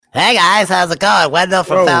Hey guys, how's it going? Wendell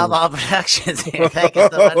from Bro. Foul Productions here. Thank you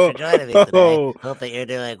so much for joining me today. Hope that you're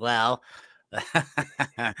doing well.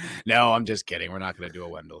 No, I'm just kidding. We're not going to do a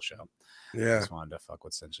Wendell show. I Yeah, just wanted to fuck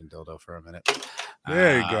with Cinch and Dildo for a minute.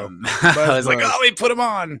 there you go. I was like, Buzz. oh, we put him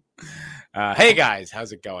on. Hey guys,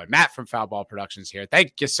 how's it going? Matt from Foul Ball Productions here.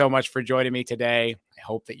 Thank you so much for joining me today. I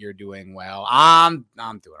hope that you're doing well. I'm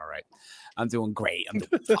doing all right. I'm doing great. I'm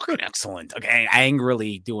doing fucking excellent. Okay,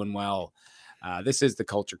 angrily doing well. This is the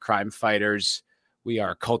Culture Crime Fighters. We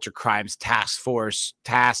are Culture Crimes Task Force,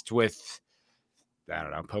 tasked with, I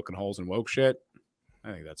don't know, poking holes in woke shit.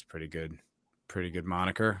 I think that's pretty good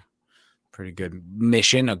moniker. Pretty good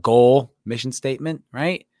mission, a goal, mission statement,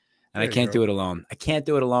 right? And I can't do it alone.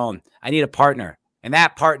 I need a partner. And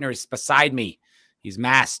that partner is beside me. He's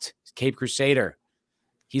masked. He's Cape Crusader.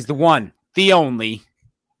 He's the one, the only.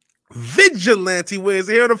 Vigilante Wiz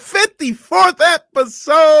here on the 54th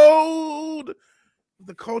episode of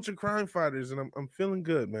the Culture Crime Fighters, and I'm feeling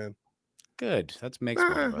good, man. Good. That makes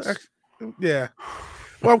both of us. Yeah.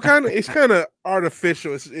 Well, it's kind of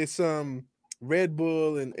artificial. It's Red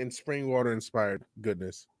Bull and spring water inspired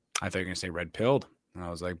goodness. I thought you were gonna say red pilled. And I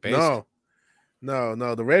was like, based. No.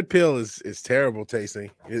 The red pill is terrible tasting.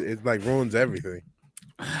 It like ruins everything.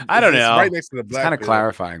 I don't know. Right next to the black. It's kind of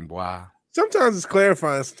clarifying. Wow. Sometimes it's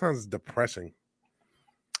clarifying. Sometimes it's depressing.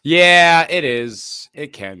 Yeah, it is.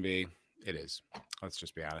 It can be. It is. Let's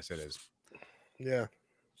just be honest. It is. Yeah.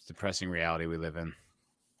 It's depressing reality we live in.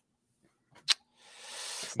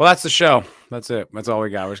 Well, that's the show. That's it. That's all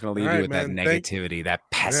we got. We're just gonna leave you with that negativity, that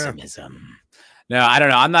pessimism. Yeah. No, I don't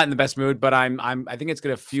know. I'm not in the best mood, but I think it's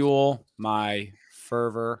gonna fuel my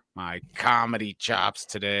fervor, my comedy chops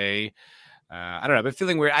today. I don't know. I've been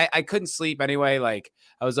feeling weird. I couldn't sleep anyway. Like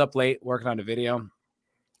I was up late working on a video.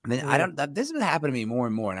 And then this has been happening to me more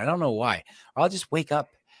and more, and I don't know why. Or I'll just wake up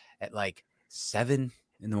at like 7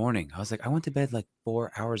 in the morning. I was like, I went to bed like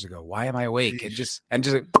 4 hours ago. Why am I awake? Jeez. And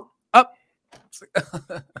just like, up.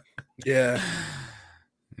 Yeah.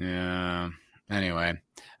 Anyway,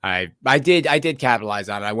 I did capitalize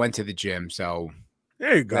on it. I went to the gym, so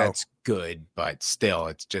there you go. That's good, but still,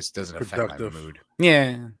 it just doesn't affect my mood.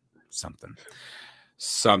 Yeah, something.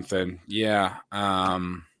 Yeah. How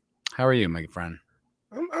are you, my friend?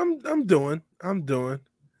 I'm doing.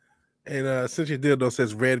 And since your dildo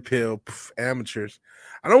says red pill, amateurs,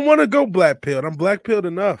 I don't want to go black pilled. I'm black pilled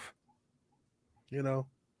enough. You know,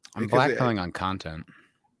 I'm black pilling on content.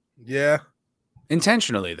 Yeah,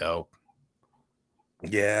 intentionally though.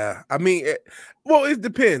 Yeah, I mean, it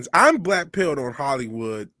depends. I'm black pilled on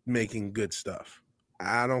Hollywood making good stuff.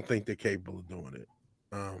 I don't think they're capable of doing it.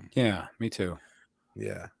 Yeah, me too.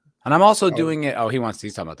 Yeah. And I'm also doing it. Oh, he's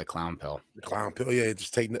talking about the clown pill. The clown pill, yeah.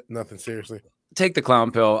 Just take nothing seriously. Take the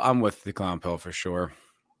clown pill. I'm with the clown pill for sure.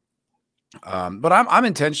 But I'm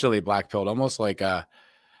intentionally black pilled, almost like a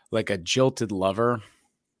jilted lover.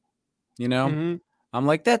 You know, mm-hmm. I'm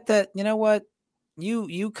like that. You know what?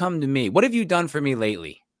 You come to me. What have you done for me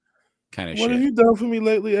lately? Kind of shit. What have you done for me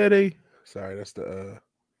lately, Eddie? Sorry, that's the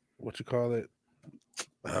what you call it?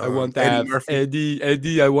 I want half.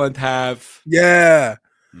 Eddie, I want half. Yeah.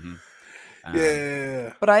 Mm-hmm.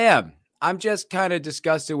 Yeah. But I'm just kind of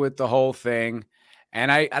disgusted with the whole thing. And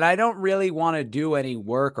I don't really want to do any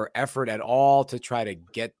work or effort at all to try to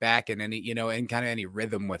get back in any, in kind of any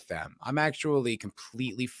rhythm with them. I'm actually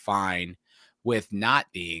completely fine with not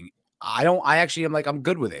being. I'm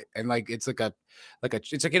good with it. And like, it's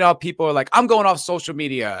like, people are like, I'm going off social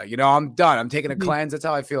media. I'm done. I'm taking a cleanse. That's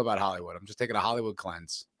how I feel about Hollywood. I'm just taking a Hollywood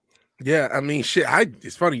cleanse. Yeah, I mean, shit.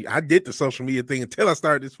 It's funny. I did the social media thing until I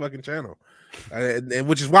started this fucking channel, and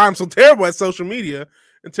which is why I'm so terrible at social media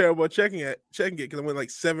and terrible at checking it because I went like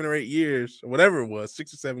 7 or 8 years or whatever it was,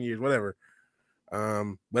 6 or 7 years, whatever,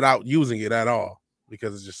 without using it at all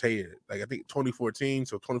because I just hated it. Like I think 2014,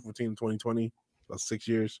 so 2014 to 2020, about 6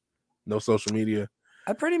 years, no social media.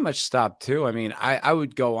 I pretty much stopped too. I mean, I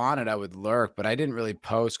would go on and I would lurk, but I didn't really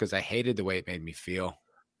post because I hated the way it made me feel.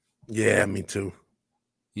 Yeah, me too.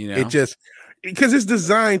 It just because it's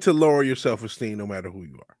designed to lower your self-esteem no matter who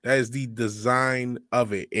you are. That is the design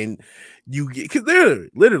of it. And you get, because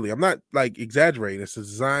literally, I'm not like exaggerating, it's a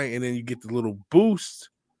design, and then you get the little boost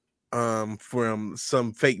from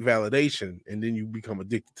some fake validation, and then you become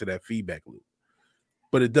addicted to that feedback loop.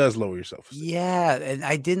 But it does lower your self-esteem. Yeah, and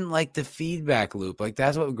I didn't like the feedback loop. Like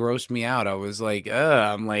that's what grossed me out. I was like,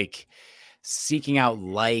 I'm like seeking out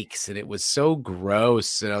likes, and it was so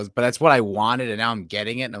gross. And but that's what I wanted, and now I'm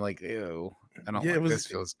getting it, and I'm like, ew, I don't like this.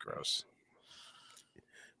 Feels gross.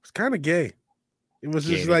 It's kind of gay. It was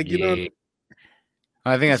just like,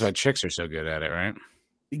 I think that's why chicks are so good at it, right?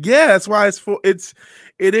 Yeah, that's why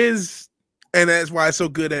it is And that's why it's so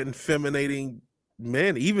good at infeminating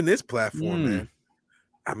men, even this platform, man.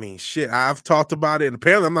 I mean, shit, I've talked about it, and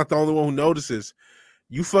apparently I'm not the only one who notices.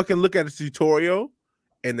 You fucking look at a tutorial,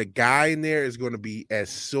 and the guy in there is going to be as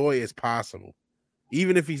soy as possible.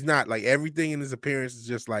 Even if he's not, like, everything in his appearance is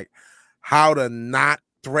just like how to not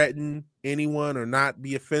threaten anyone or not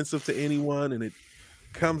be offensive to anyone, and it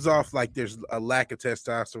comes off like there's a lack of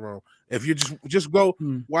testosterone. If you just go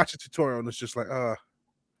watch a tutorial, and it's just like,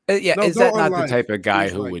 yeah, no, is that not the type of guy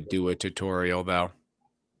He's who like, would do a tutorial though?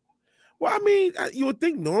 well, I mean, you would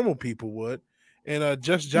think normal people would, and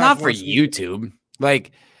Just Josh Not for wants me- YouTube.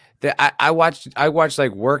 Like I watched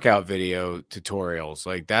like workout video tutorials.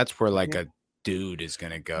 Like that's where like a dude is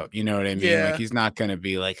gonna go. You know what I mean? Yeah. Like he's not gonna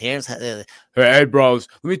be like, here's how, hey bros,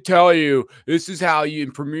 let me tell you, this is how you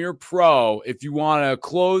in Premiere Pro, if you want to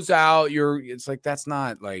close out your, it's like that's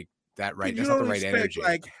not like that right. You That's not the don't right expect, energy.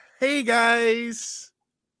 like, hey guys,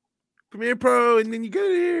 Premiere Pro, and then you go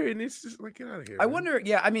here, and it's just like, get out of here. I man. wonder,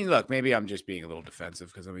 yeah, I mean, look, maybe I'm just being a little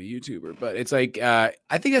defensive because I'm a YouTuber, but it's like I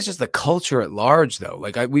think that's just the culture at large, though.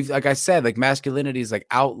 Like I said, like masculinity is like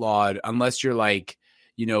outlawed unless you're like,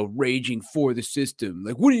 you know, raging for the system.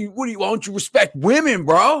 Like, why don't you respect women,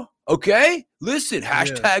 bro? Okay, listen,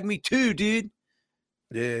 hashtag me too, dude.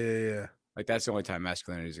 Yeah. Like that's the only time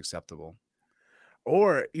masculinity is acceptable.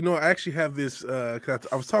 Or, you know, I actually have this, 'cause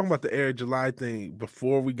I was talking about the Eric July thing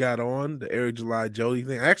before we got on, the Eric July Jody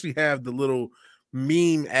thing. I actually have the little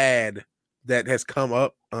meme ad that has come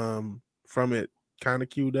up from it kind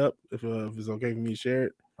of queued up, if it's okay for me to share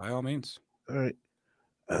it. By all means. All right.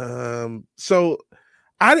 So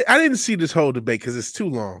I didn't see this whole debate because it's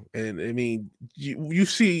too long. And I mean, you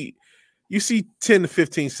see 10 to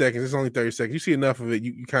 15 seconds, it's only 30 seconds. You see enough of it,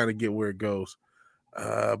 you kind of get where it goes.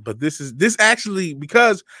 But this actually,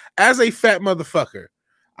 because as a fat motherfucker,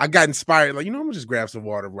 I got inspired. Like, you know, I'm gonna just grab some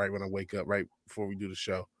water right when I wake up, right before we do the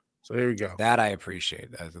show. So here we go. That I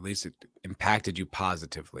appreciate. That at least it impacted you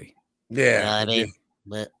positively. Yeah.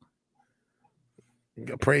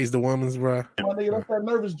 Praise the woman's, bro. My nigga, that's that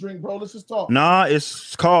nervous drink, bro. Let's just talk. Nah,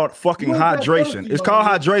 it's called fucking hydration. It's called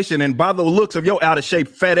hydration, and by the looks of your out of shape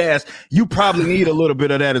fat ass, you probably need a little bit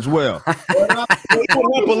of that as well. It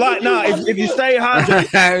will help a lot. Nah, if you stay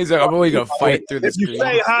hydrated, he's like, I'm only gonna fight through this. If you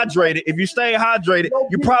stay hydrated,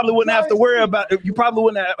 you probably wouldn't have to worry about. You probably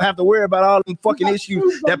wouldn't have to worry about all them fucking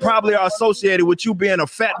issues that probably are associated with you being a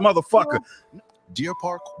fat motherfucker. Deer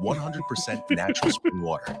Park 100% natural spring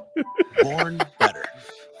water. Born better.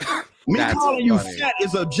 Me That's calling you funny. fat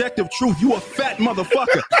is objective truth. You a fat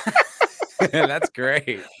motherfucker. That's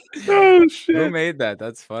great. Oh shit. Who made that?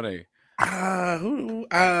 That's funny. I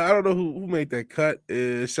don't know who made that cut.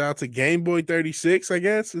 Shout out to Game Boy 36, I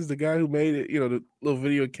guess, is the guy who made it. You know, the little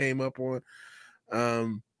video came up on.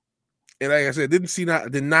 And like I said,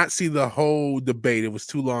 did not see the whole debate. It was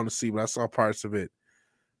too long to see, but I saw parts of it.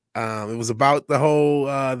 It was about the whole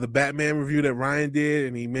the Batman review that Ryan did,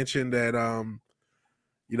 and he mentioned that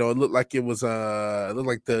you know, it looked like it was it looked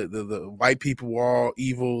like the white people were all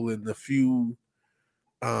evil, and the few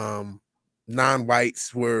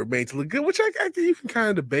non-whites were made to look good, which I think you can kind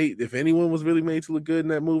of debate if anyone was really made to look good in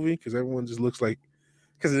that movie, because everyone just looks like,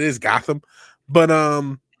 because it is Gotham. But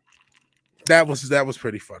that was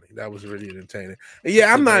pretty funny. That was really entertaining. And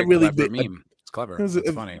yeah, I'm not really big. Meme. It's clever. It's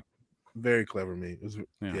It's funny. Very clever meme. It was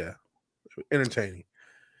entertaining.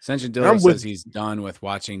 Ascension Dildo says he's done with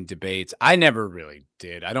watching debates. I never really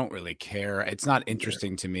did. I don't really care. It's not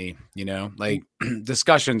interesting to me, you know, like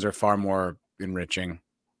discussions are far more enriching.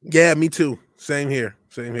 Yeah, me too. Same here.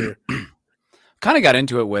 Kind of got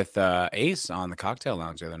into it with Ace on the Cocktail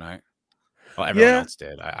Lounge the other night. Well, everyone else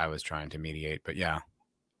did. I was trying to mediate, but yeah.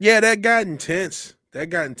 Yeah, that got intense.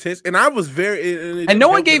 And I was very... And no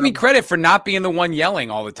one gave me credit for not being the one yelling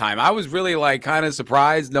all the time. I was really like kind of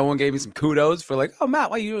surprised. No one gave me some kudos for like, oh, Matt,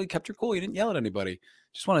 why you really kept your cool? You didn't yell at anybody.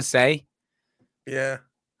 Just want to say. Yeah.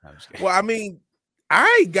 Well, I mean,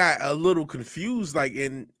 I got a little confused, like,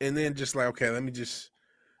 and then just like, okay, let me just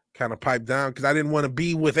kind of pipe down, because I didn't want to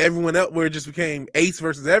be with everyone else where it just became Ace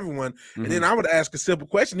versus everyone. Mm-hmm. And then I would ask a simple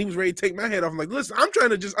question. He was ready to take my head off. I'm like, listen, I'm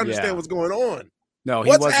trying to just understand what's going on. No,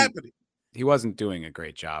 what's happening? He wasn't doing a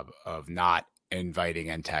great job of not inviting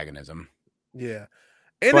antagonism. Yeah.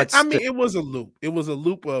 And it was a loop. It was a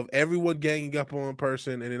loop of everyone ganging up on a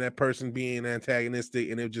person and then that person being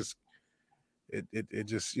antagonistic, and it just,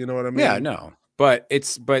 you know what I mean? Yeah, no. But I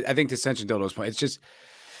think to Ascension Dildo's point, it's just,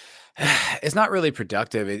 It's not really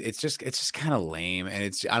productive. It's just kind of lame,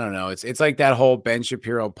 and I don't know. It's like that whole Ben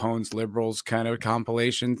Shapiro pwns liberals kind of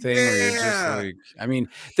compilation thing where you're just Yeah. like, I mean,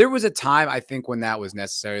 there was a time I think when that was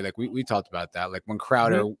necessary. Like we talked about that, like when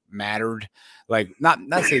Crowder mattered. Like not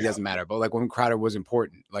say it doesn't matter, but like when Crowder was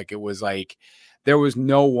important. Like it was like there was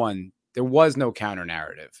no counter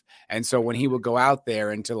narrative, and so when he would go out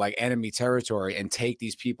there into like enemy territory and take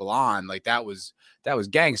these people on, like that was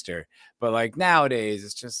gangster. But like nowadays,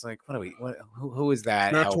 it's just like, who is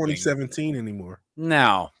that? Not helping? 2017 anymore.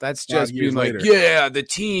 No, that's just being like, later. yeah, the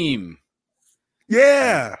team.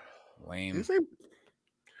 Yeah. Lame.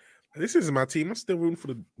 This isn't my team. I'm still rooting for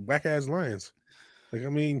the whack ass Lions. Like, I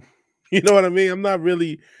mean, you know what I mean? I'm not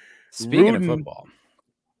really Speaking rooting. of football.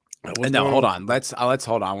 No, hold on. Let's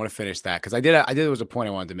hold on. I want to finish that because there was a point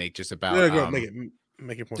I wanted to make just about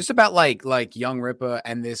make it point. Just about like Young Rippa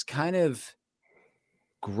and this kind of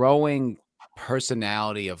growing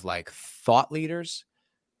personality of like thought leaders,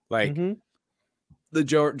 like the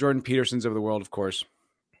Jordan Petersons of the world, of course,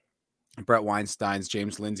 Brett Weinsteins,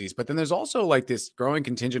 James Lindsay's, but then there's also like this growing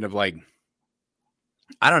contingent of like,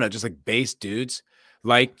 I don't know, just like base dudes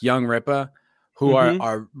like Young Rippa who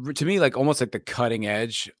are to me like almost like the cutting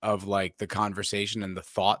edge of like the conversation and the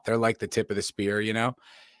thought. They're like the tip of the spear, you know?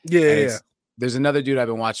 Yeah. There's another dude I've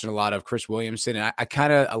been watching a lot of, Chris Williamson, and I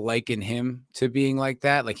kind of liken him to being like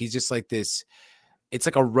that. Like he's just like this, it's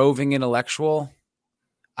like a roving intellectual.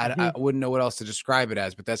 I wouldn't know what else to describe it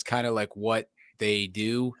as, but that's kind of like what they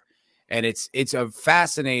do. And it's a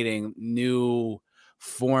fascinating new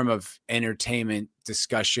form of entertainment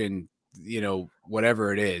discussion, you know,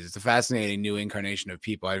 whatever it is. It's a fascinating new incarnation of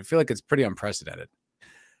people. I feel like it's pretty unprecedented.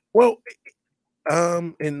 Well,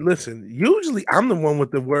 and listen, usually I'm the one with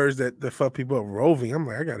the words that fuck people up. Roving. I'm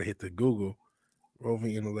like, I gotta hit the Google.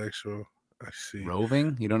 Roving intellectual. I see.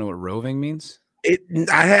 Roving? You don't know what roving means?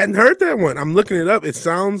 I hadn't heard that one. I'm looking it up. It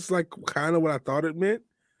sounds like kind of what I thought it meant.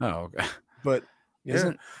 Oh, okay. But yeah.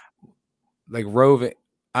 Isn't like roving?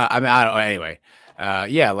 I mean, I don't know. Anyway,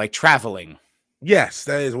 yeah, like traveling. Yes,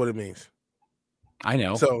 that is what it means. I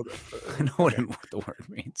know. So I know what the word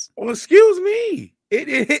means. Well, excuse me.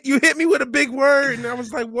 You hit me with a big word, and I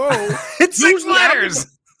was like, "Whoa!" It's 6 letters.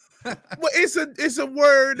 Well, it's a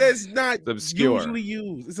word that's not obscure. Usually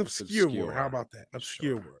used. It's obscure word. How about that?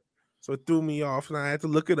 Obscure word. So it threw me off, and I had to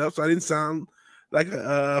look it up, so I didn't sound like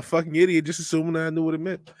a fucking idiot, just assuming I knew what it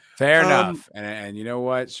meant. Fair enough. And you know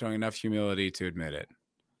what? Showing enough humility to admit it.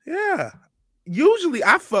 Yeah. Usually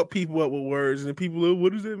I fuck people up with words, and then people are,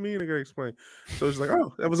 what does that mean? I gotta explain. So it's like,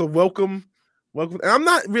 oh, that was a welcome. And I'm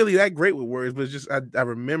not really that great with words, but it's just I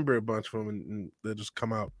remember a bunch of them, and they'll just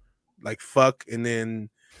come out like fuck, and then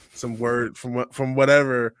some word from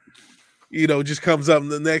whatever, you know, just comes up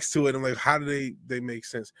next to it. I'm like, how do they make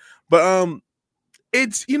sense? But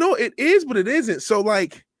it's, you know, it is, but it isn't. So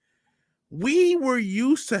like, we were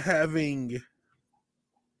used to having.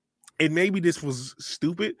 And maybe this was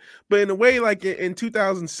stupid, but in a way, like in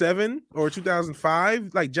 2007 or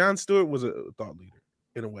 2005, like Jon Stewart was a thought leader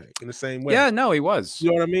in a way, in the same way. Yeah, no, he was. You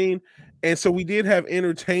know what I mean? And so we did have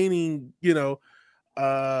entertaining, you know,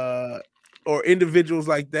 or individuals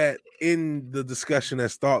like that in the discussion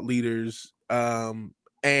as thought leaders.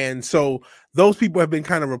 And so those people have been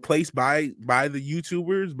kind of replaced by the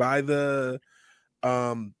YouTubers, by the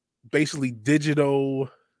basically digital.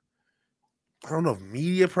 I don't know if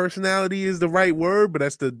media personality is the right word, but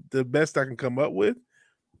that's the best I can come up with.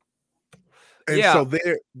 And yeah, so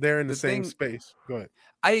they're in the same space. Go ahead.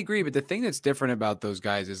 I agree, but the thing that's different about those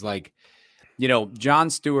guys is like, you know,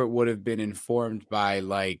 Jon Stewart would have been informed by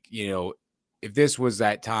like, you know, if this was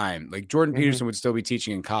that time, like Jordan Peterson would still be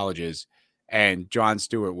teaching in colleges, and Jon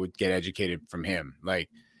Stewart would get educated from him. Like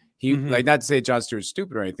he, like, not to say Jon Stewart's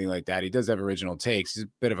stupid or anything like that. He does have original takes. He's a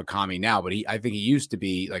bit of a commie now, but I think he used to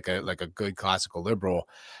be like a good classical liberal.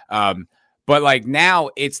 But like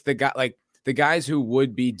now it's the guys who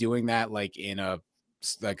would be doing that, like in a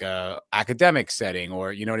academic setting,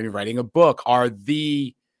 or, you know what I mean, writing a book, are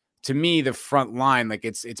to me, the front line. Like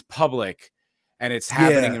it's public and it's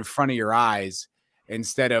happening in front of your eyes,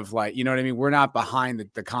 instead of like, you know what I mean? We're not behind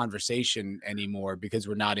the conversation anymore because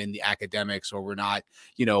we're not in the academics, or we're not,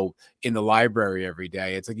 you know, in the library every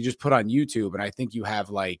day. It's like you just put on YouTube, and I think you have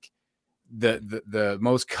like the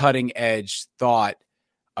most cutting edge thought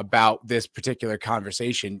about this particular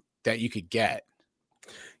conversation that you could get.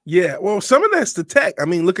 Yeah, well, some of that's the tech. I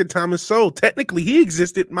mean, look at Thomas Sowell. Technically, he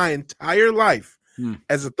existed my entire life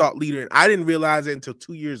as a thought leader, and I didn't realize it until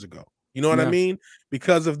 2 years ago. You know what I Yeah. mean?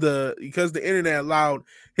 Because the internet allowed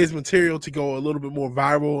his material to go a little bit more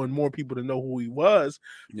viral and more people to know who he was.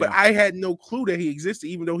 But Yeah. I had no clue that he existed,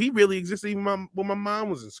 even though he really existed even when my mom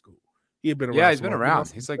was in school. He had been around. Yeah, he's so been long, around.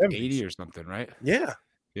 since He's the like 70s. 80 or something, right? Yeah.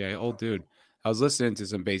 Yeah, old dude. I was listening to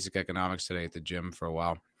some basic economics today at the gym for a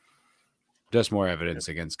while. Just more evidence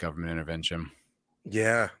against government intervention.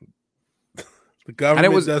 Yeah. The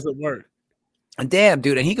government was- doesn't work. And damn,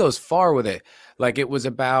 dude, and he goes far with it. Like it was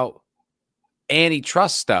about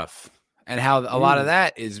antitrust stuff and how a lot of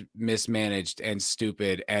that is mismanaged and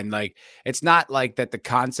stupid. And like it's not like that the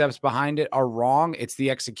concepts behind it are wrong. It's the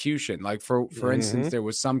execution. Like for instance, there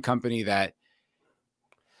was some company that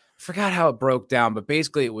I forgot how it broke down, but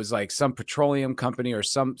basically it was like some petroleum company or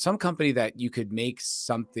some company that you could make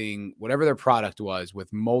something, whatever their product was,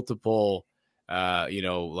 with multiple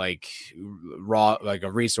like raw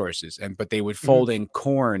resources, but they would fold in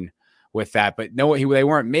corn with that. But no, they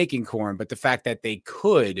weren't making corn, but the fact that they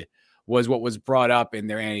could was what was brought up in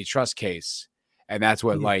their antitrust case. And that's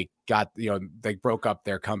what like got, they broke up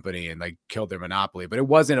their company and like killed their monopoly, but it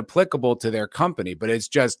wasn't applicable to their company, but it's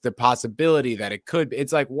just the possibility that it could.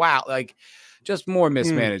 It's like, wow, like just more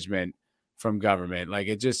mismanagement from government. Like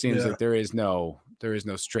it just seems like there is no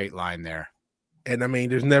straight line there. And I mean,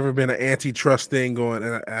 there's never been an antitrust thing going.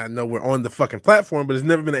 And I know we're on the fucking platform, but there's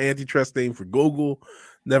never been an antitrust thing for Google.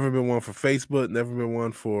 Never been one for Facebook. Never been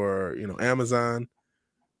one for Amazon.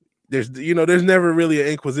 There's never really an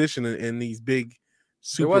inquisition in these big.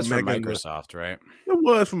 There was for Microsoft, right? It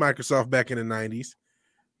was for Microsoft back in the 90s,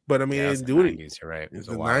 but I mean, they didn't do it. 90s, you're right. It's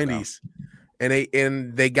the 90s,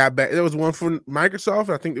 and they got back. There was one for Microsoft.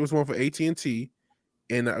 I think there was one for AT&T.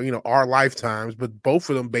 In our lifetimes, but both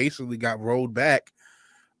of them basically got rolled back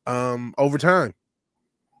over time.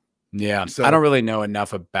 Yeah, so, I don't really know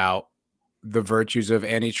enough about the virtues of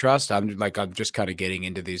antitrust. I'm just kind of getting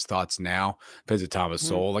into these thoughts now because of Thomas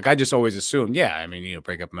Sowell. Like I just always assumed,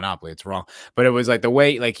 break up monopoly, it's wrong. But it was like the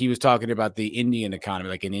way, like he was talking about the Indian economy,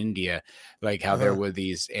 like in India, like how there were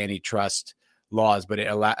these antitrust laws, but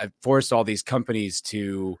it forced all these companies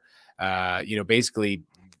to, basically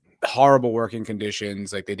horrible working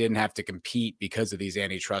conditions. Like they didn't have to compete because of these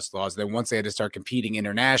antitrust laws. Then once they had to start competing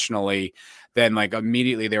internationally, then like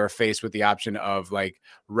immediately they were faced with the option of like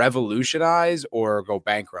revolutionize or go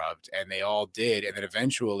bankrupt, and they all did. And then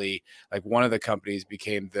eventually like one of the companies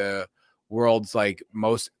became the world's like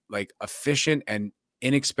most like efficient and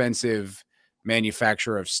inexpensive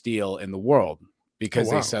manufacturer of steel in the world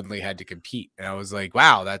because they suddenly had to compete. And I was like,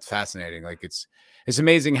 wow, that's fascinating. Like it's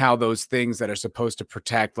amazing how those things that are supposed to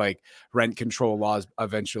protect, like rent control laws,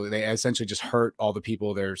 eventually they essentially just hurt all the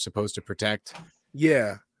people they're supposed to protect.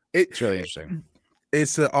 Yeah, it's really interesting.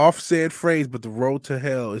 It's an off-said phrase, but the road to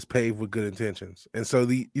hell is paved with good intentions. And so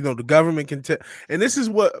the government can tell, and this is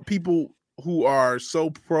what people who are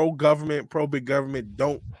so pro-government, pro-big government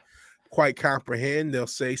don't quite comprehend. They'll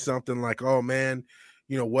say something like, "Oh man,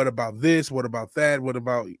 what about this? What about that? What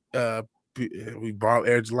about we borrow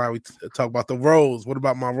Air July, we talk about the roads. What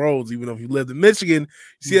about my roads? Even though if you lived in Michigan,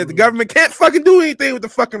 you see that the government can't fucking do anything with the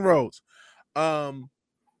fucking roads.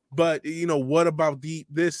 But what about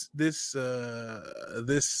this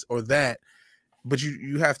or that? But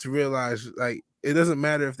you have to realize, like, it doesn't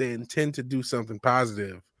matter if they intend to do something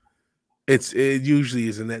positive. It usually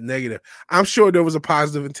is a net negative. I'm sure there was a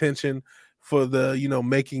positive intention for the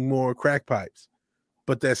making more crack pipes.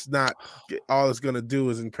 But that's not all it's going to do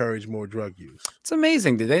is encourage more drug use. It's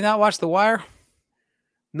amazing. Did they not watch The Wire?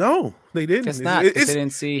 No, they didn't. Guess not. They didn't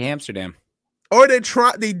see Amsterdam. Or they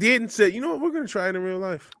did and said, we're going to try it in real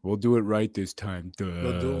life. We'll do it right this time.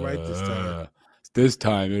 We'll do it right this time. This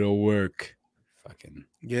time it'll work. Fucking.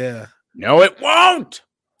 Yeah. No, it won't.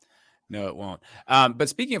 No, it won't. But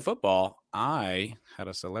speaking of football, I had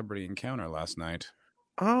a celebrity encounter last night.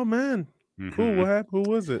 Oh, man. Cool. What happened?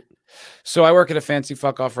 Who was it? So I work at a fancy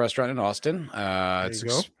fuck off restaurant in Austin. It's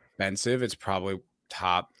expensive. It's probably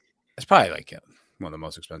like one of the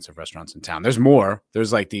most expensive restaurants in town. There's more.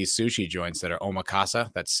 There's like these sushi joints that are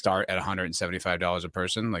omakase that start at $175 a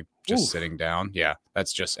person, like just sitting down. Yeah,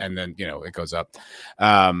 that's just, and then it goes up.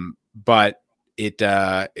 But it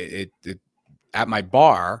at my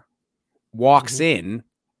bar walks in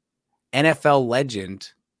NFL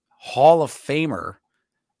legend, Hall of Famer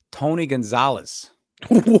Tony Gonzalez.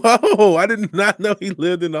 Whoa, I did not know he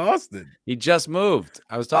lived in Austin. He just moved.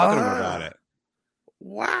 I was talking to him about it.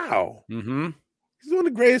 Wow. Mm-hmm. He's one of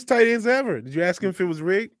the greatest tight ends ever. Did you ask him if it was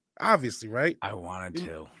rigged? Obviously, right? I wanted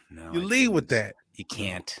to. No, you lead with that. You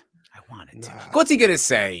can't. I wanted to. What's he gonna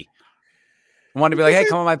say? I wanted to be like, hey,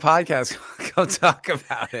 come on my podcast. Go talk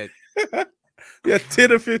about it. Yeah,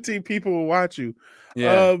 10 or 15 people will watch you.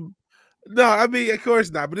 Yeah. No, I mean, of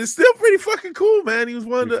course not, but it's still pretty fucking cool, man. He was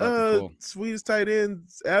one of Pretty the fucking cool. sweetest tight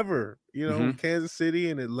ends ever. You know, Mhm. Kansas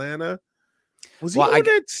City and Atlanta. Was he Well, on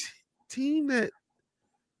that team that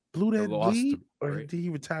blew That that lost lead, to or Brady. did he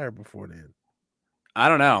retire before then? I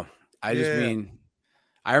don't know. I just Yeah. mean,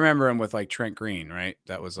 I remember him with like Trent Green, right?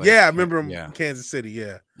 That was like, Yeah, I remember him Yeah, in Kansas City.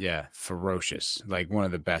 Yeah, yeah, ferocious, like one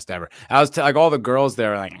of the best ever. I was like, all the girls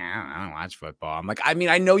there are like, I don't watch football. I'm like, I mean,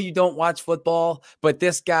 I know you don't watch football, but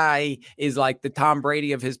this guy is like the Tom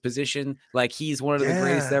Brady of his position. Like he's one of the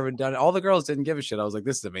greatest Yeah. ever done. All the girls didn't give a shit. I was like,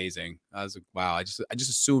 this is amazing. I was like, wow. I just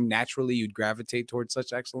assumed naturally you'd gravitate towards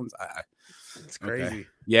such excellence. it's crazy. Okay.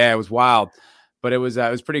 Yeah, it was wild, but it was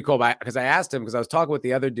pretty cool. Because I asked him, because I was talking with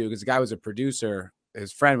the other dude, because the guy was a producer.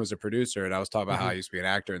 His friend was a producer, and I was talking about how I used to be an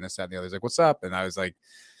actor and this, that, and the other. He's like, "What's up?" And I was like,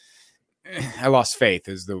 "I lost faith,"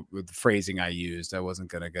 is the phrasing I used. I wasn't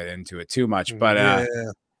gonna get into it too much, but Yeah.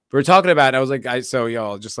 we were talking about it. I was like, I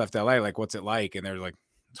just left LA. Like, what's it like? And they're like,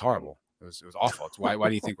 it's horrible. It was awful. It's why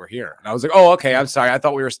do you think we're here? And I was like, oh, okay. I'm sorry. I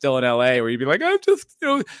thought we were still in LA, where you'd be like, I'm just,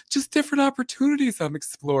 just different opportunities I'm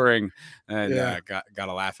exploring. And got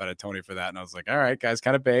a laugh out of Tony for that. And I was like, all right, guys,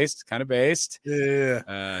 kind of based. Yeah.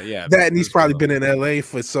 Yeah. That, and he's probably been in LA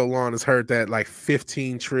for so long, has heard that like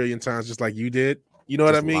 15 trillion times, just like you did. You know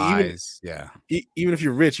what I mean? Lies. Even if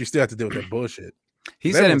you're rich, you still have to deal with that bullshit.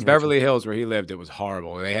 He said in Beverly Hills, where he lived, it was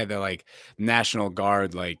horrible. They had the like National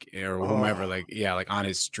Guard, like, or whomever, like on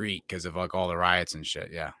his street because of like all the riots and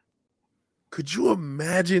shit. Yeah. Could you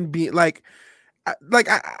imagine being like,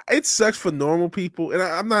 it sucks for normal people, and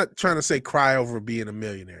I'm not trying to say cry over being a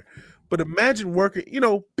millionaire, but imagine working.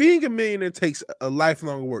 Being a millionaire takes a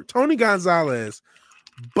lifelong work. Tony Gonzalez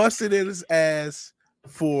busted in his ass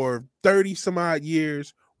for 30 some odd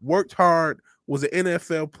years, worked hard, was an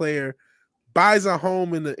NFL player, buys a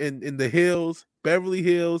home in the hills, Beverly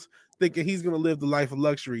Hills, thinking he's gonna live the life of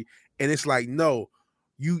luxury, and it's like, no,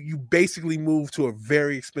 you basically move to a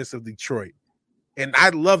very expensive Detroit, and I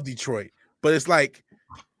love Detroit, but it's like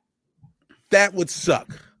that would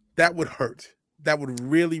suck, that would hurt, that would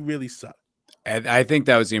really, really suck. And I think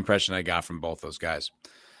that was the impression I got from both those guys.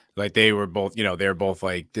 Like they were both, they were both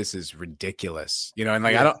like, this is ridiculous, and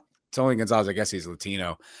like Tony Gonzalez, I guess he's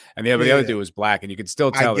Latino, and the other dude was black, and you could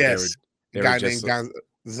still tell that the guy named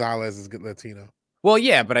Gonzalez is good Latino. Well,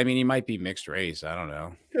 yeah, but I mean, he might be mixed race. I don't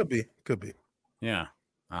know. Could be. Yeah.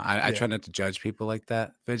 I try not to judge people like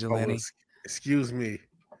that, Vigilante. Excuse me.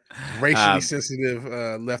 Racially sensitive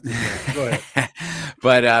leftist. Go ahead.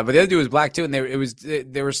 But the other dude was black too, and they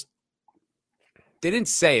didn't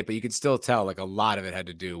say it, but you could still tell like a lot of it had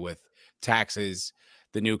to do with taxes,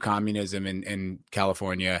 the new communism in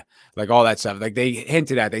California, like all that stuff. Like they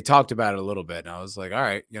hinted at, they talked about it a little bit. And I was like, all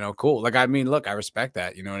right, cool. Like, I mean, look, I respect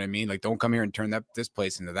that. You know what I mean? Like, don't come here and turn this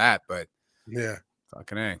place into that. But yeah,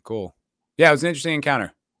 fucking A, cool. Yeah, it was an interesting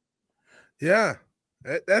encounter. Yeah,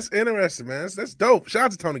 that's interesting, man. That's dope. Shout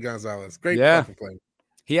out to Tony Gonzalez. Great fucking player.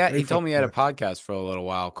 He told me he had a podcast for a little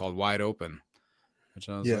while called Wide Open. Which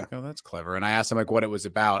I was like, oh, that's clever. And I asked him like what it was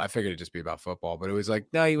about. I figured it'd just be about football, but it was like,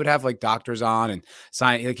 no, he would have like doctors on and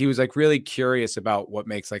science. Like he was like really curious about what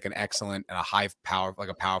makes like an excellent and a high power, like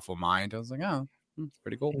a powerful mind. I was like, oh, it's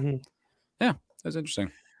pretty cool. Mm-hmm. Yeah, that was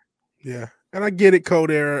interesting. Yeah. And I get it, Cold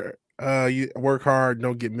Era. You work hard,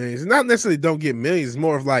 don't get millions. Not necessarily don't get millions. It's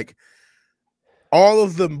more of like all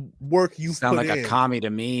of the work you sound put like in. A commie to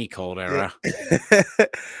me, Cold Era.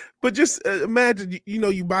 But just imagine,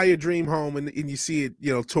 you buy your dream home and you see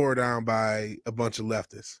it, tore down by a bunch of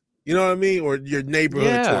leftists. You know what I mean? Or your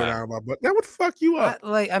neighborhood tore down by, but that would fuck you up.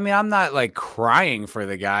 I mean, I'm not like crying for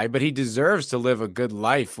the guy, but he deserves to live a good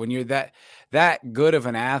life. When you're that good of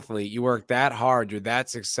an athlete, you work that hard, you're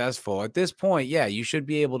that successful. At this point, yeah, you should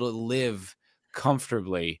be able to live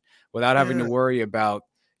comfortably without having to worry about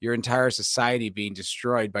your entire society being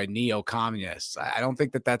destroyed by neo-communists. I don't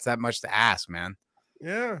think that's that much to ask, man.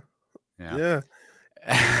 Yeah.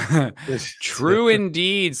 True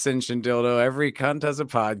indeed, Cinchin Dildo. Every cunt has a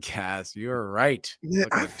podcast. You're right. Yeah,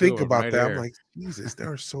 I think about that. I'm like, Jesus,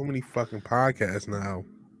 there are so many fucking podcasts now.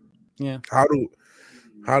 Yeah.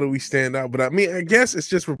 How do we stand out? But I mean, I guess it's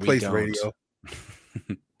just replaced radio.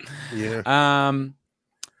 Yeah.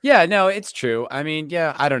 Yeah, no, it's true. I mean,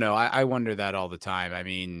 yeah, I don't know. I wonder that all the time. I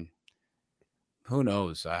mean, who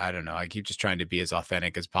knows? I don't know. I keep just trying to be as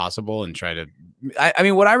authentic as possible and try to. I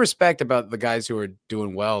mean, what I respect about the guys who are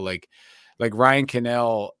doing well, like Ryan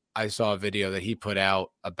Cannell, I saw a video that he put out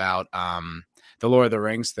about the Lord of the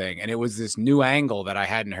Rings thing, and it was this new angle that I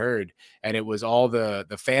hadn't heard, and it was all the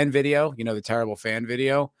fan video, the terrible fan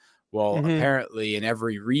video, Well, Mhm. apparently in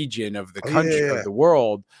every region of the Oh, country yeah. of the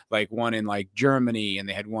world, like one in like Germany, and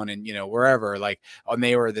they had one in, wherever, like, and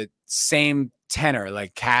they were the same tenor,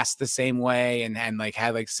 like cast the same way, and like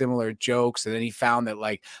had like similar jokes. And then he found that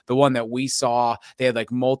like the one that we saw, they had like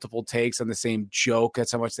multiple takes on the same joke.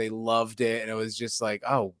 That's how much they loved it. And it was just like,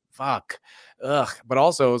 oh fuck. Ugh. But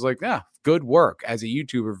also it was like, yeah, good work as a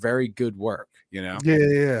YouTuber, very good work,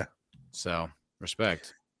 Yeah. So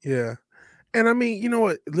respect. Yeah. And I mean, you know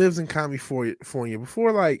what? Lives in California.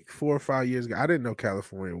 Before like 4 or 5 years ago, I didn't know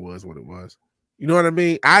California was what it was. You know what I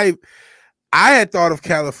mean? I had thought of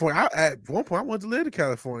California. At one point, I wanted to live in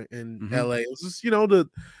California in Mhm. LA. It was just, the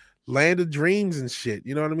land of dreams and shit.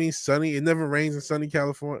 You know what I mean? Sunny. It never rains in sunny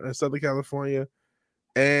California, Southern California.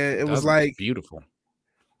 And it was Doesn't. like, Beautiful.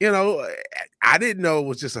 I didn't know it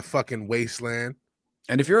was just a fucking wasteland.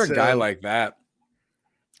 And if you're a guy So- like that,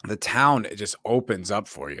 the town, it just opens up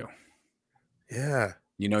for you. Yeah.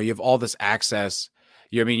 You have all this access.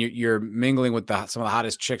 You're mingling with some of the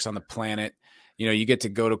hottest chicks on the planet. You get to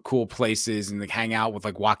go to cool places and like hang out with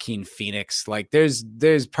like Joaquin Phoenix. Like there's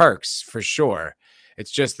perks for sure.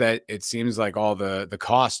 It's just that it seems like all the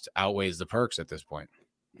cost outweighs the perks at this point.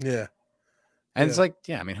 Yeah. And it's Yeah. like,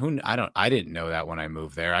 yeah, I mean, I didn't know that when I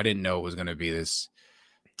moved there. I didn't know it was going to be this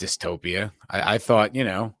dystopia. I thought,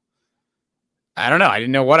 I don't know. I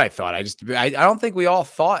didn't know what I thought. I don't think we all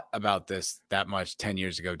thought about this that much 10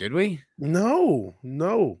 years ago, did we? No.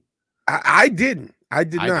 I didn't. I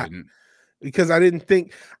did not. Didn't. Because I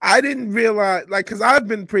didn't realize, like, because I've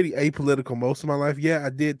been pretty apolitical most of my life. Yeah, I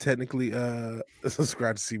did technically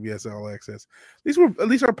subscribe to CBS All Access. At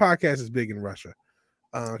least our podcast is big in Russia.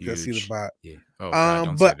 Can I see the Huge. bot? Yeah. Oh, God,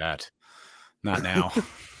 don't but- say that. Not now.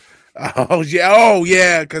 Oh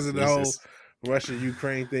yeah, because of the whole Jesus. Russia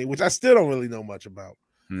Ukraine thing, which I still don't really know much about.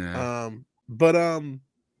 Yeah.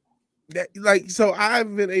 So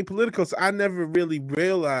I've been apolitical, so I never really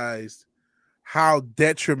realized how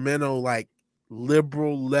detrimental like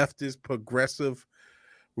liberal, leftist, progressive,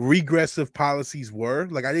 regressive policies were.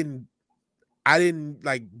 Like I didn't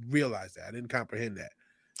like realize that. I didn't comprehend that.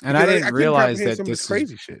 And I Because didn't couldn't realize comprehend that some of this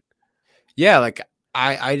crazy shit. Yeah, like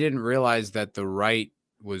I didn't realize that the right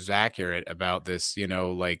was accurate about this,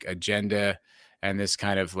 like agenda and this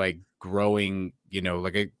kind of like growing,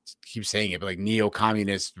 like I keep saying it, but like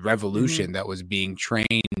neo-communist revolution that was being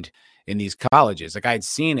trained in these colleges. Like I'd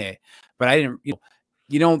seen it, but I didn't,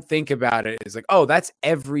 you don't think about it as like, oh, that's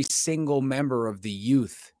every single member of the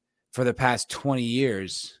youth for the past 20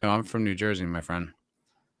 years. No, I'm from New Jersey, my friend.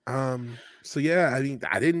 So yeah, I mean,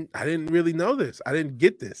 I didn't really know this. I didn't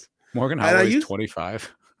get this. Morgan And I Holloway's used-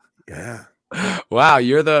 25. Yeah. Wow,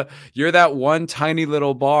 you're that one tiny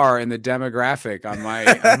little bar in the demographic on my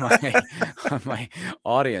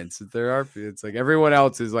audience. It's like everyone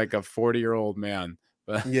else is like a 40-year-old man,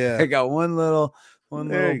 but Yeah. I got one little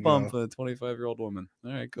There you bump go. of a 25-year-old woman.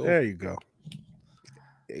 All right, cool. There you go.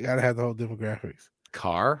 You gotta have the whole demographics.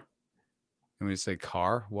 Car? Can we say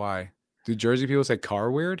car? Why? Do Jersey people say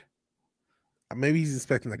car weird? Maybe he's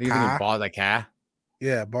expecting a He's car. bought like car.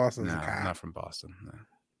 Yeah, Boston's No, a car. I'm not from Boston. No.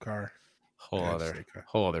 Car. Whole Yeah, other straight car.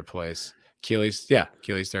 whole other place. Keely's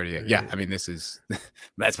 38. Yeah, I mean this is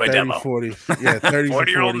that's my 30, demo. 40. Yeah, 30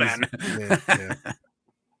 40-year-old 40s. man.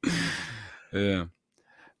 Yeah. Yeah.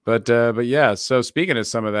 But yeah, so speaking of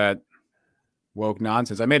some of that woke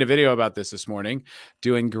nonsense, I made a video about this morning,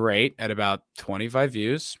 doing great at about 25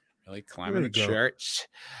 views, really climbing There the you go. charts.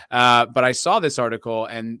 But I saw this article,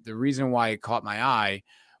 and the reason why it caught my eye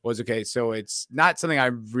was, okay, so it's not something I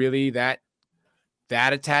really that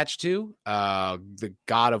attached to, the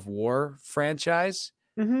God of War franchise,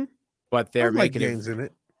 Mm-hmm. but they're I've liked making games in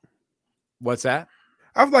it. What's that?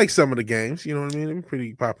 I've liked some of the games. You know what I mean? They're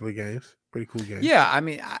pretty popular games. Pretty cool games. Yeah, I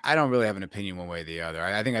mean, I don't really have an opinion one way or the other.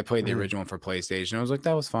 I think I played the Mhm. original one for PlayStation. I was like,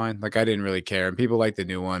 that was fine. Like, I didn't really care. And people like the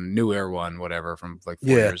new one, newer one, whatever, from like 4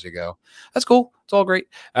 Yeah. years ago. That's cool. It's all great.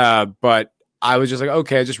 But I was just like,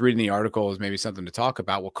 okay, just reading the article is maybe something to talk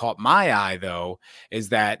about. What caught my eye, though, is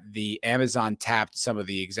that the Amazon tapped some of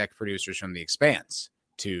the exec producers from The Expanse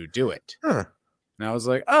to do it. Huh. And I was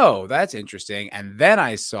like, oh, that's interesting. And then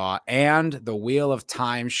I saw, and the Wheel of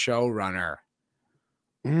Time showrunner.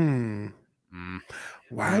 Mm. Mm.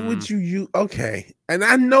 Why would you use? Okay. And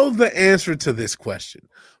I know the answer to this question,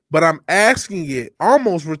 but I'm asking it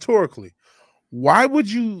almost rhetorically. Why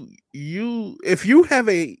would you if you have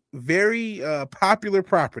a very popular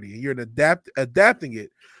property and you're adapting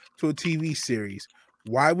it to a TV series,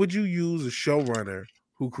 why would you use a showrunner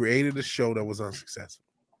who created a show that was unsuccessful?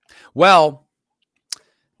 Well,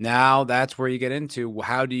 now that's where you get into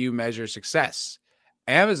how do you measure success?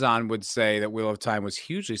 Amazon would say that Wheel of Time was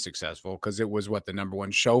hugely successful because it was the number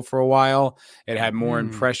one show for a while. It had more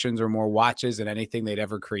impressions or more watches than anything they'd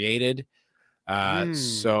ever created.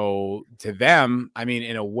 So to them, I mean,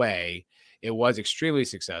 in a way, it was extremely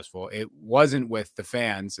successful. It wasn't with the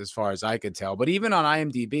fans as far as I could tell, but even on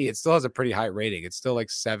IMDb, it still has a pretty high rating. It's still like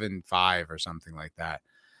 7.5 or something like that.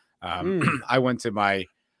 I went to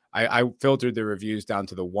I filtered the reviews down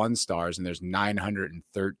to the 1 stars, and there's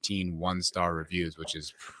 913 1-star reviews, which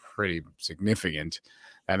is pretty significant.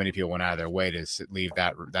 That many people went out of their way to leave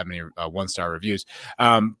that many 1-star reviews.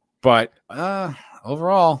 But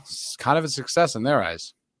overall, it's kind of a success in their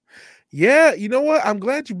eyes. Yeah, you know what? I'm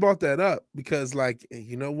glad you brought that up because, like,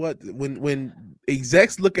 you know what? When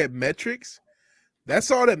execs look at metrics,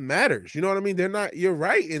 that's all that matters. You know what I mean? They're not. You're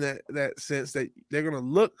right in that sense that they're gonna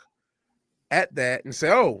look at that and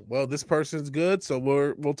say, "Oh, well, this person's good, so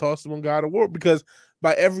we'll toss them on God of War." Because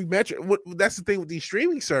by every metric, that's the thing with these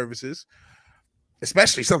streaming services,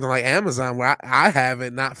 especially something like Amazon, where I have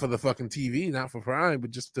it not for the fucking TV, not for Prime,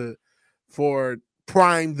 but just for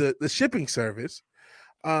Prime, the shipping service.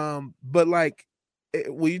 But like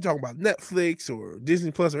when you talk about Netflix or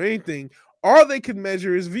Disney Plus or anything, all they can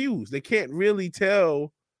measure is views. They can't really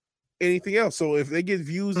tell anything else. So if they get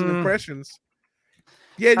views and impressions,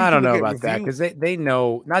 yeah, I don't know about that because they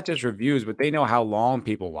know not just reviews, but they know how long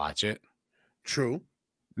people watch it. True.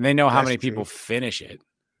 And they know how many people finish it.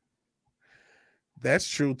 That's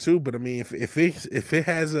true too. But I mean, if it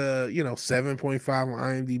has a 7.5 on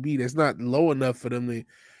IMDb, that's not low enough for them to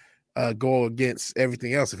go against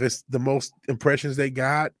everything else. If it's the most impressions they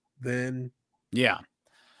got, then yeah.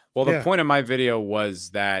 Well, the point of my video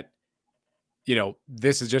was that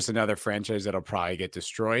this is just another franchise that'll probably get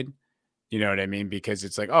destroyed. You know what I mean? Because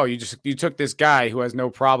it's like, oh, you took this guy who has no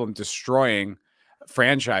problem destroying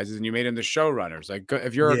franchises and you made him the showrunner. It's like,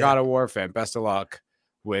 if you're a God of War fan, best of luck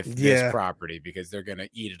with this property because they're going to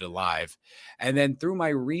eat it alive. And then through my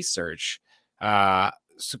research,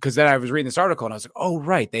 because then I was reading this article and I was like, oh,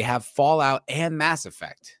 right. They have Fallout and Mass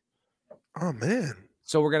Effect. Oh, man.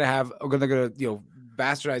 So we're going to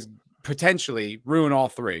bastardize, potentially ruin all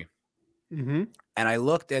three. Mm-hmm. And I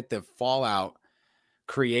looked at the Fallout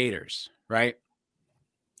creators, right?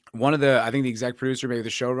 I think the exec producer, maybe the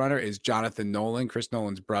showrunner, is Jonathan Nolan, Chris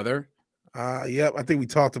Nolan's brother. Yep. I think we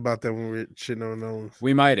talked about that when we were shitting on Nolan.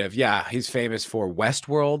 We might have. Yeah. He's famous for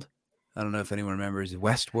Westworld. I don't know if anyone remembers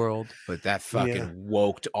Westworld, but that fucking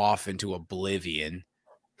woked off into oblivion.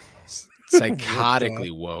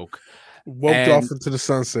 Psychotically woke. Woked off into the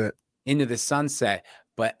sunset. Into the sunset.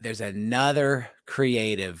 But there's another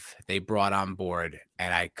creative they brought on board,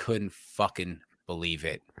 and I couldn't fucking believe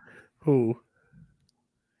it. Who?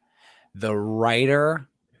 The writer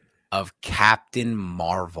of Captain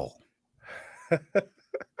Marvel.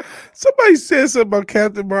 Somebody said something about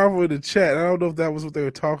Captain Marvel in the chat. I don't know if that was what they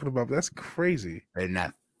were talking about, but that's crazy. Isn't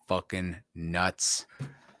that fucking nuts?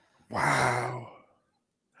 Wow.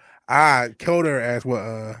 Coder asked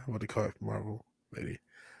what they call it for Marvel lady.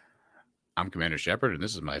 I'm Commander Shepard, and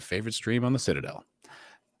this is my favorite stream on the Citadel.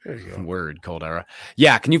 There you go. Word, Cold Era.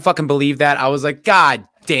 Yeah, can you fucking believe that? I was like, God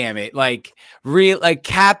damn it. Like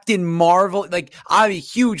Captain Marvel. Like, I'm a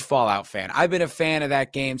huge Fallout fan. I've been a fan of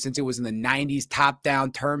that game since it was in the 90s,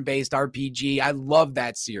 top-down, turn-based RPG. I love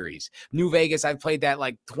that series. New Vegas, I've played that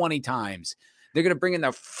like 20 times. They're going to bring in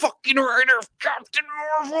the fucking writer of Captain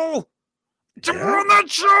Marvel to run that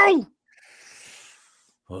show.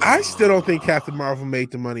 I still don't think Captain Marvel made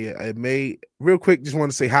the money it made. Real quick, just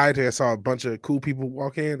want to say hi to. I saw a bunch of cool people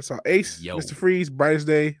walk in. I saw Ace, Mr. Freeze, Brightest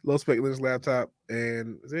Day, Low Spec Linux Laptop,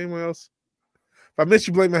 and is there anyone else? If I missed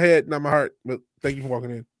you, blame my head, not my heart. But thank you for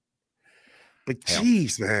walking in. But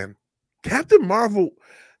jeez, man, Captain Marvel.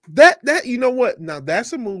 That you know what? Now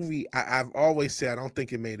that's a movie I've always said I don't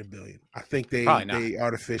think it made $1 billion. I think they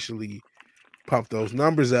artificially pumped those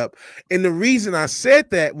numbers up, and the reason I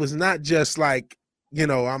said that was not just like,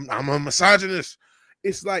 I'm a misogynist.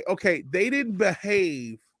 It's like, okay, they didn't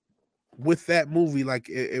behave with that movie like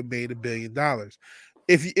it made $1 billion.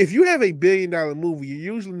 If you have a $1 billion movie,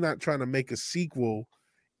 you're usually not trying to make a sequel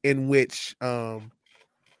in which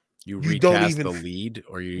you recast the lead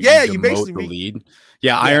or you basically the lead.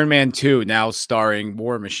 Yeah, Iron Man 2 now starring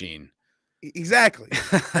War Machine. Exactly.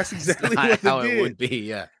 That's exactly how it would be.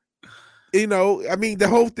 Yeah. I mean, the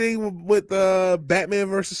whole thing with Batman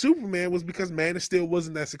versus Superman was because Man of Steel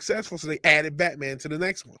wasn't that successful, so they added Batman to the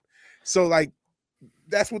next one. So, like,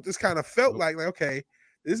 that's what this kind of felt like. Like, okay,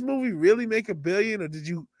 did this movie really make $1 billion, or did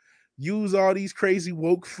you use all these crazy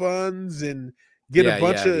woke funds and get a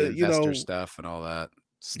bunch of investor stuff and all that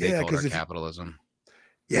stakeholder capitalism?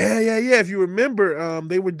 Yeah. If you remember,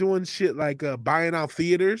 they were doing shit like buying out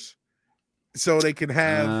theaters so they can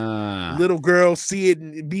have little girls see it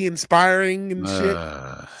and be inspiring and shit.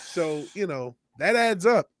 So, that adds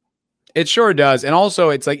up. It sure does. And also,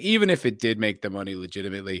 it's like, even if it did make the money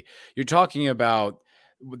legitimately, you're talking about,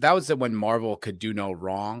 that was when Marvel could do no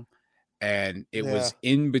wrong. And it was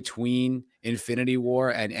in between Infinity War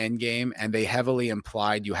and Endgame, and they heavily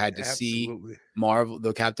implied you had to see Marvel,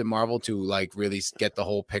 the Captain Marvel, to like really get the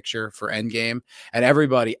whole picture for Endgame. And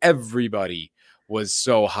everybody was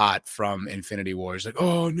so hot from Infinity War. It's like,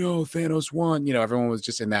 oh no, Thanos won. Everyone was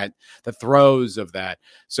just in the throes of that.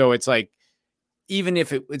 So it's like, even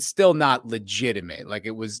if it's still not legitimate, like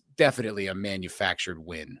it was definitely a manufactured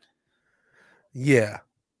win. Yeah,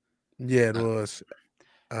 it was.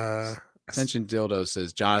 Attention Dildo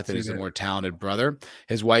says Jonathan is a more talented brother.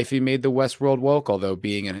 His wifey made the Westworld woke, although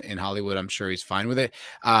being in Hollywood, I'm sure he's fine with it.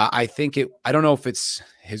 I don't know if it's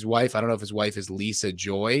his wife. I don't know if his wife is Lisa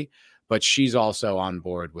Joy, but she's also on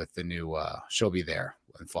board with the new, she'll be there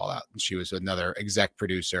in Fallout. And she was another exec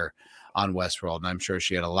producer on Westworld, and I'm sure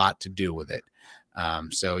she had a lot to do with it.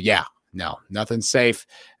 So yeah, no, nothing's safe.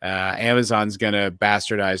 Amazon's going to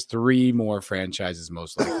bastardize 3 more franchises,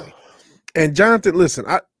 most likely. And Jonathan, listen,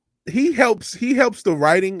 he helps the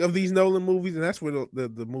writing of these Nolan movies, and that's where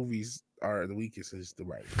the movies are the weakest, is the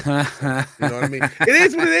writing. You know what I mean? It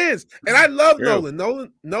is what it is. And I love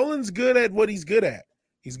Nolan. Nolan's good at what he's good at.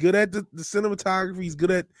 He's good at the cinematography. He's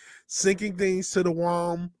good at sinking things to the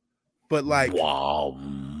womb. But like,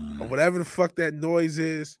 whatever the fuck that noise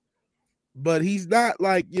is. But he's not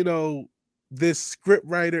like, this script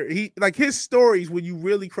writer. He like his stories, when you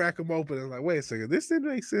really crack them open, I'm like, wait a second, this didn't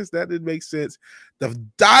make sense. That didn't make sense. The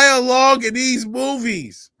dialogue in these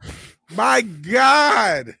movies, my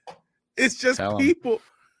God, it's just people.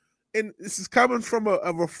 And this is coming from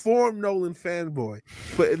a reformed Nolan fanboy,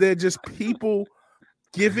 but they're just people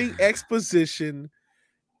giving exposition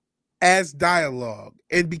as dialogue.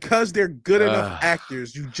 And because they're good enough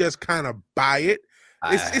actors, you just kind of buy it.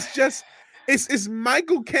 It's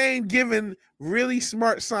Michael Caine giving really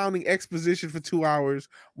smart sounding exposition for 2 hours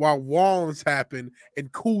while walls happen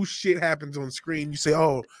and cool shit happens on screen. You say,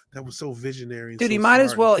 "Oh, that was so visionary." Dude, he might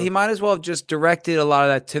as well have just directed a lot of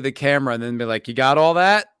that to the camera and then be like, "You got all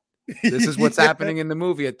that? This is what's happening in the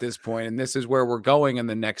movie at this point, and this is where we're going in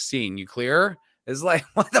the next scene. You clear?" It's like,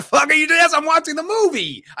 what the fuck are you doing? Yes, I'm watching the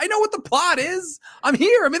movie. I know what the plot is. I'm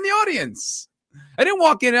here. I'm in the audience. I didn't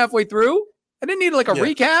walk in halfway through. I didn't need like a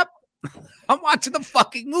recap. I'm watching the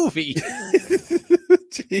fucking movie.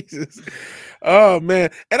 Jesus. Oh, man.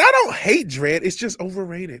 And I don't hate Dredd. It's just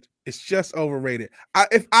overrated.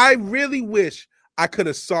 I really wish I could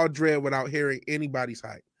have saw Dredd without hearing anybody's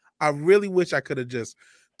hype. I really wish I could have just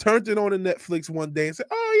turned it on to Netflix one day and said,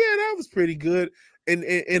 oh, yeah, that was pretty good, and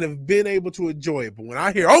have been able to enjoy it. But when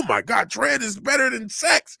I hear, oh, my God, Dredd is better than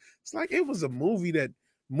sex, it's like it was a movie that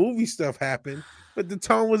movie stuff happened, but the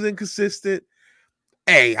tone was inconsistent.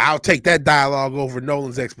 Hey, I'll take that dialogue over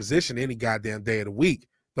Nolan's exposition any goddamn day of the week.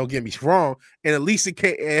 Don't get me wrong. And at least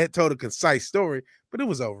it told a concise story, but it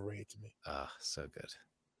was overrated to me. Oh, so good.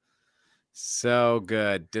 So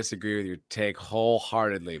good. Disagree with your take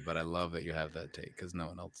wholeheartedly, but I love that you have that take because no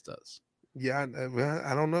one else does. Yeah,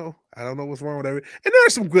 I don't know. I don't know what's wrong with everything. And there are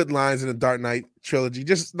some good lines in the Dark Knight trilogy,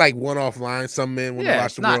 just like one-off lines. Some men when they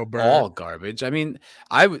watch the world burn. All garbage. I mean,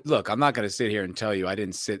 I'm not going to sit here and tell you I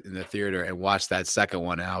didn't sit in the theater and watch that second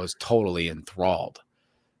one, and I was totally enthralled.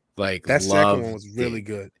 Like that second one was really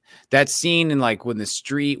good. That scene in like when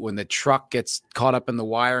the truck gets caught up in the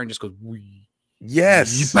wire and just goes,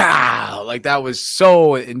 yes, wow, like that was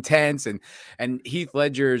so intense, and Heath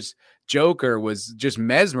Ledger's Joker was just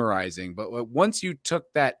mesmerizing. But once you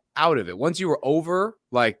took that out of it, once you were over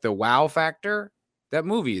like the wow factor, that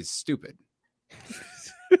movie is stupid.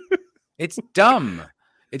 It's dumb.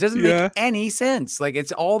 It doesn't make any sense. Like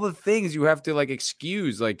it's all the things you have to like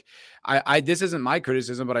excuse. Like I this isn't my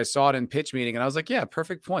criticism, but I saw it in pitch meeting and I was like, yeah,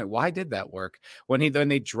 perfect point. Why did that work? When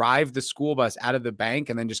they drive the school bus out of the bank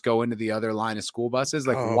and then just go into the other line of school buses,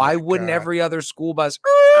 like why wouldn't every other school bus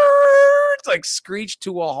like screech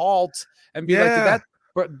to a halt and be like, did that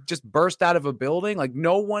just burst out of a building? Like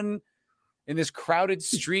no one in this crowded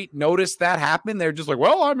street noticed that happen. They're just like,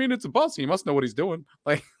 well, I mean, it's a bus. He must know what he's doing.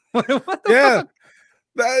 Like, what the fuck?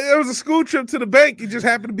 There was a school trip to the bank. It just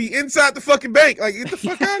happened to be inside the fucking bank. Like, get the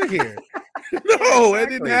fuck out of here. No, that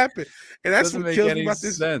didn't happen. And that's what kills me about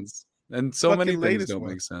this sense. And so many things don't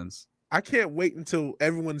make sense. I can't wait until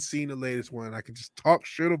everyone's seen the latest one. I can just talk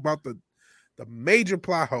shit about the major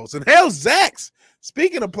plot holes. And hell, Zax,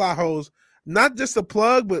 speaking of plot holes, not just a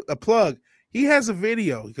plug, but a plug. He has a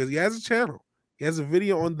video because he has a channel. He has a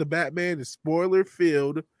video on the Batman. It's spoiler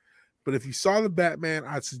filled, but if you saw the Batman,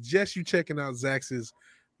 I'd suggest you checking out Zach's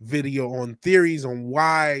video on theories on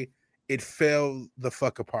why it fell the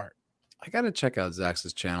fuck apart. I gotta check out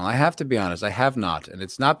Zach's channel. I have to be honest, I have not, and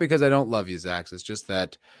it's not because I don't love you, Zach. It's just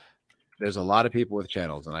that there's a lot of people with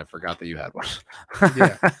channels, and I forgot that you had one.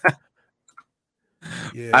 Yeah.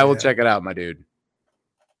 Yeah, I will check it out, my dude.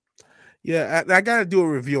 Yeah, I got to do a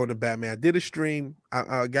review on the Batman. I did a stream.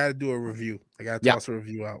 I got to do a review. I got to toss a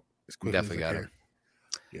review out as quickly Definitely as I got can.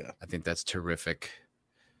 it. Yeah, I think that's terrific.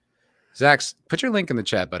 Zach, put your link in the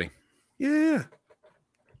chat, buddy. yeah.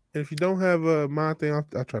 And if you don't have a mod thing,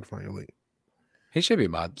 I'll try to find your link. He should be a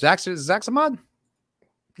mod. Zach's a mod?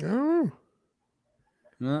 Oh,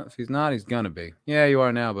 No, if he's not, he's gonna be. Yeah, you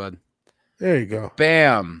are now, bud. there you go.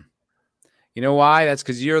 Bam. You know why? That's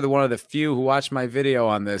because you're the one of the few who watched my video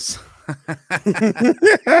on this.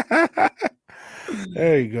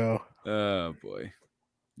 There you go. Oh boy.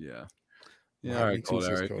 Yeah. Yeah. Mod All me right, too, cool.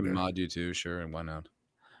 sis, I go can there. mod you too, sure, and why not?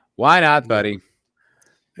 Why not, buddy?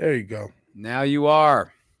 There you go. Now you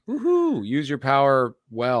are. Woohoo! Use your power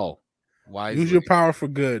well. Wisely. Use your power for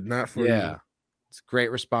good, not for Yeah. evil. It's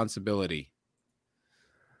great responsibility.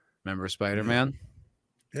 Remember Spider-Man?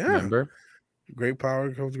 Yeah. Remember? Great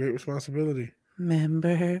power comes great responsibility.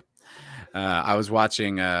 Remember? I was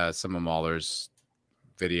watching some of Mahler's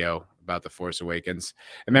video about The Force Awakens.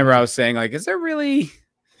 I remember I was saying, like, is there really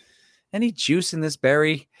any juice in this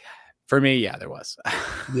berry? For me, yeah, there was.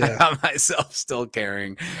 Yeah. I found myself still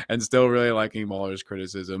caring and still really liking Mahler's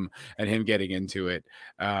criticism and him getting into it.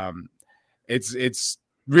 It's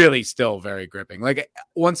really still very gripping. Like,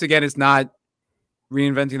 once again, it's not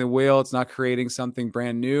reinventing the wheel. It's not creating something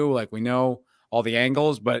brand new. Like, we know all the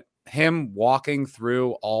angles, but him walking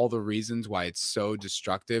through all the reasons why it's so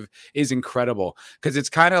destructive is incredible. Because it's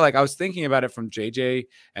kind of like, I was thinking about it from JJ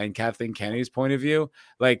and Kathleen Kennedy's point of view.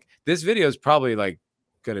 Like, this video is probably like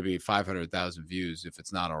going to be 500,000 views if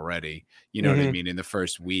it's not already, you know what I mean, in the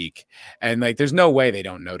first week. And like, there's no way they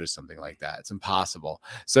don't notice something like that. It's impossible.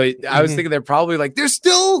 So I was thinking they're probably like, they're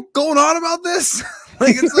still going on about this.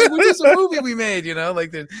 Like, it's like, we're just a movie we made, you know,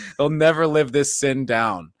 like they'll never live this sin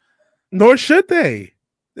down. Nor should they.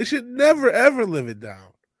 They should never, ever live it down.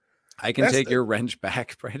 I can take your wrench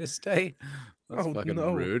back, Brightest Day. That's fucking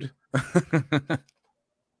rude.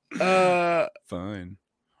 Fine.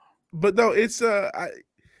 But no, it's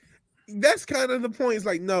that's kind of the point. It's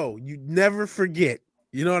like, no, you never forget.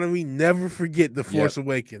 You know what I mean? Never forget The Force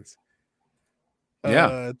Awakens.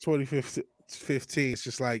 2015. It's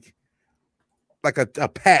just like a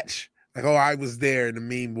patch. Like, oh, I was there in the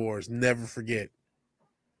meme wars. Never forget.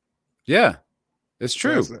 Yeah, it's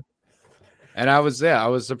true. So and I was there. I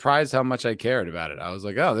was surprised how much I cared about it. I was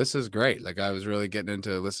like, oh, this is great. Like, I was really getting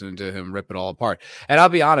into listening to him rip it all apart. And I'll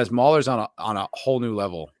be honest, Mahler's on a whole new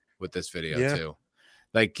level with this video too.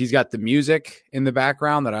 Like, he's got the music in the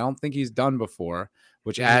background that I don't think he's done before,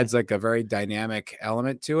 which adds like a very dynamic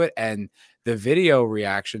element to it. And the video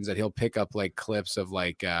reactions that he'll pick up, like clips of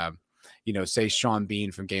like, you know, say Sean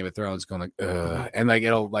Bean from Game of Thrones going like, and like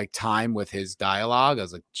it'll like time with his dialogue. I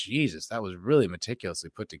was like, Jesus, that was really meticulously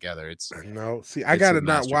put together. It's no, see, I gotta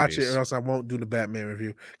not watch it, or else I won't do the Batman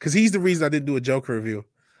review. Because he's the reason I didn't do a Joker review.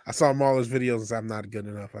 I saw Mahler's videos and said, I'm not good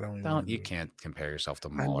enough. I don't. You can't compare yourself to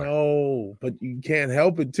Mahler. I know, but you can't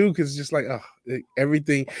help it too, because it's just like,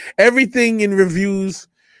 everything in reviews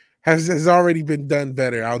has already been done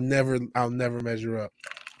better. I'll never measure up.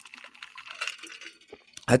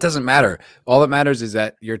 That doesn't matter. All that matters is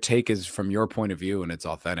that your take is from your point of view and it's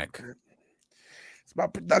authentic. It's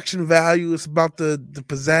about production value. It's about the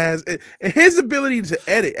pizzazz and his ability to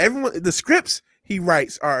edit. The scripts he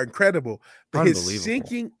writes are incredible, but his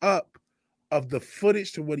syncing up of the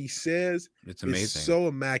footage to what he says, it's amazing. Is so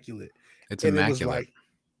immaculate. It's immaculate. It was like,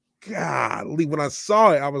 golly, when I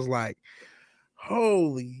saw it, I was like,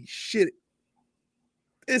 holy shit.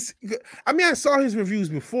 I saw his reviews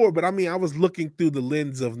before, but I was looking through the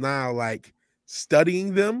lens of now, like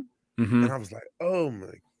studying them, and I was like, oh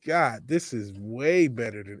my God, this is way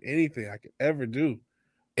better than anything I could ever do.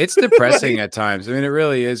 It's depressing at times. I mean, it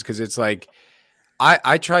really is, because it's like,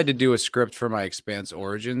 I tried to do a script for my Expanse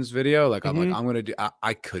Origins video. Like, I'm like, I'm going to do,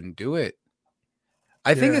 I couldn't do it.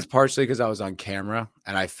 I think it's partially because I was on camera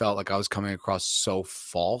and I felt like I was coming across so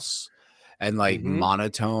false and like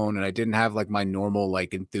monotone, and I didn't have like my normal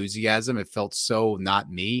like enthusiasm. It felt so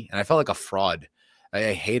not me, and I felt like a fraud.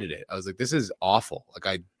 I hated it. I was like, this is awful.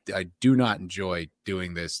 Like, I do not enjoy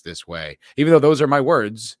doing this way, even though those are my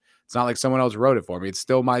words. It's not like someone else wrote it for me. It's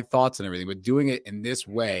still my thoughts and everything, but doing it in this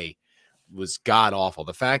way was god awful.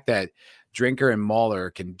 The fact that Drinker and Mahler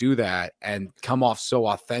can do that and come off so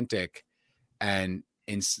authentic and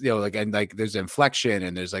like there's inflection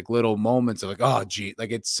and there's like little moments of like, oh gee,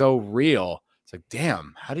 like it's so real. It's like,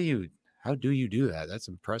 damn, how do you do that? That's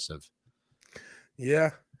impressive.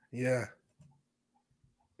 Yeah. I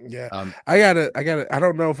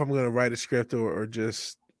don't know if I'm gonna write a script or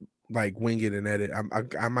just like wing it and edit.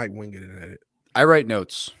 I might wing it and edit. I write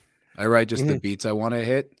notes. I write just the beats I want to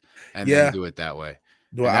hit and then do it that way.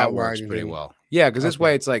 And that works pretty well. Yeah, because this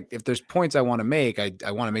way it's like if there's points I want to make, I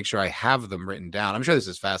want to make sure I have them written down. I'm sure this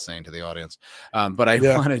is fascinating to the audience, but I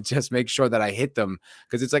want to just make sure that I hit them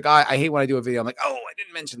because it's like I hate when I do a video. I'm like, oh, I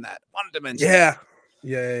didn't mention that. Wanted to mention.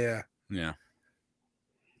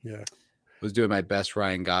 Yeah. Was doing my best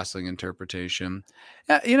Ryan Gosling interpretation.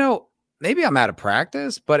 Maybe I'm out of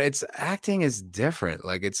practice, but acting is different.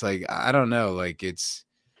 Like it's like I don't know. Like it's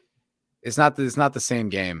not the same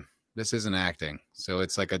game. This isn't acting. So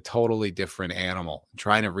it's like a totally different animal.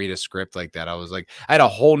 Trying to read a script like that, I was like, I had a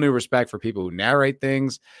whole new respect for people who narrate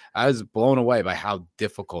things. I was blown away by how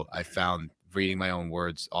difficult I found reading my own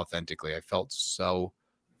words authentically. I felt so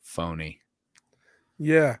phony.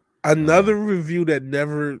 Yeah. Another review that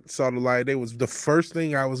never saw the light of day was the first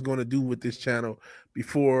thing I was going to do with this channel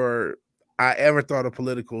before I ever thought of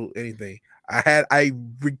political anything. I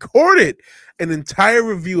recorded an entire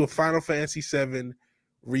review of Final Fantasy VII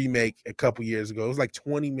Remake a couple years ago. It was like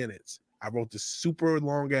 20 minutes. I wrote this super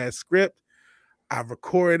long ass script. I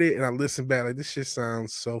recorded it and I listened back like this shit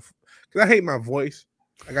sounds so because I hate my voice.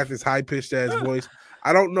 I got this high pitched ass voice.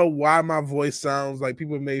 I don't know why my voice sounds like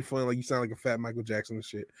people made fun like you sound like a fat Michael Jackson and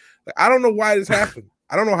shit. Like I don't know why this happened.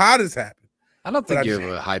 I don't know how this happened. I don't think you have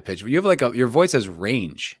a high pitch. You have like your voice has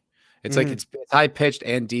range. It's like it's high pitched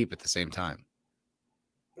and deep at the same time.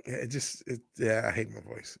 Yeah, I hate my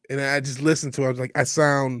voice. And I just listened to it. I was like, I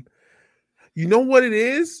sound, you know what it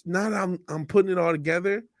is? Now that I'm putting it all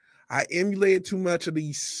together, I emulated too much of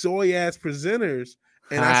these soy ass presenters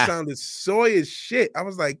and I sounded soy as shit. I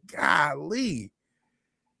was like, golly,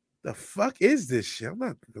 the fuck is this shit? I'm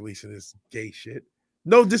not releasing this gay shit.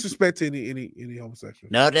 No disrespect to any homosexual.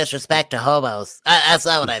 No disrespect to homos. That's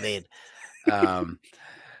not what I mean.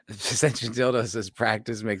 Sentient Dildo says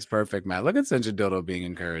practice makes perfect, Matt. Look at Sentient Dildo being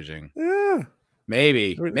encouraging. Yeah.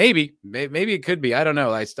 Maybe it could be. I don't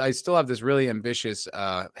know. I still have this really ambitious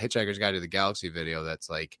Hitchhiker's Guide to the Galaxy video that's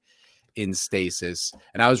like in stasis.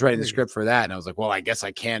 And I was writing the script for that. And I was like, well, I guess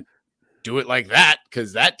I can't do it like that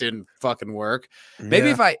because that didn't fucking work. Maybe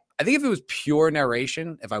if I think if it was pure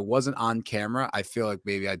narration, if I wasn't on camera, I feel like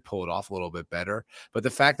maybe I'd pull it off a little bit better. But the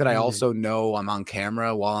fact that I also know I'm on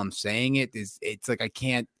camera while I'm saying it's like I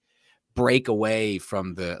can't break away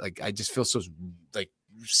from I just feel so like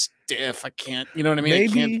stiff. I can't, you know what I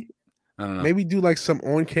mean? I don't know. Maybe do like some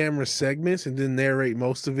on-camera segments and then narrate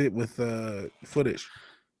most of it with footage.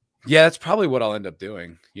 Yeah, that's probably what I'll end up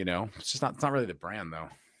doing. You know, it's not really the brand though.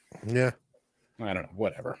 Yeah. I don't know.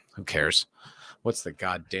 Whatever. Who cares? What's the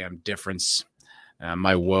goddamn difference?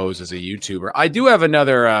 My woes as a YouTuber. I do have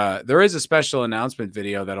another. There is a special announcement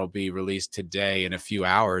video that'll be released today in a few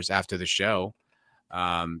hours after the show.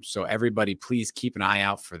 So everybody, please keep an eye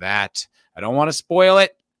out for that. I don't want to spoil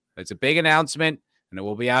it. It's a big announcement, and it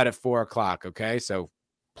will be out at 4:00. Okay, so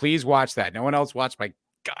please watch that. No one else watched my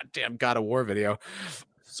goddamn God of War video,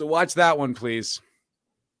 so watch that one, please.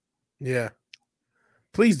 Yeah,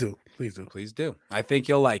 please do. Please do. I think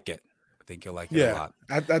you'll like it. A lot.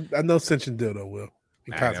 I know Sentient Dildo will.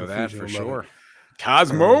 I know that for sure.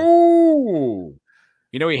 Cosmo.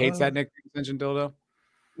 You know he hates that nickname, Sentient Dildo.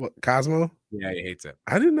 What, Cosmo? Yeah, he hates it.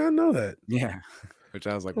 I did not know that. Yeah, which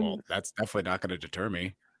I was like, well, that's definitely not going to deter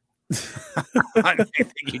me. I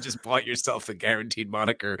think you just bought yourself the guaranteed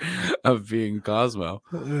moniker of being Cosmo.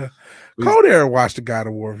 Cold Air watched the God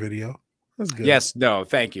of War video. That's good. Yes, no,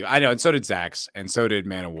 thank you. I know, and so did Zax, and so did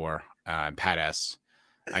Man of War, and Pat S.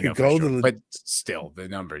 I know, for sure, but still, the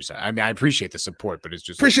numbers. I mean, I appreciate the support, but it's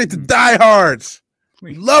just appreciate the diehards.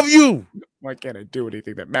 We love you. Why can't I do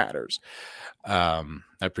anything that matters? I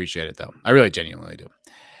appreciate it though. I really genuinely do.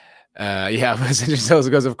 Yeah,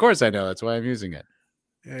 goes. Of course, I know. That's why I'm using it.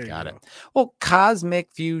 Got it. Well,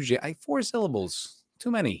 Cosmic Fusion. 4 syllables.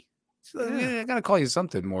 Too many. I gotta call you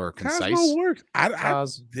something more concise. Cosmo works. I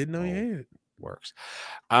didn't know you had it. Works.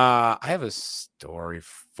 I have a story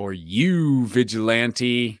for you,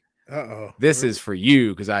 Vigilante. This is for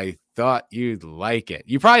you because I thought you'd like it.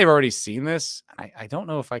 You probably have already seen this. I don't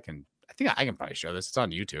know if I can. I think I can probably show this. It's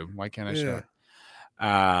on YouTube. Why can't I show it?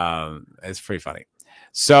 It's pretty funny.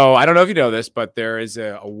 So I don't know if you know this, but there is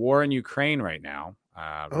a war in Ukraine right now.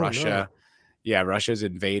 Russia. No. Yeah, Russia's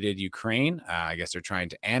invaded Ukraine. I guess they're trying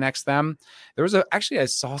to annex them. There was I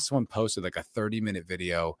saw someone posted like a 30-minute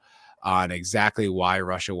video on exactly why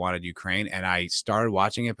Russia wanted Ukraine. And I started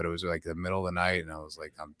watching it, but it was like the middle of the night. And I was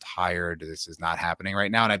like, I'm tired. This is not happening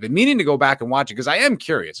right now. And I've been meaning to go back and watch it because I am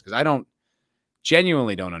curious because I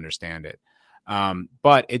genuinely don't understand it.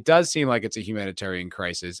 But it does seem like it's a humanitarian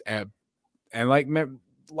crisis. And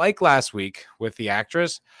like last week with the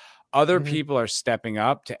actress, other people are stepping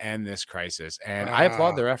up to end this crisis. And I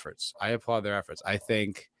applaud their efforts. I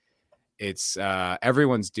think it's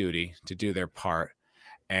everyone's duty to do their part.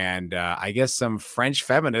 And I guess some French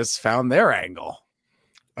feminists found their angle.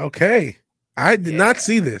 Okay. I did not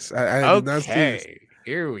see this. I did not see this.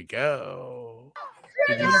 Here we go.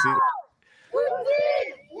 Did you see?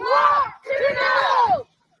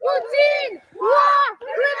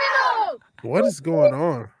 What is going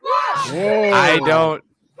on? Whoa. I don't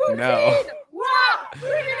know.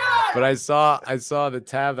 But I saw the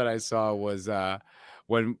tab that I saw was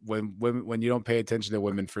when you don't pay attention to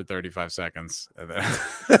women for 35 seconds.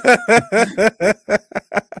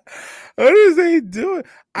 What is they doing?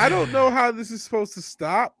 I don't know how this is supposed to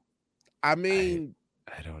stop. I mean,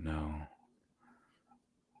 I don't know.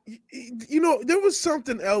 You know, there was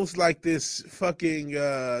something else like this fucking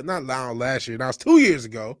not last year. Now it's 2 years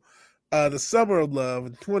ago. The Summer of Love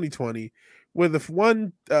in 2020, where the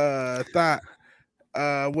one thought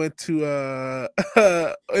went to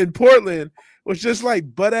in Portland, was just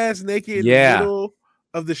like butt ass naked in the middle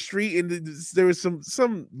of the street, and there was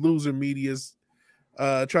some loser medias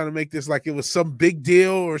trying to make this like it was some big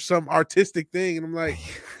deal or some artistic thing, and I'm like,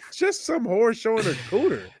 it's just some whore showing her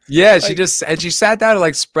cooter. Yeah, like, she sat down and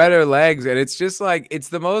like spread her legs, and it's just like it's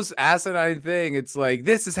the most asinine thing. It's like,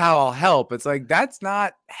 this is how I'll help. It's like, that's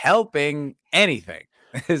not helping anything.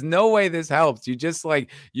 There's no way this helps. You just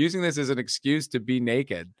like using this as an excuse to be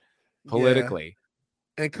naked politically. Yeah.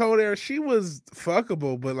 And Coder, she was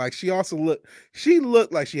fuckable, but like she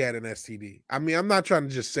looked like she had an STD. I mean, I'm not trying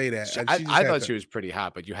to just say that. I thought she was pretty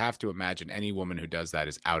hot, but you have to imagine any woman who does that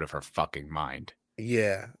is out of her fucking mind.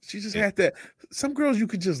 Yeah, she just had that. Some girls you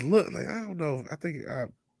could just look like, I don't know. I think I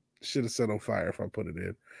should have set on fire if I put it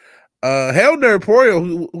in. Hell Nerd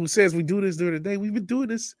Porio, who says we do this during the day. We've been doing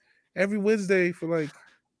this every Wednesday for like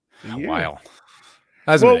a year. Wow.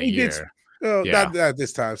 That's been a year. Not at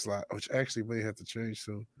this time slot, which actually may have to change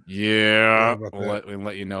soon. Yeah, we'll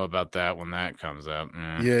let you know about that when that comes up.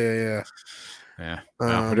 Yeah. No,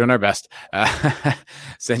 we're doing our best.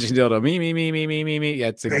 Sentient dildo, me.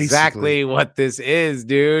 That's exactly what this is,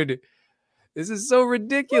 dude. This is so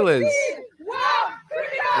ridiculous.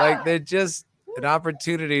 Like, they're just an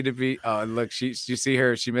opportunity to be. Oh, and look, you see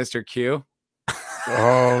her? She missed her cue.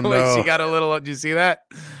 Oh no, like she got a little. Did you see that?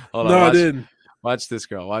 Hold on, no, I didn't. Watch this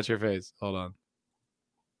girl. Watch her face. Hold on.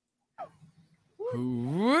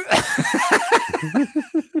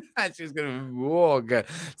 She's gonna. Oh, good.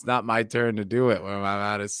 It's not my turn to do it when I'm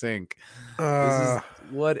out of sync.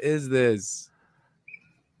 What is this?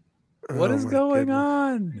 What is going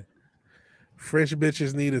on? French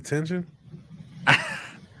bitches need attention.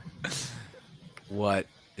 What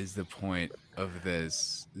is the point of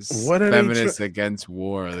this? What are feminists against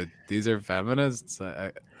war? These are feminists.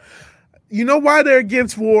 You know why they're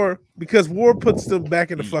against war? Because war puts them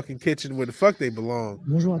back in the fucking kitchen where the fuck they belong.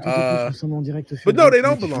 But no, they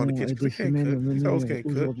don't belong in the kitchen. They can't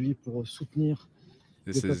cook.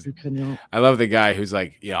 This is. I love the guy who's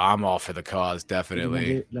like, yeah, I'm all for the cause,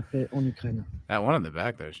 definitely. That one in the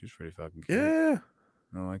back there, she's pretty fucking cute. Yeah,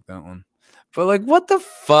 I like that one. But like, what the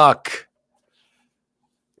fuck?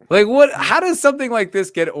 Like, what? How does something like this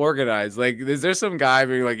get organized? Like, is there some guy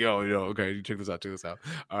being like, yo, okay, check this out.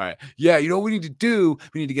 All right. Yeah, you know what we need to do?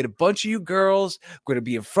 We need to get a bunch of you girls. We're going to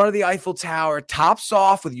be in front of the Eiffel Tower, tops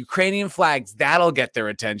off with Ukrainian flags. That'll get their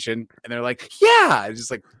attention. And they're like, yeah. It's just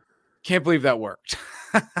like, can't believe that worked.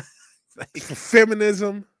 Like,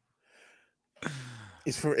 feminism.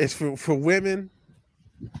 It's for women.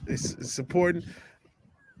 It's important.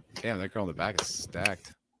 Damn, that girl in the back is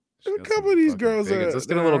stacked. A couple of these girls are. Let's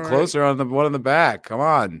get a little closer on the one in the back. Come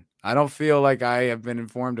on. I don't feel like I have been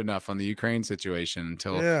informed enough on the Ukraine situation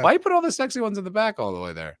until. Yeah. Why you put all the sexy ones in the back all the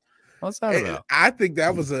way there? What's that about? I think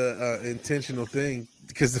that was a intentional thing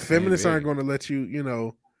because the feminists aren't going to let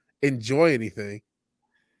you, enjoy anything.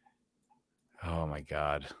 Oh my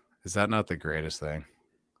God, is that not the greatest thing?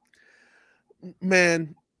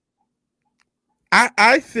 Man,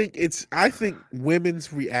 I think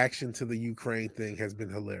women's reaction to the Ukraine thing has been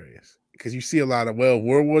hilarious because you see a lot of World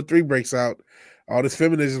War III breaks out, all this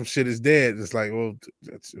feminism shit is dead. It's like, well,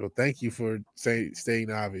 thank you for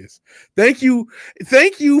staying obvious. Thank you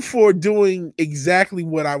for doing exactly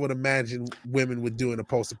what I would imagine women would do in a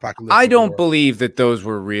post-apocalyptic. I don't believe that those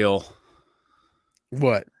were real.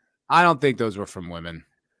 What? I don't think those were from women.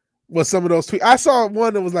 Well, some of those tweets. I saw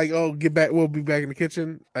one that was like, "Oh, get back. We'll be back in the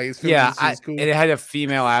kitchen." Like, it's Yeah, feminist, cool. it had a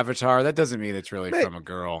female avatar. That doesn't mean it's really Man, from a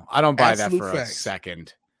girl. I don't buy that absolute for a facts.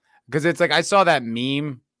 second. Because it's like I saw that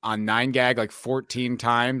meme on 9gag like 14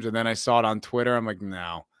 times, and then I saw it on Twitter. I'm like,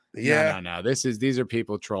 no. No. These are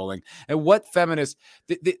people trolling. And what feminists,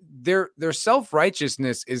 their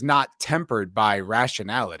self-righteousness is not tempered by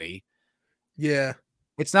rationality. Yeah.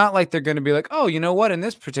 It's not like they're going to be like, oh, you know what? In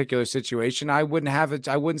this particular situation, I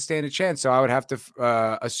wouldn't stand a chance. So I would have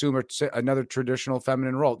to assume another traditional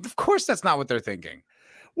feminine role. Of course, that's not what they're thinking.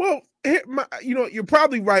 Well, you're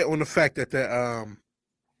probably right on the fact that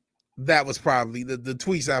that was probably the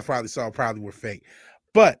tweets I probably saw probably were fake.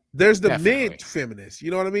 But there's the mid feminists.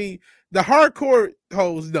 You know what I mean? The hardcore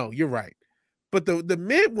hoes, no, you're right. But the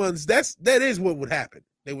mid ones, that is what would happen.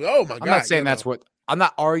 They would, oh my God. I'm not saying that's what, I'm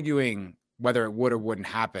not arguing whether it would or wouldn't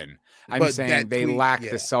happen. I'm saying they lack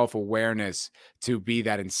the self-awareness to be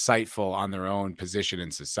that insightful on their own position in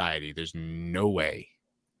society. There's no way.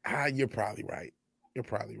 You're probably right.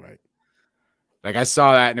 Like I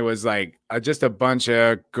saw that and it was like just a bunch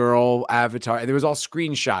of girl avatar. And it was all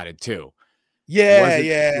screenshotted too.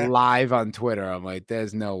 Yeah. Live on Twitter. I'm like,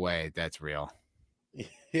 there's no way that's real.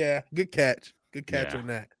 Yeah. Good catch on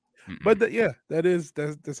that. But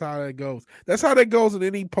that's how that goes. That's how that goes in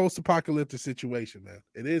any post-apocalyptic situation, man.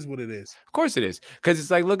 It is what it is. Of course it is. Because it's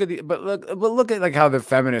like, look at like how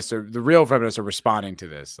the real feminists are responding to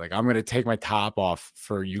this. Like, I'm gonna take my top off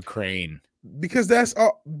for Ukraine. Because that's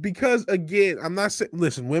all. Because again, I'm not saying.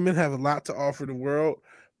 Listen, women have a lot to offer the world,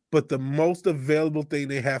 but the most available thing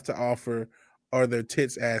they have to offer are their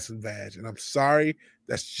tits, ass, and vag. And I'm sorry,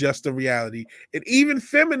 that's just the reality. And even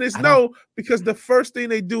feminists know, because the first thing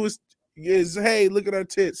they do is hey, look at our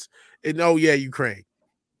tits, and oh yeah, Ukraine.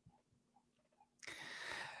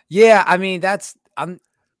 Yeah, I mean but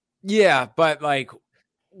like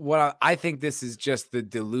what I think this is just the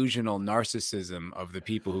delusional narcissism of the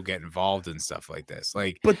people who get involved in stuff like this.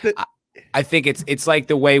 Like, but I think it's like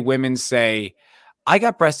the way women say, "I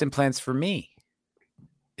got breast implants for me."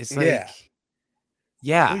 It's like,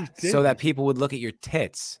 yeah, so that people would look at your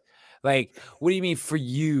tits. Like, what do you mean for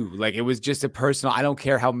you? Like, it was just a personal, I don't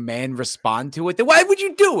care how men respond to it. Then why would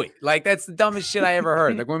you do it? Like, that's the dumbest shit I ever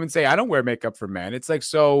heard. Like, women say, I don't wear makeup for men. It's like,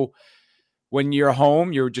 so when you're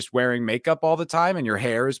home, you're just wearing makeup all the time and your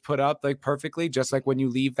hair is put up like perfectly, just like when you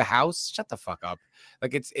leave the house. Shut the fuck up.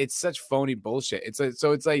 Like, it's such phony bullshit. It's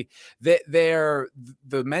like the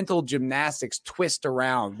mental gymnastics twist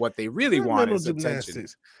around what they really want is attention.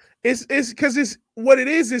 It's because it's what it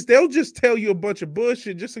is they'll just tell you a bunch of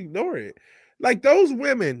bullshit, just ignore it. Like those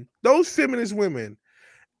women, those feminist women,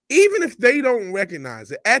 even if they don't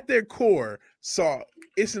recognize it, at their core saw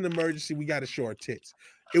it's an emergency, we got to show our tits.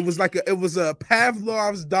 It was a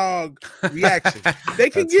Pavlov's dog reaction.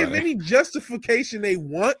 They can give any justification they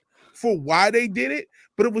want for why they did it,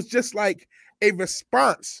 but it was just like a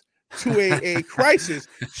response to a crisis.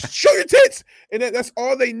 Show your tits, and that's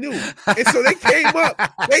all they knew. And so they came up.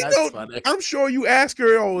 They know. Funny. I'm sure you ask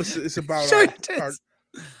her. Oh, it's about. Show your tits.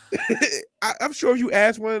 I'm sure if you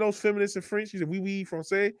ask one of those feminists in French, she said, "Oui,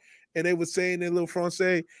 français," and they would say in their little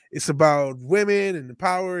français, it's about women and the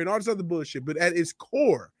power and all this other bullshit. But at its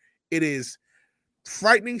core, it is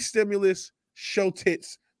frightening stimulus. Show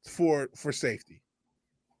tits for safety.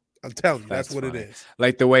 I'm telling you, that's what it is.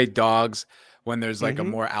 Like the way dogs, when there's like a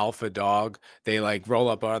more alpha dog, they like roll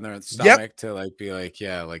up on their stomach to like be like,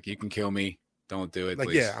 yeah, like you can kill me. Don't do it. Like,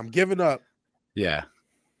 please. Yeah, I'm giving up. Yeah.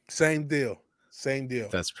 Same deal.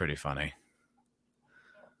 That's pretty funny.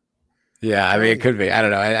 Yeah, I mean, it could be. I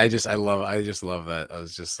don't know. I just love that. I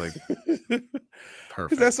was just like,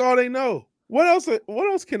 perfect. That's all they know. What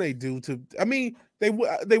else can they do to? I mean, they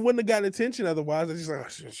wouldn't have gotten attention otherwise. They're just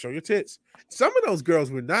like, show your tits. Some of those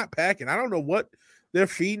girls were not packing. I don't know what they're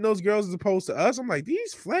feeding those girls as opposed to us. I'm like,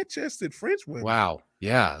 these flat-chested French women. Wow.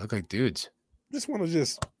 Yeah, look like dudes. Just want to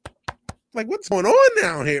like, what's going on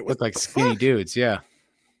down here? Look like skinny dudes. Yeah.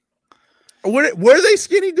 Were they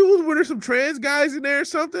skinny dudes? Were there some trans guys in there or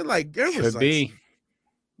something? Like, there was could be.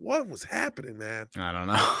 What was happening, man? I don't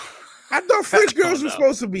know. I thought French girls were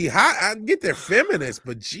supposed to be hot. I get they're feminists,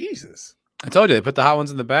 but Jesus. I told you they put the hot ones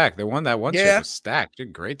in the back. They won that one. Chick was stacked. She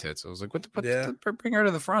had great tits. I was like, bring her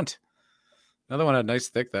to the front. Another one had nice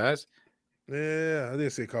thick thighs. Yeah, I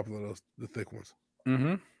did see a couple of those, the thick ones.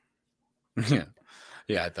 Mm-hmm.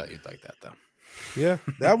 Yeah, I thought you'd like that though. Yeah,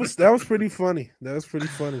 that was pretty funny. That was pretty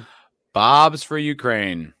funny. Bob's for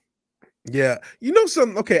Ukraine. Yeah, you know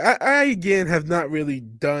something. Okay, I again have not really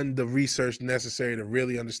done the research necessary to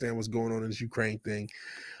really understand what's going on in this Ukraine thing.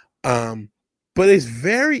 But it's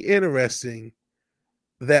very interesting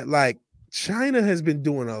that like China has been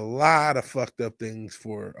doing a lot of fucked up things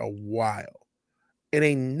for a while, and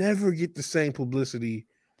they never get the same publicity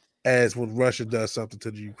as when Russia does something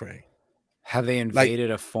to the Ukraine. Have they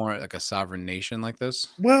invaded a foreign, like a sovereign nation like this?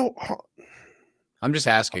 Well, I'm just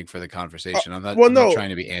asking for the conversation. I'm not, well, I'm not no. trying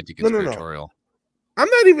to be anti-conspiratorial. I'm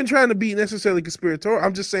not even trying to be necessarily conspiratorial.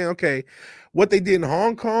 I'm just saying, okay, what they did in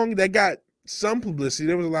Hong Kong, that got some publicity.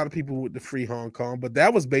 There was a lot of people with the free Hong Kong, but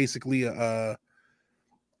that was basically and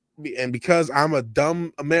because I'm a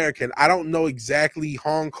dumb American, I don't know exactly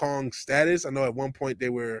Hong Kong's status. I know at one point they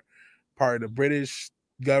were part of the British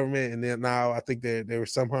government, and then now I think they were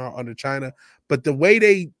somehow under China. But the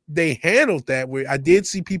way they handled that, where I did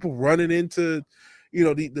see people running into,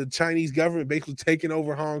 the Chinese government basically taking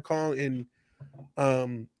over Hong Kong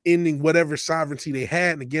and ending whatever sovereignty they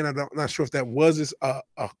had. And again, I'm not sure if that was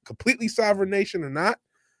a completely sovereign nation or not.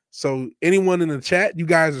 So anyone in the chat, you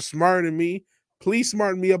guys are smarter than me. Please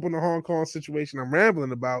smarten me up on the Hong Kong situation I'm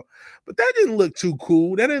rambling about. But that didn't look too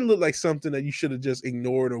cool. That didn't look like something that you should have just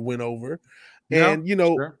ignored or went over. And,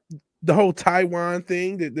 Sure. the whole Taiwan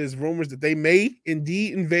thing, that there's rumors that they may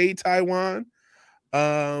indeed invade Taiwan.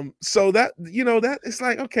 So that, that it's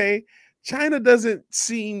like, okay, China doesn't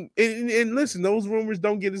seem, and listen, those rumors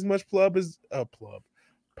don't get as much pub as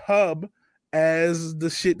the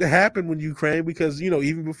shit that happened with Ukraine, because,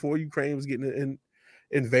 even before Ukraine was getting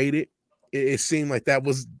invaded, it seemed like that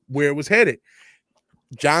was where it was headed.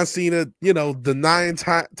 John Cena, denying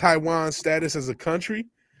Taiwan status as a country.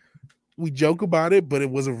 We joke about it, but it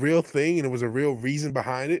was a real thing, and it was a real reason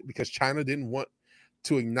behind it, because China didn't want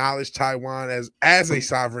to acknowledge Taiwan as a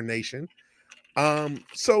sovereign nation.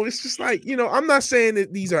 So it's just like, I'm not saying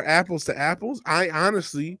that these are apples to apples. I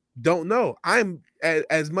honestly don't know. I'm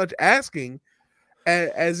as much asking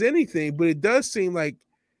as anything, but it does seem like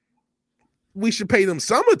we should pay them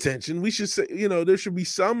some attention. We should say, there should be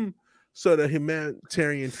some sort of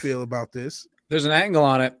humanitarian feel about this. There's an angle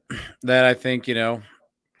on it that I think,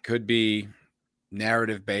 could be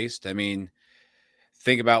narrative based. I mean,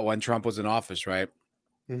 think about when Trump was in office, right?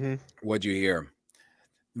 Mm-hmm. What'd you hear?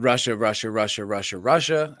 Russia, Russia, Russia, Russia,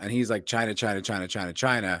 Russia. And he's like, China, China, China, China,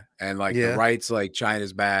 China. And like the right's like,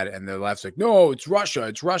 China's bad. And the left's like, no, it's Russia,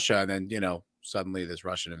 it's Russia. And then, suddenly this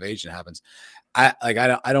Russian invasion happens. I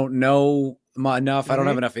don't know enough. Mm-hmm. I don't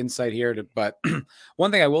have enough insight here but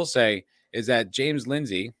one thing I will say is that James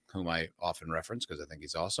Lindsay, whom I often reference because I think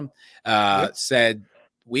he's awesome, said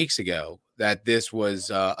weeks ago that this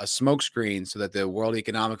was a smokescreen so that the World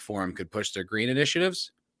Economic Forum could push their green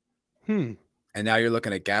initiatives. And now you're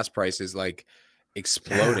looking at gas prices like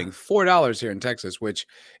exploding. $4 here in Texas, which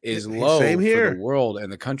is low for the world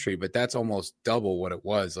and the country, but that's almost double what it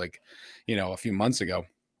was like, a few months ago.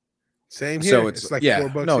 Same here. So it's like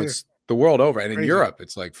 $4 no, here. it's the world over. And Crazy. In Europe,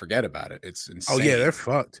 it's like forget about it. It's insane. Oh yeah, they're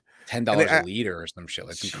fucked. $10 a liter or some shit.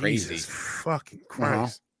 It's crazy. Fucking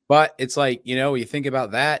Christ. But it's like, you think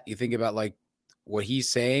about that, you think about like what he's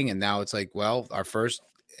saying, and now it's like, well, our first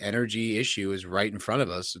energy issue is right in front of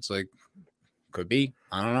us. It's like, could be.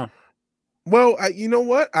 I don't know. Well, you know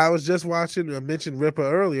what? I was just watching, I mentioned Ripper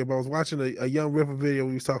earlier, but I was watching a young Ripper video.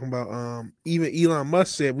 We was talking about even Elon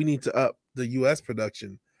Musk said we need to up the U.S.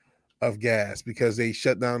 production of gas because they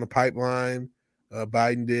shut down the pipeline.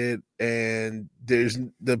 Biden did, and there's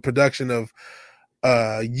the production of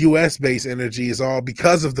U.S. based energy is all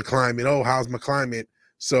because of the climate. Oh, how's my climate?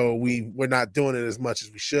 So we're not doing it as much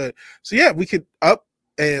as we should. So yeah, we could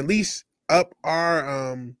at least up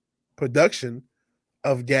our production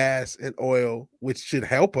of gas and oil, which should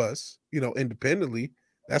help us, independently.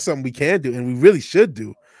 That's something we can do, and we really should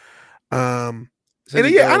do. I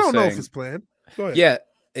don't know if it's planned. Go ahead. Yeah,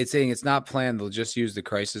 it's saying it's not planned. They'll just use the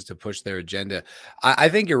crisis to push their agenda. I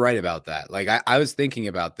think you're right about that. Like I was thinking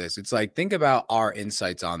about this. It's like, think about our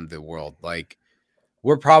insights on the world. Like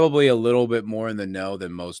we're probably a little bit more in the know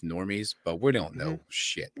than most normies, but we don't know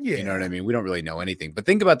shit. Yeah. You know what I mean? We don't really know anything. But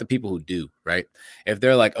think about the people who do, right? If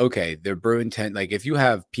they're like, okay, they're brewing like if you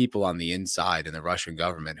have people on the inside in the Russian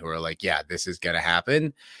government who are like, yeah, this is going to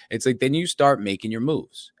happen. It's like, then you start making your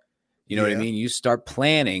moves. You know what I mean? You start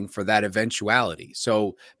planning for that eventuality.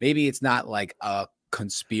 So maybe it's not like a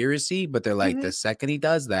conspiracy, but they're like, the second he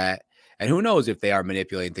does that, and who knows if they are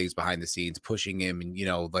manipulating things behind the scenes, pushing him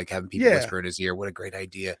and, like having people whisper in his ear, what a great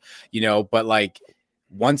idea, but like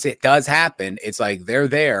once it does happen, it's like they're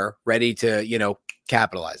there ready to,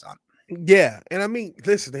 capitalize on it. Yeah. And I mean,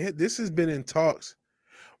 listen, this has been in talks.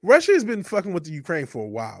 Russia has been fucking with the Ukraine for a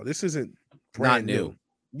while. This isn't not new.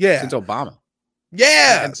 Yeah. Since Obama.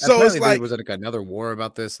 Yeah. And so it's like, was it like another war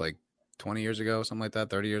about this like 20 years ago, something like that,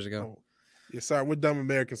 30 years ago? Yeah, sorry, we're dumb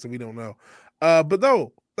Americans, so we don't know. But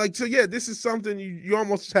no, like, so yeah, this is something you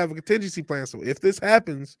almost have a contingency plan. So if this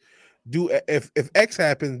happens, if X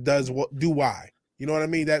happens, do Y? You know what I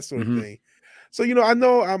mean? That sort of thing. So, I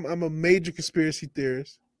know I'm a major conspiracy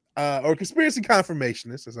theorist, or conspiracy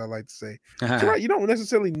confirmationist, as I like to say. You're right, you don't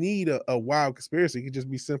necessarily need a wild conspiracy. It could just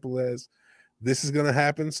be simple as this is going to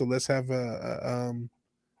happen, so let's have a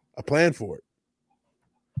plan for it.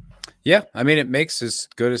 Yeah, I mean, it makes as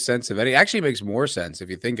good a sense of any. Actually, makes more sense if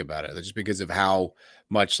you think about it, just because of how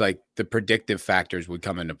much like the predictive factors would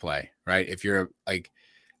come into play, right? If you're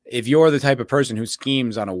the type of person who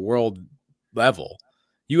schemes on a world level,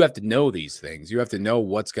 you have to know these things. You have to know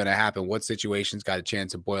what's going to happen, what situations got a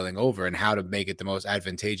chance of boiling over, and how to make it the most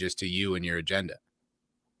advantageous to you and your agenda.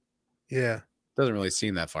 Yeah, doesn't really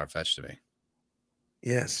seem that far fetched to me.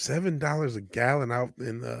 Yeah, $7 a gallon out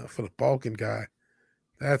for the Balkan guy.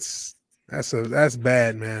 That's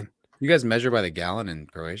bad, man. You guys measure by the gallon in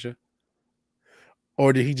Croatia?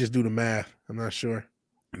 Or did he just do the math? I'm not sure.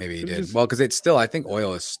 Maybe he did. Well, because it's still, I think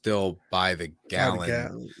oil is still by the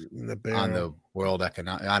gallon in the on the world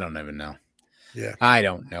economic. I don't even know. Yeah. I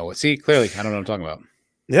don't know. See, clearly, I don't know what I'm talking about.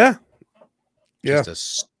 Yeah. Just a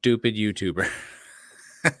stupid YouTuber.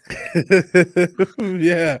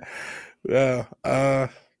 Yeah.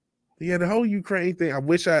 Yeah, the whole Ukraine thing. I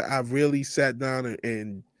wish I really sat down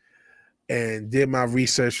and did my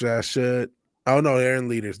research that I should. Oh no, there are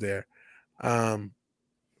leaders there.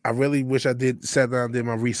 I really wish I sat down and did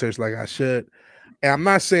my research like I should. And I'm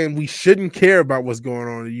not saying we shouldn't care about what's going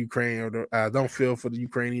on in Ukraine, or I don't feel for the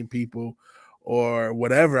Ukrainian people or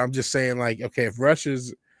whatever. I'm just saying, like, okay, if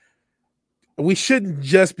we shouldn't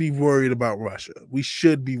just be worried about Russia. We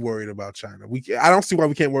should be worried about China. I don't see why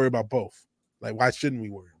we can't worry about both. Like, why shouldn't we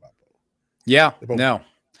worry about both? Yeah, no.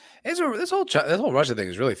 This whole Russia thing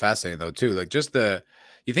is really fascinating, though, too. Like,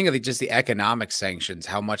 you think of just the economic sanctions,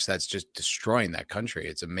 how much that's just destroying that country.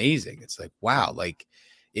 It's amazing. It's like, wow, like,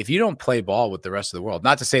 if you don't play ball with the rest of the world,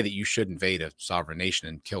 not to say that you should invade a sovereign nation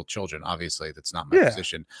and kill children. Obviously, that's not my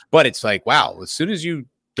position. But it's like, wow, as soon as you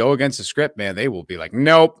go against the script, man, they will be like,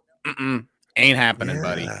 nope, ain't happening,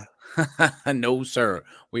 buddy. No, sir.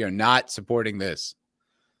 We are not supporting this.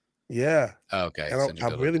 Yeah. Okay. And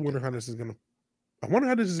I really wonder how this is gonna. I wonder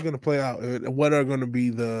how this is gonna play out. And what are going to be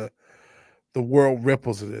the world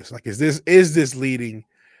ripples of this? Like, is this leading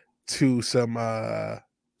to some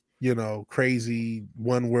crazy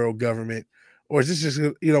one world government, or is this just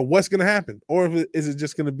what's going to happen, or is it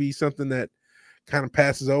just going to be something that kind of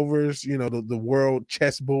passes over? The world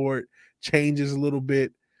chessboard changes a little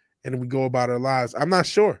bit, and we go about our lives. I'm not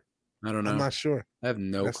sure. I don't know. I'm not sure. I have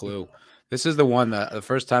no clue. This is the one that the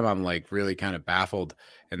first time I'm like really kind of baffled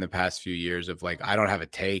in the past few years of like, I don't have a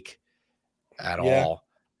take at all.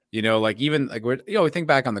 Like even like we think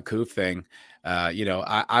back on the Koof thing.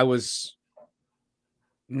 I was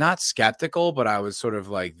not skeptical, but I was sort of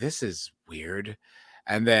like, this is weird.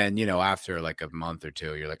 And then, after like a month or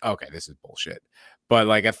two, you're like, okay, this is bullshit. But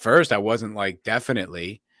like at first I wasn't like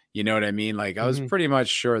definitely, you know what I mean? Like I was pretty much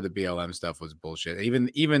sure the BLM stuff was bullshit.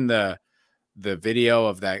 Even the video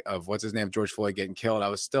of what's his name, George Floyd getting killed, I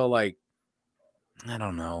was still like, I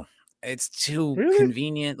don't know. It's too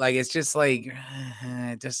convenient. Like, it's just like,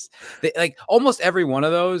 like almost every one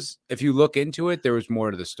of those, if you look into it, there was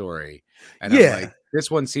more to the story. And I'm like,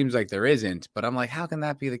 this one seems like there isn't, but I'm like, how can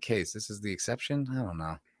that be the case? This is the exception. I don't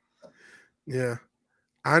know. Yeah.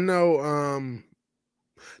 I know.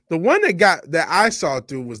 The one that I saw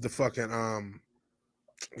through was the fucking,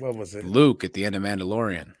 what was it? Luke at the end of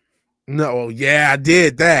Mandalorian. No, yeah, I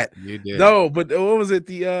did that. You did. No, but what was it?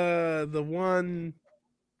 The one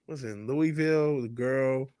was in Louisville. The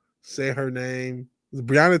girl, say her name. Was it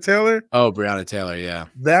Breonna Taylor? Oh, Breonna Taylor, yeah.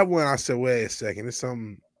 That one, I said, wait a second, it's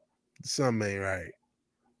something ain't right.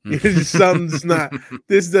 Something's not.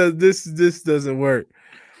 This doesn't work.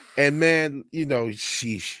 And man,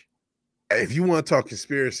 sheesh. If you want to talk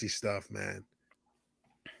conspiracy stuff, man,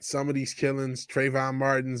 some of these killings, Trayvon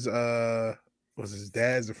Martin's was his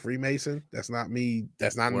dad's a Freemason? That's not me.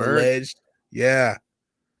 That's not alleged. Yeah.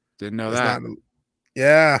 Didn't know that.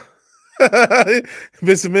 Yeah.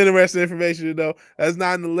 Been some interesting information, That's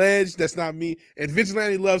not an alleged. That's not me. And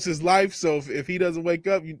Vigilante loves his life. So if he doesn't wake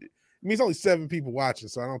up, it's only 7 people watching.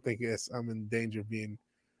 So I don't think I'm in danger of being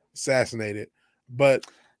assassinated. But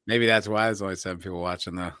maybe that's why there's only 7 people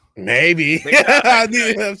watching, though. Maybe.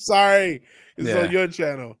 I'm sorry. It's on your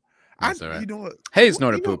channel. That's all right. You know what? Hey,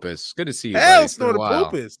 Snortapoopus. Good to see you. Hell,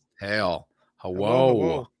 Snortapoopus. Hell.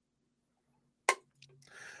 Hello.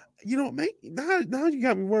 Now you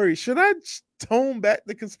got me worried. Should I tone back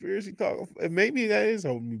the conspiracy talk? Maybe that is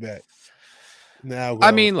holding me back. Now,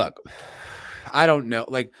 I mean, look, I don't know.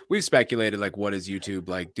 Like we've speculated, like what is YouTube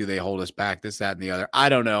like? Do they hold us back? This, that, and the other. I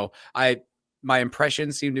don't know. My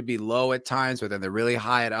impressions seem to be low at times, but then they're really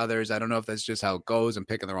high at others. I don't know if that's just how it goes. I'm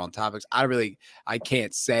picking the wrong topics. I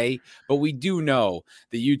can't say, but we do know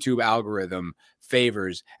the YouTube algorithm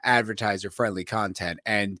favors advertiser-friendly content.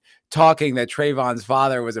 And talking that Trayvon's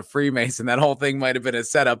father was a Freemason, that whole thing might have been a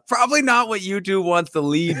setup. Probably not what YouTube wants to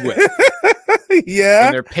lead with. Yeah.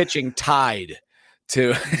 And they're pitching Tide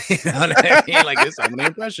to, you know what I mean? Like, this, how many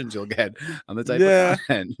impressions you'll get on the type of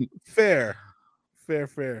content. Fair.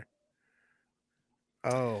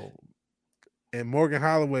 Oh, and Morgan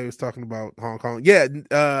Holloway was talking about Hong Kong. Yeah,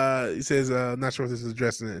 he says, not sure if this is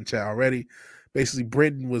addressing it in chat already. Basically,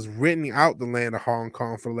 Britain was renting out the land of Hong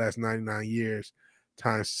Kong for the last 99 years.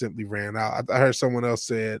 Time simply ran out. I heard someone else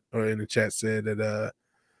said, or in the chat said that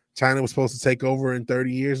China was supposed to take over in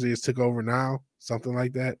 30 years. They just took over now, something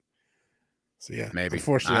like that. So yeah, maybe.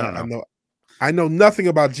 Unfortunately, I don't know. I know nothing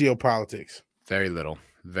about geopolitics. Very little.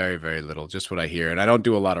 Very, very little. Just what I hear. And I don't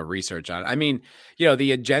do a lot of research on it. I mean, you know,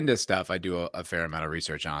 the agenda stuff, I do a fair amount of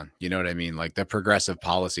research on. You know what I mean? Like the progressive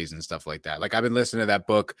policies and stuff like that. Like I've been listening to that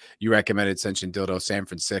book you recommended, Senshin Dildo, San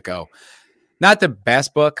Francisco. Not the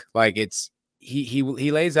best book. Like it's he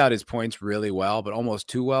lays out his points really well, but almost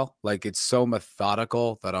too well. Like it's so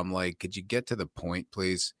methodical that I'm like, could you get to the point,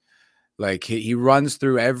 please? Like he runs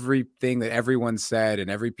through everything that everyone said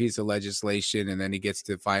and every piece of legislation, and then he gets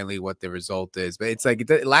to finally what the result is. But it's like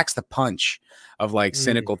it lacks the punch of like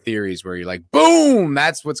cynical theories where you're like, boom,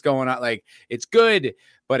 that's what's going on. Like it's good,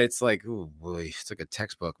 but it's like, oh boy, it's like a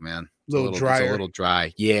textbook, man. It's a little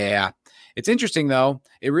dry. Yeah, it's interesting though.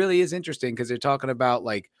 It really is interesting because they're talking about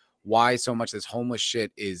like why so much of this homeless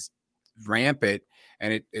shit is rampant.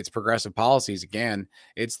 And it's progressive policies again.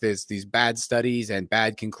 It's these bad studies and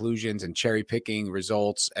bad conclusions and cherry picking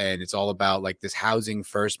results, and it's all about like this housing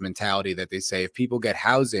first mentality that they say if people get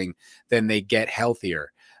housing, then they get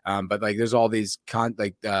healthier. But like there's all these what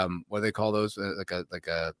do they call those? Like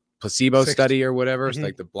a placebo study or whatever. It's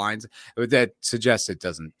like the blinds that suggests it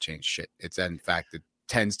doesn't change shit. It's in fact it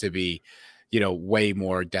tends to be, you know, way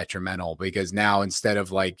more detrimental because now instead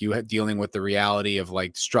of like you dealing with the reality of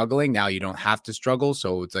like struggling, now you don't have to struggle.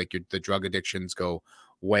 So it's like the drug addictions go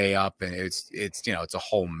way up and it's, you know, it's a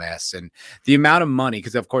whole mess. And the amount of money,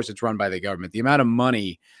 because of course it's run by the government, the amount of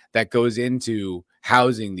money that goes into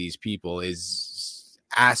housing these people is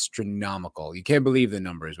astronomical. You can't believe the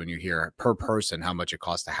numbers when you hear per person, how much it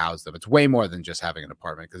costs to house them. It's way more than just having an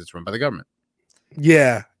apartment because it's run by the government.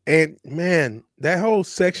 Yeah. And man, that whole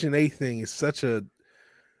Section 8 thing is such a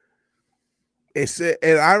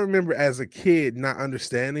and I remember as a kid not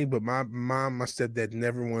understanding, but my mom, my stepdad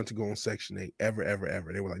never wanted to go on Section 8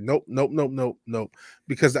 ever. They were like, nope.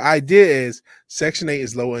 Because the idea is Section 8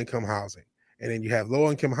 is low income housing. And then you have low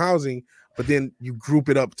income housing, but then you group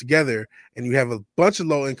it up together and you have a bunch of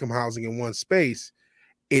low income housing in one space.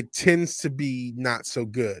 It tends to be not so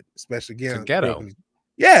good, especially again, it's a ghetto.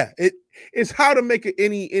 Yeah, it's how to make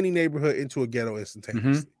any neighborhood into a ghetto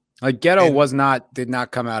instantaneously. Like ghetto did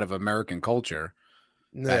not come out of American culture.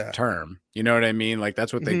 That term, you know what I mean? Like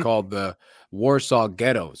that's what they called the Warsaw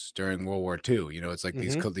ghettos during World War II. You know, it's like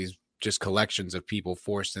these just collections of people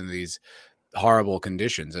forced into these horrible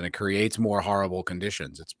conditions, and it creates more horrible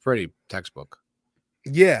conditions. It's pretty textbook.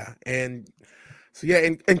 Yeah, and so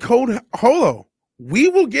and Code Holo. We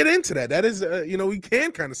will get into that. That is, you know, we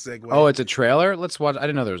can kind of segue. Oh, it's a trailer. Let's watch. I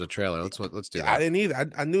didn't know there was a trailer. Let's do that. I didn't either.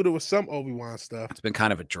 I knew there was some Obi-Wan stuff. It's been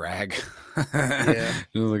kind of a drag. Yeah,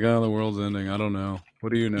 it was like, oh, the world's ending. I don't know.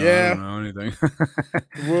 What do you know? Yeah. I don't know anything.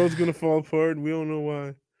 The world's gonna fall apart, and we don't know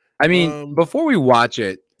why. I mean, before we watch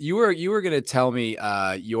it, you were gonna tell me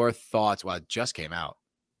your thoughts. Well, it just came out.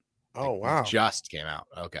 Oh wow! Just came out.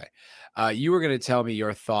 Okay. You were going to tell me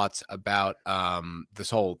your thoughts about this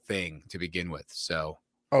whole thing to begin with. So,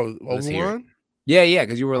 Obi-Wan? Yeah,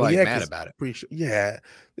 because you were mad about it. Pretty sure. Yeah,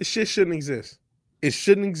 this shit shouldn't exist. It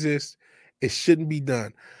shouldn't exist. It shouldn't be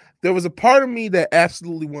done. There was a part of me that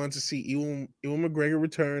absolutely wanted to see Ewan McGregor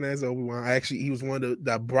return as Obi-Wan. He was one of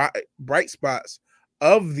the bright spots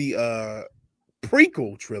of the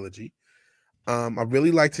prequel trilogy. I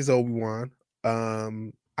really liked his Obi-Wan.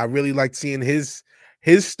 I really liked seeing his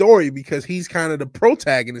story because he's kind of the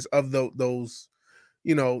protagonist of those,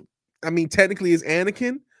 you know, I mean, technically is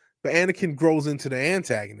Anakin, but Anakin grows into the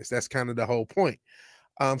antagonist. That's kind of the whole point.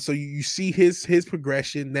 So you see his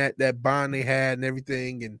progression, that bond they had and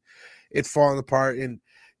everything, and it falling apart. And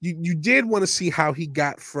you did want to see how he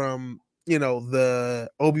got from, you know, the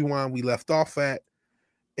Obi-Wan we left off at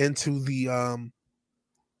into the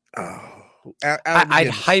I'd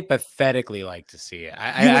hypothetically like to see it.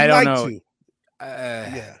 I don't know.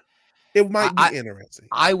 Yeah. It might be interesting.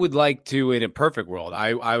 I would like to, in a perfect world,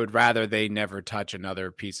 I would rather they never touch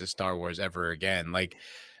another piece of Star Wars ever again. Like,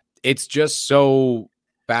 it's just so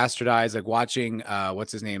bastardized. Like watching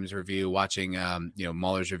what's his name's review, watching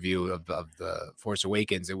Muller's review of the Force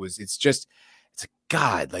Awakens. It's like,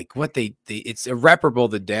 God, like what they it's irreparable,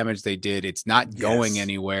 the damage they did. It's not going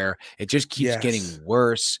anywhere. It just keeps getting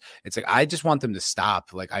worse. It's like, I just want them to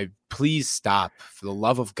stop. Like, please stop. For the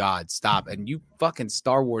love of God, stop. And you fucking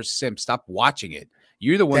Star Wars simp, stop watching it.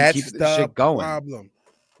 You're the one keeping the shit going.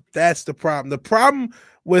 That's the problem. The problem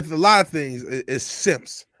with a lot of things is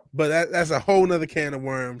simps, but that's a whole nother can of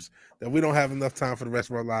worms that we don't have enough time for the rest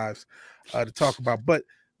of our lives to talk about. But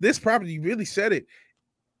this property, you really said it.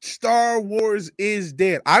 Star Wars is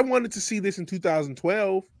dead. I wanted to see this in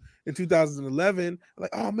 2012, in 2011. Like,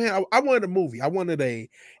 oh man, I wanted a movie. I wanted a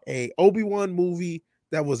Obi-Wan movie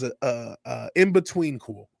that was a in between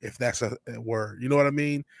cool, if that's a word. You know what I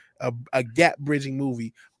mean? A gap bridging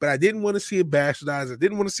movie. But I didn't want to see it bastardized. I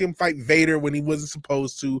didn't want to see him fight Vader when he wasn't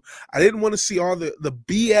supposed to. I didn't want to see all the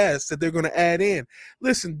BS that they're going to add in.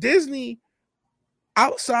 Listen, Disney,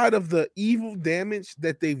 outside of the evil damage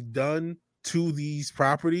that they've done to these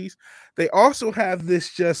properties, they also have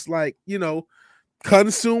this just like,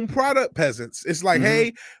 consume product peasants. It's like,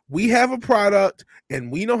 hey, we have a product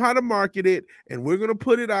and we know how to market it and we're going to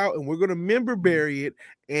put it out and we're going to member bury it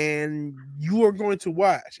and you are going to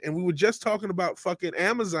watch. And we were just talking about fucking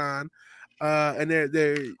Amazon and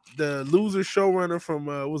they're the loser showrunner from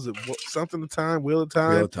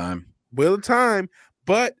Wheel of Time,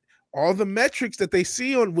 but all the metrics that they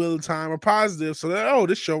see on Wheel of Time are positive. So that,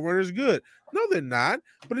 this showrunner is good. No, they're not,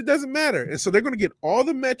 but it doesn't matter. And so they're going to get all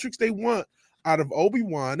the metrics they want out of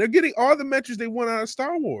Obi-Wan. They're getting all the metrics they want out of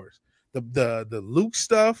Star Wars. The Luke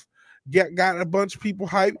stuff got a bunch of people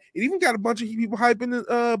hyped. It even got a bunch of people hyped in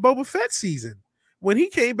the Boba Fett season when he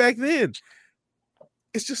came back then.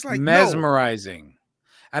 It's just like mesmerizing. No.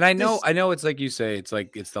 And I know it's like you say, it's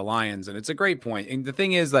like it's the Lions, and it's a great point. And the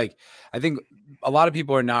thing is, like, I think a lot of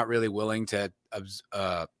people are not really willing to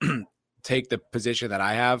take the position that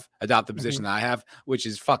I have, adopt the position that I have, which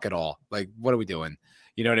is fuck it all. Like, what are we doing?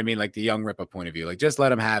 You know what I mean? Like the young Ripper point of view, like just let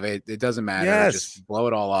them have it. It doesn't matter. Yes. Just blow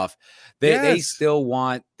it all off. They still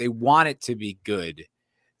want it to be good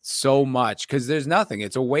so much because there's nothing.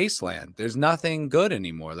 It's a wasteland. There's nothing good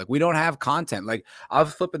anymore. Like we don't have content. Like I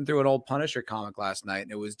was flipping through an old Punisher comic last night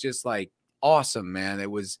and it was just like awesome, man.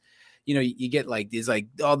 It was, you get like these, like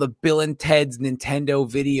all the Bill and Ted's Nintendo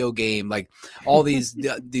video game, like all these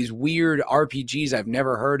these weird RPGs I've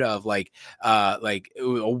never heard of, like a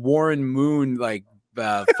Warren Moon like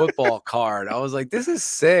football card. I was like, this is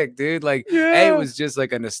sick, dude. Like, it was just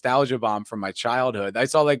like a nostalgia bomb from my childhood. I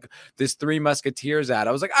saw like this Three Musketeers ad.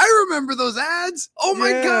 I was like, I remember those ads. Oh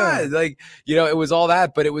my God. Like, it was all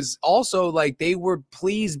that, but it was also like they were,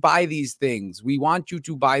 please buy these things. We want you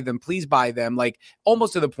to buy them. Please buy them. Like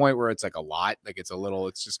almost to the point where it's like a lot, like it's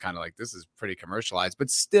just kind of like, this is pretty commercialized, but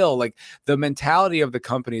still like the mentality of the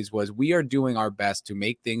companies was, we are doing our best to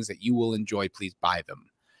make things that you will enjoy. Please buy them.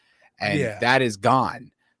 And that is gone,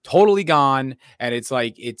 totally gone. And it's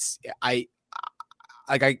like, I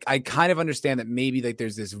kind of understand that maybe like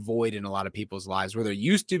there's this void in a lot of people's lives where there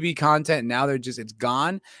used to be content and now it's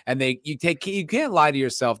gone. And you can't lie to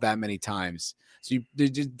yourself that many times. So they're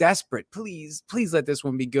just desperate. Please let this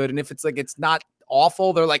one be good. And if it's like, it's not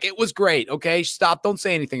awful, they're like, it was great. Okay, stop. Don't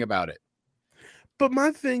say anything about it. But my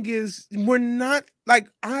thing is, we're not like,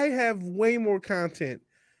 I have way more content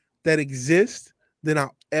that exists than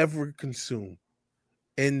I'll ever consume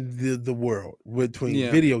in the world,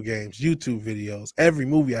 between video games, YouTube videos, every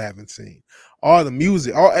movie I haven't seen, all the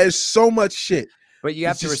music, there's so much shit. But you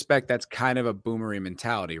have to respect that's kind of a boomery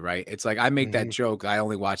mentality, right? It's like I make that joke. I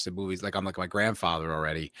only watch the movies like I'm like my grandfather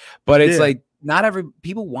already. But it's like not every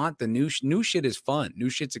people want the new shit is fun.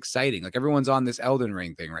 New shit's exciting. Like everyone's on this Elden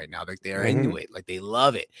Ring thing right now. Like they're into it. Like they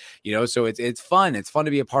love it. So it's fun. It's fun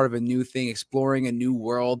to be a part of a new thing, exploring a new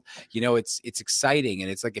world. It's exciting.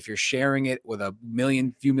 And it's like if you're sharing it with a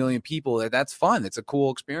few million people, that's fun. It's a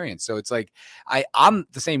cool experience. So it's like I'm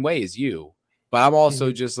the same way as you. But I'm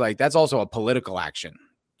also just like, that's also a political action.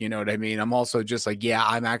 You know what I mean? I'm also just like,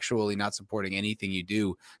 I'm actually not supporting anything you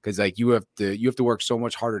do because like you have to work so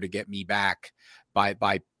much harder to get me back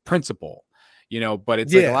by principle, but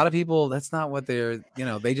it's like a lot of people, that's not what they're,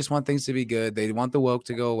 they just want things to be good. They want the woke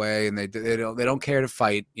to go away and they don't care to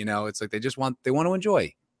fight. It's like they want to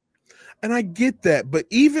enjoy. And I get that, but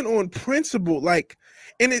even on principle, like,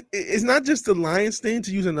 and it's not just the Lions thing,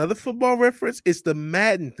 to use another football reference, it's the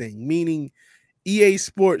Madden thing, meaning EA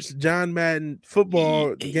Sports, John Madden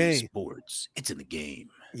football game. Sports, it's in the game.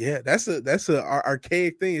 Yeah, that's a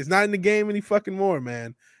archaic thing. It's not in the game any fucking more,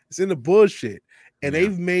 man. It's in the bullshit. And Yeah.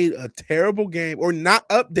 they've made a terrible game or not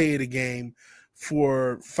updated a game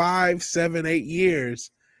for 5, 7, 8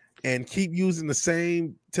 years and keep using the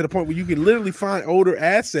same to the point where you can literally find older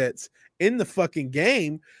assets in the fucking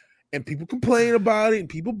game and people complain about it and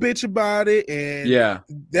people bitch about it and Yeah.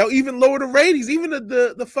 they'll even lower the ratings. Even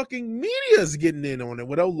the fucking media is getting in on it.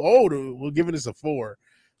 Well, we're giving this a 4.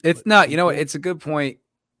 It's not, you know what? It's a good point.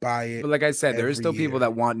 Buy it. But like I said, there is every still people year.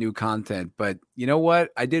 that want new content. But you know what?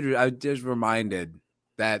 I just reminded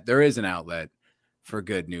that there is an outlet for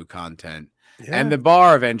good new content. Yeah. And the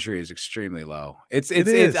bar of entry is extremely low. It's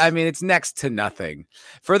is. I mean, it's next to nothing.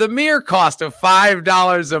 For the mere cost of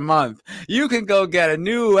 $5 a month, you can go get a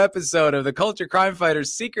new episode of the Culture Crime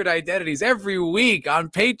Fighters Secret Identities every week on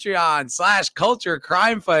Patreon/Culture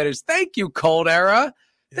Crime Fighters. Thank you, Cold Era.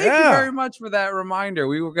 Thank you very much for that reminder.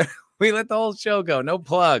 We let the whole show go. No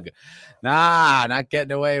plug. Nah, not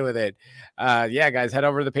getting away with it. Yeah, guys, head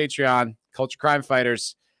over to the Patreon, Culture Crime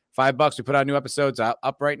Fighters. $5. We put out new episodes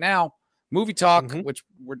up right now. Movie Talk, which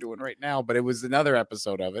we're doing right now, but it was another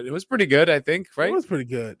episode of it. It was pretty good, I think, right? It was pretty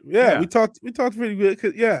good. Yeah. we talked pretty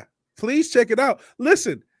good. Yeah. Please check it out.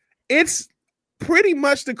 Listen, it's pretty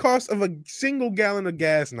much the cost of a single gallon of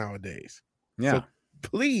gas nowadays. Yeah. So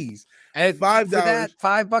please. And $5. For that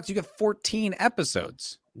 $5, you get 14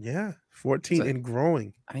 episodes. Yeah. 14 and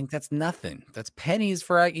growing. I mean, that's nothing. That's pennies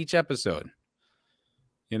for each episode.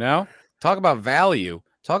 You know? Talk about value.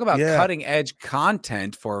 Talk about cutting edge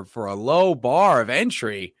content for a low bar of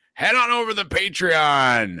entry. Head on over to the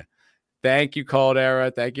Patreon. Thank you, Cold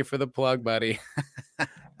Era. Thank you for the plug, buddy.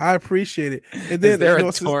 I appreciate it. And then Is there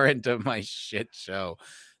a torrent of my shit show?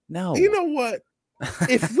 No. You know what?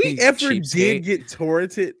 If we ever did get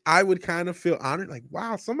torrented, I would kind of feel honored. Like,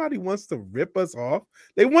 wow, somebody wants to rip us off.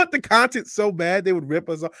 They want the content so bad they would rip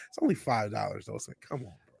us off. It's only $5 though. It's like, come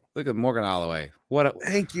on. Look at Morgan Holloway.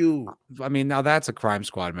 Thank you. I mean, now that's a Crime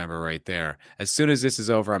Squad member right there. As soon as this is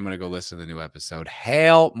over, I'm going to go listen to the new episode.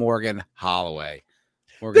 Hail Morgan Holloway.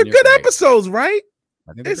 Morgan, they're good episodes, right?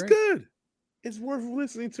 It's great. Good. It's worth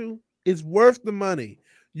listening to. It's worth the money.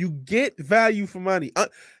 You get value for money.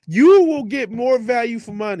 You will get more value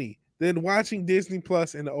for money than watching Disney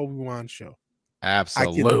Plus and the Obi-Wan show.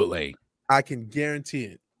 Absolutely. I can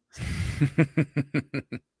guarantee it.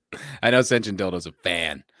 I know Senshin Dildo's a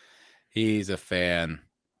fan. He's a fan.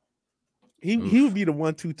 He would be the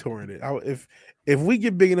one to torrent it. If we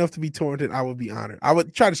get big enough to be torrented, I would be honored. I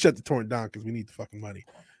would try to shut the torrent down because we need the fucking money,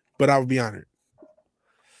 but I would be honored.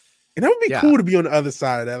 And that would be cool to be on the other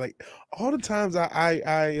side of that. Like all the times I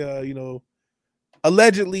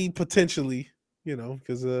allegedly, potentially,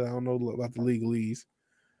 because I don't know about the legalese,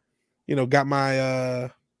 got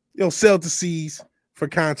my sell to seize for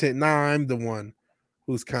content. Now I'm the one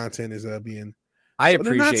whose content is being. I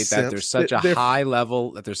appreciate that there's such a high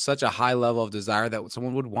level of desire that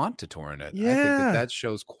someone would want to torrent it. Yeah. I think that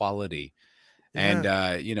shows quality. And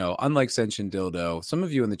unlike Senshin Dildo, some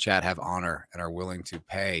of you in the chat have honor and are willing to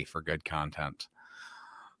pay for good content.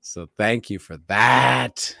 So thank you for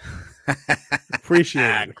that.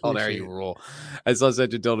 Appreciate it. Call there you rule. I saw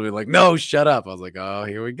Senshin Dildo be like, no, shut up. I was like, oh,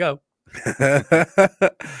 here we go. and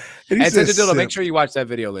Senshin Dildo, make sure you watch that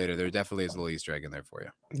video later. There definitely is a little Easter egg in there for you.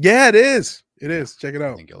 Yeah, it is. It is. Check it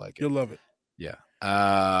out. I think you'll like it. You'll love it. Yeah.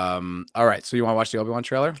 All right. So you want to watch the Obi-Wan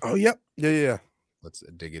trailer? Oh, yep. Yeah. Let's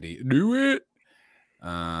diggity do it.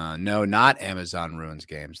 No, not Amazon Ruins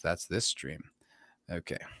Games. That's this stream.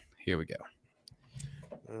 Okay, here we go.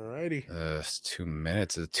 All righty. It's 2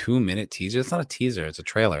 minutes. It's a 2-minute teaser. It's not a teaser. It's a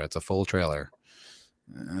trailer. It's a full trailer.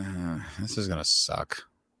 This is gonna suck.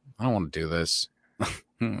 I don't want to do this.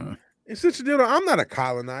 It's such a deal. I'm not a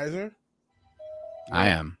colonizer. I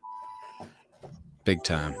am. Big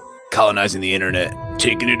time. Colonizing the internet.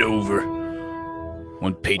 Taking it over.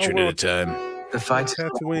 One patron at a time. The fight.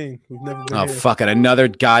 Tatooine. We've never been here. Fuck it. Another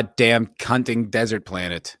goddamn hunting desert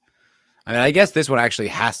planet. I mean, I guess this one actually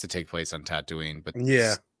has to take place on Tatooine, but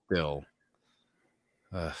still.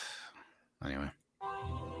 Anyway.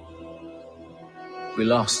 We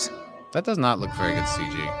lost. That does not look very good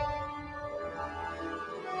CG.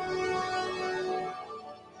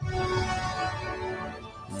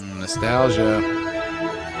 Nostalgia.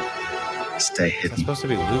 Stay hidden. That's supposed to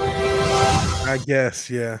be Luke. I guess,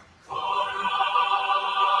 yeah.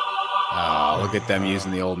 Oh, look at them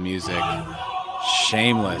using the old music.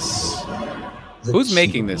 Shameless. Who's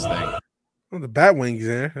making this thing? Oh, the Batwing's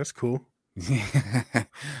there. That's cool.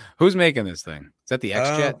 Who's making this thing? Is that the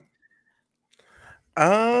X-Jet? I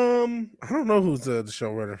don't know who's the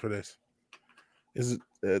showrunner for this. Is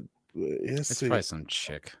it? It's probably some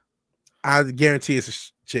chick. I guarantee it's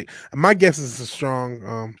a chick. My guess is it's a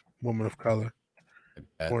strong woman of color,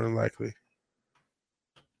 more than likely.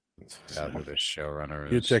 Out who the showrunner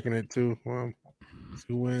is. You're checking it too.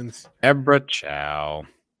 Who wins? Deborah Chow.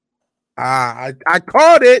 I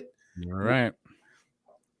called it. All right.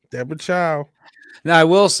 Deborah Chow. Now, I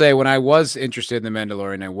will say, when I was interested in The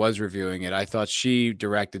Mandalorian, I was reviewing it. I thought she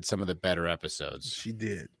directed some of the better episodes. She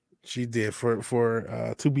did.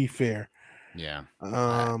 For to be fair. Yeah.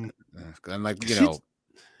 Um, I'm like,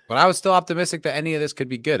 but I was still optimistic that any of this could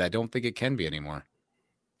be good. I don't think it can be anymore.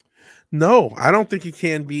 No, I don't think it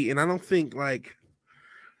can be, and I don't think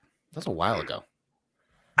That's a while ago.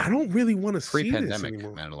 I don't really want to see this Pre-pandemic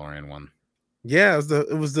anymore. Mandalorian one. Yeah,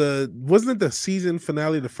 wasn't it the season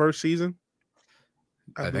finale, the first season?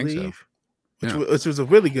 I think so. believe. Yeah. Which was a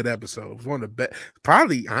really good episode. It was one of the best,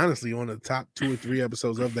 probably honestly one of the top 2 or 3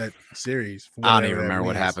 episodes of that series. I don't even remember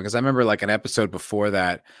what happened, because I remember like an episode before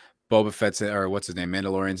that, Boba Fett's, or what's his name,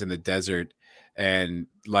 Mandalorian's in the desert, and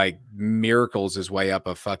like miracles his way up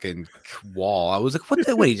a fucking wall. I was like, what?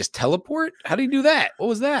 What? He just teleport? How do you do that? What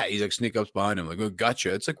was that? He's like, sneak up behind him, like, oh,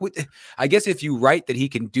 gotcha. It's like, what? I guess if you write that he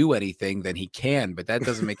can do anything, then he can, but that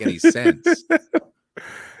doesn't make any sense.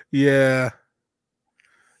 Yeah.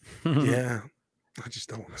 Yeah. I just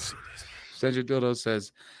don't want to see this. Cedric Dildo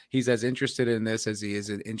says he's as interested in this as he is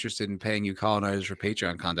interested in paying you colonizers for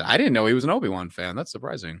Patreon content. I didn't know he was an Obi-Wan fan. That's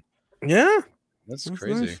surprising. Yeah. That's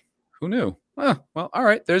crazy. Nice. Who knew? Well, all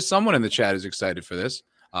right. There's someone in the chat who's excited for this,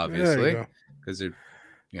 obviously, because it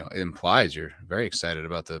implies you're very excited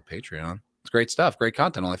about the Patreon. It's great stuff. Great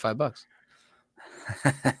content. Only $5.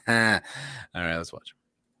 All right, let's watch.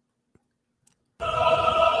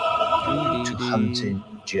 To hunting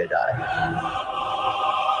Jedi.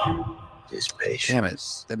 This patience. Damn it.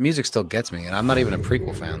 That music still gets me, and I'm not even a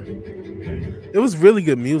prequel fan. It was really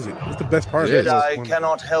good music. It's the best part of it. Jedi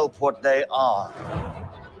cannot help what they are.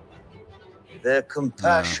 Their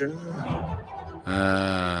compassion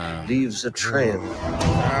leaves a trail.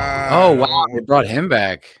 Oh, wow. They brought him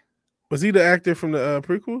back. Was he the actor from the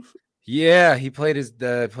prequels? Yeah, he played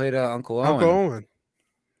Uncle Owen. Uncle Owen.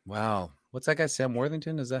 Wow. What's that guy, Sam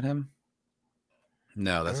Worthington? Is that him?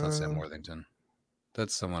 No, that's not Sam Worthington.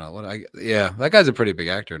 That's someone else. That guy's a pretty big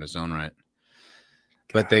actor in his own right.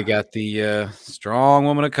 But they got the strong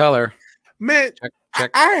woman of color. Man,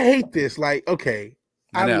 check. I hate this. Like, okay,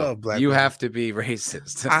 I love black women. You have to be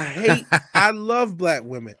racist. I love black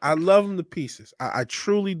women. I love them to pieces. I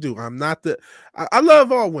truly do. I'm not I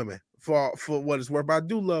love all women for what it's worth, but I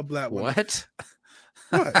do love black women. What?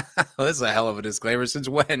 What? Well, this is a hell of a disclaimer. Since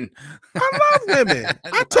when? I love women.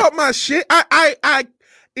 I talk my shit. I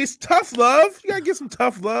it's tough love. You gotta get some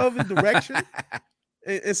tough love and direction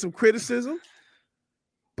and some criticism.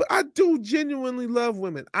 But I do genuinely love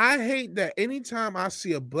women. I hate that anytime I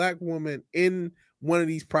see a black woman in one of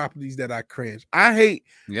these properties that I cringe. I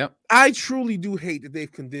truly do hate that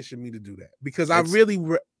they've conditioned me to do that, because I really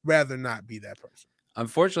rather not be that person.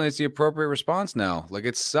 Unfortunately, it's the appropriate response now. Like,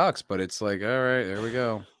 it sucks, but it's like, all right, there we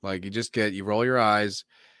go. Like, you roll your eyes,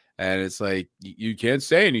 and it's like, you can't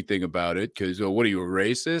say anything about it because, what are you, a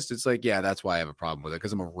racist? It's like, yeah, that's why I have a problem with it,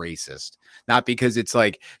 because I'm a racist. Not because it's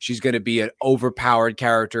like she's going to be an overpowered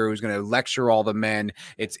character who's going to lecture all the men.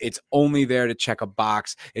 It's only there to check a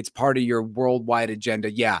box. It's part of your worldwide agenda.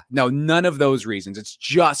 Yeah, no, none of those reasons. It's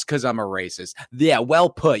just because I'm a racist. Yeah, well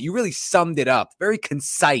put. You really summed it up. Very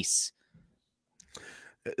concise.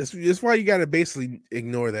 It's why you got to basically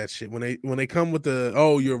ignore that shit when they come with the,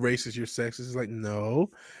 oh, you're racist, you're sexist. It's like,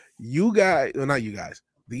 no, you guys, well, not you guys,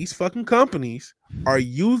 these fucking companies are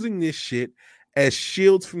using this shit as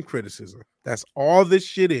shields from criticism. That's all this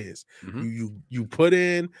shit is. Mm-hmm. You put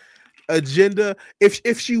in agenda.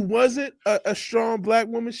 If she wasn't a strong black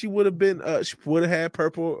woman, she would have been she would have had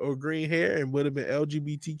purple or green hair and would have been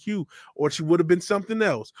LGBTQ, or she would have been something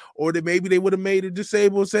else, or that maybe they would have made it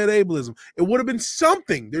disabled, said ableism. It would have been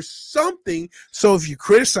something. There's something. So if you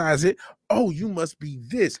criticize it, oh, you must be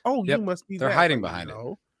this. Oh, you must be. They're that. hiding behind it.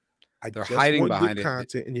 They're hiding behind it.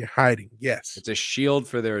 Content, and you're hiding. Yes, it's a shield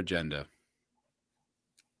for their agenda,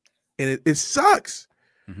 and it sucks.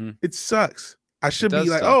 Mm-hmm. It sucks. I should be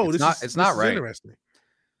like, oh, it's not right. Interesting.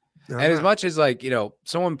 No, and as much as, like,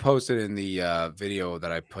 someone posted in the video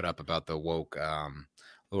that I put up about the woke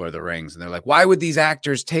Lord of the Rings, and they're like, why would these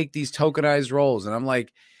actors take these tokenized roles? And I'm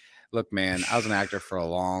like, look, man, I was an actor for a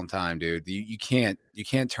long time, dude. You can't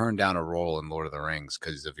turn down a role in Lord of the Rings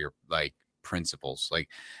because of your principles. Like,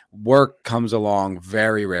 work comes along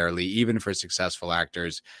very rarely, even for successful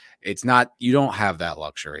actors. It's not, you don't have that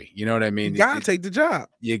luxury. You know what I mean? You gotta take the job.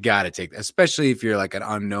 You gotta take, especially if you're like an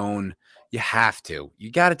unknown. You have to.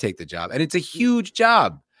 You gotta take the job, and it's a huge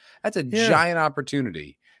job. That's a Yeah. giant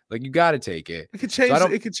opportunity. Like, you got to take it. It could change. I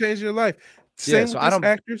don't- It could change your life. Yeah, Same so with I this don't-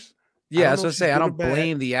 actress. Yeah, don't that's know what I if she's say. I good or don't bad.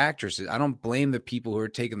 blame the actresses. I don't blame the people who are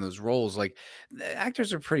taking those roles. Like, the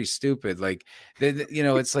actors are pretty stupid. Like,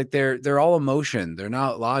 it's like they're all emotion. They're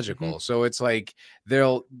not logical. So it's like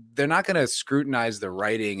they're not going to scrutinize the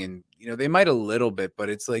writing, and they might a little bit, but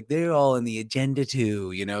it's like they're all in the agenda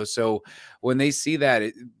too. So when they see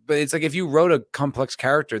that, but it's like if you wrote a complex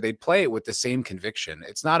character, they'd play it with the same conviction.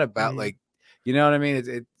 It's not about like, you know what I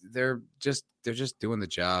mean? They're just doing the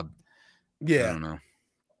job. I Yeah. don't know.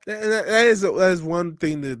 That is one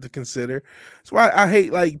thing to consider. That's why I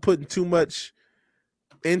hate like putting too much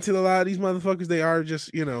into a lot of these motherfuckers. They are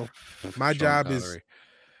just, my Sean job is. Connery.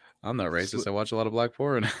 I'm not racist. I watch a lot of black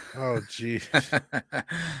porn. Oh, gee.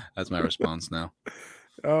 That's my response now.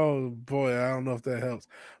 Oh boy, I don't know if that helps,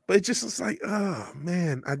 but it's like, oh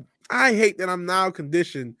man, I hate that I'm now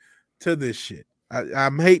conditioned to this shit. I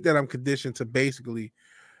hate that I'm conditioned to basically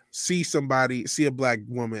see a black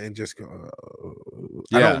woman and just go,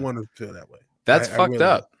 I don't want to feel that way. That's fucked really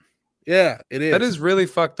up. Yeah, it is. That is really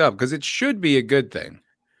fucked up because it should be a good thing.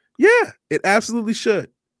 Yeah, it absolutely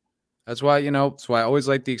should. That's why, that's why I always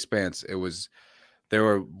liked The Expanse. There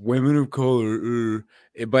were women of color,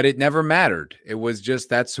 but it never mattered. It was just,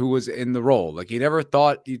 that's who was in the role. Like, you never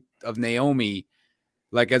thought of Naomi,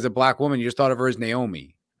 like, as a black woman, you just thought of her as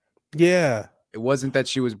Naomi. Yeah. It wasn't that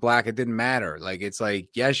she was black. It didn't matter. Like, it's like,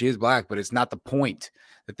 yeah, she is black, but it's not the point.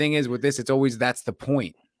 The thing is with this, it's always, that's the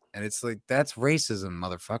point. And it's like, that's racism,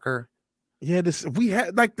 motherfucker. Yeah. We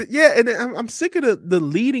had like, and I'm sick of the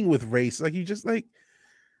leading with race. Like, you just like,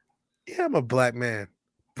 yeah, I'm a black man.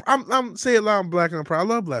 I'm saying a lot. I'm black and I'm proud. I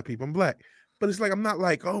love black people. I'm black. But it's like, I'm not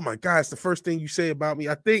like, oh my God, it's the first thing you say about me.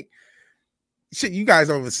 I think, shit, you guys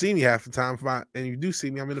don't even see me half the time. And you do see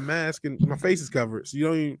me, I'm in a mask and my face is covered. So you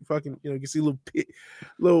don't even fucking, you can see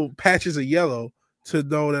little patches of yellow to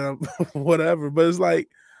know that I'm whatever. But it's like,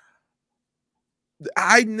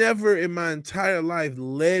 I never in my entire life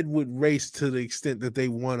led with race to the extent that they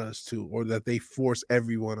want us to, or that they force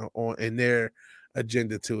everyone on in their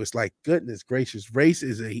agenda to. It's like, goodness gracious, race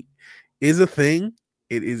is a thing.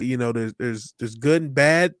 It is, there's good and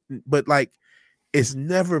bad, but like, it's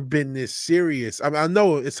never been this serious. I mean, I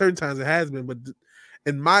know at certain times it has been, but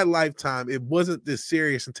in my lifetime, it wasn't this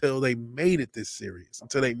serious until they made it this serious,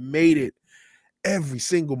 until they made it every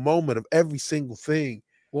single moment of every single thing.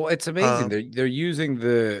 Well, it's amazing. They're using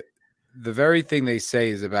the very thing they say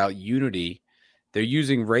is about unity. They're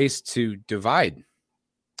using race to divide.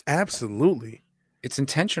 Absolutely. It's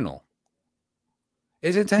intentional.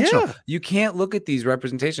 It's intentional. Yeah. You can't look at these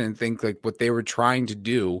representation and think like what they were trying to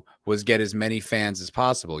do was get as many fans as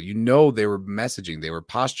possible. They were messaging, they were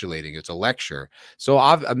postulating. It's a lecture. So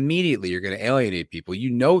immediately you're going to alienate people.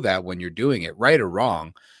 You know that when you're doing it, right or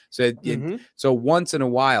wrong. So so once in a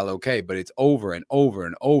while, okay, but it's over and over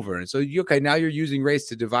and over. And so now you're using race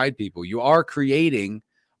to divide people. You are creating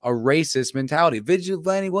a racist mentality.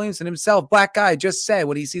 Vigilante Williamson himself, black guy, just said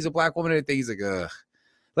when he sees a black woman, he's like, ugh.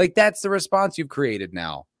 Like, that's the response you've created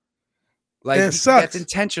now. Like, that's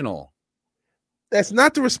intentional. That's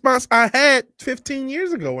not the response I had 15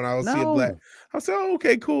 years ago when I was seeing black. I said, oh,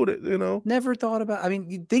 okay, cool. Never thought about, I mean,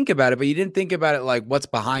 you think about it, but you didn't think about it like, what's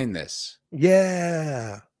behind this?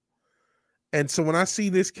 Yeah. And so when I see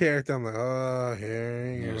this character, I'm like, oh,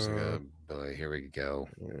 here we go.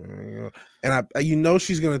 And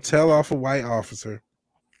she's gonna tell off a white officer.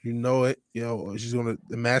 You know it. She's gonna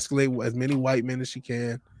emasculate as many white men as she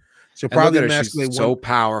can. She'll probably emasculate. She's so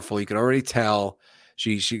powerful. You can already tell.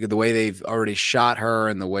 She the way they've already shot her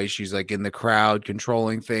and the way she's like in the crowd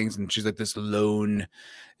controlling things, and she's like this lone.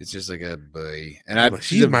 It's just like a boy. And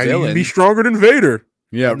she might even be stronger than Vader.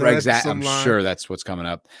 Yeah, right. Exactly. I'm sure that's what's coming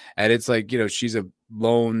up. And it's like, she's a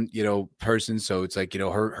lone, person. So it's like,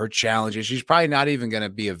 her challenges. She's probably not even going to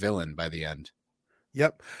be a villain by the end.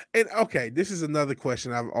 Yep. And okay, this is another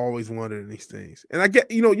question I've always wondered in these things. And I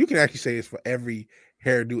get, you can actually say this for every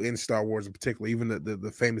hairdo in Star Wars in particular, even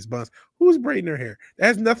the famous buns. Who's braiding her hair? That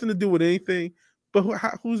has nothing to do with anything, but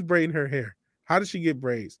who's braiding her hair? How did she get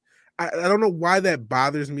braids? I don't know why that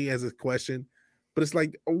bothers me as a question. But it's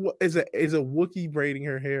like, is a Wookiee braiding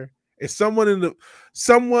her hair? Is someone in the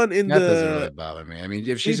that doesn't really bother me. I mean,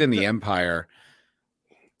 if she's in the Empire,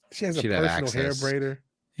 she has a personal hair braider.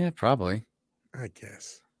 Yeah, probably. I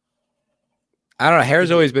guess. I don't know.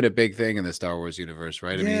 Hair's always been a big thing in the Star Wars universe,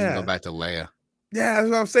 right? I mean, you can go back to Leia. Yeah, that's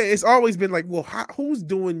what I'm saying. It's always been like, well, who's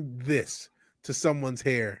doing this to someone's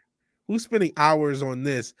hair? Who's spending hours on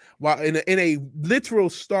this while in a literal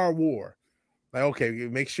Star War? Like, okay,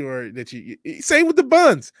 make sure that same with the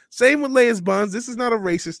buns. Same with Leia's buns. This is not a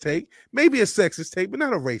racist take. Maybe a sexist take, but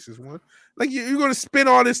not a racist one. Like, you're going to spend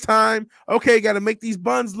all this time. Okay, got to make these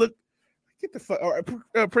buns look. Get the fuck.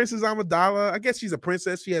 Princess Amidala. I guess she's a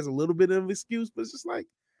princess. She has a little bit of an excuse, but it's just like,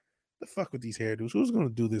 the fuck with these hairdos. Who's going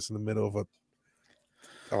to do this in the middle of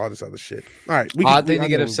all this other shit? All right. Odd thing to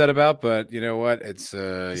get upset about, but you know what? It's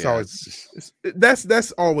always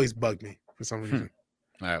that's always bugged me for some reason.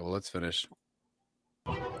 All right. Well, let's finish.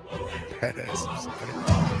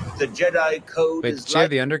 Badass. The Jedi Code Wait, is did she have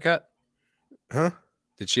the undercut? Huh?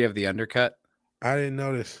 Did she have the undercut? I didn't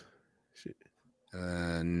notice.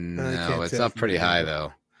 No, it's up pretty high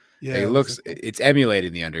though. Yeah, it looks. It's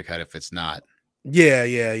emulating the undercut. If it's not, yeah.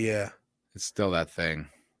 it's still that thing.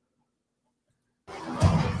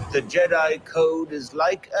 The Jedi Code is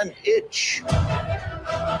like an itch.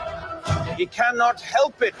 You cannot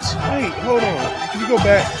help it. Wait, hold on. Can you go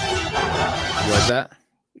back? What's that?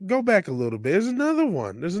 Go back a little bit. There's another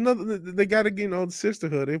one. There's another. They got to get the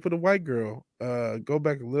sisterhood. They put a white girl. Go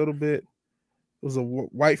back a little bit. It was a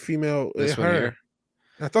white female. This one her. here?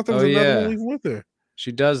 I thought there was another one even with her.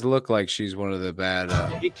 She does look like she's one of the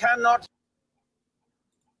bad. You cannot.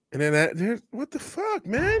 And then there's what the fuck,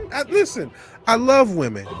 man? Listen, I love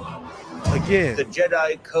women. Again, The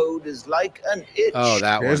Jedi Code is like an itch. Oh,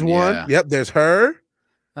 that there's one. one. Yeah. Yep, there's her.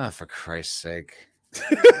 Oh, for Christ's sake!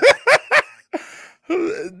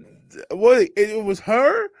 What? It was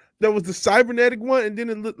her. That was the cybernetic one, and then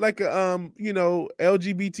it looked like a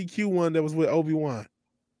LGBTQ one that was with Obi-Wan.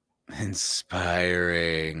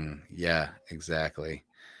 Inspiring. Yeah, exactly.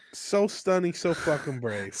 So stunning, so fucking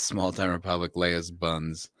brave. Small Time Republic, Leia's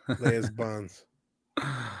buns. Leia's buns.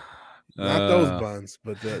 Not those buns,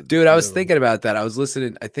 but dude, I was thinking about that. I was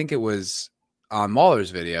listening. I think it was on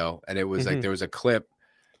Mahler's video, and it was like there was a clip.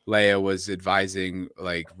 Leia was advising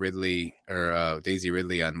like Ridley or Daisy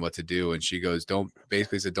Ridley on what to do, and she goes, "Don't."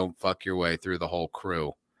 Basically said, "Don't fuck your way through the whole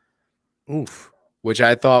crew." Oof. Which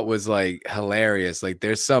I thought was like hilarious. Like,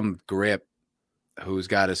 there's some grip who's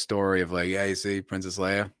got a story of like, yeah, you see, Princess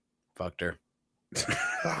Leia fucked her.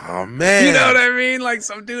 Oh man, You know what I mean? Like,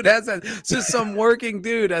 some dude has that. It's just some working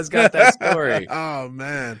dude has got that story. Oh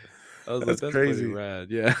man, I was that's like, crazy. pretty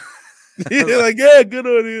rad. Yeah. You're like, yeah, good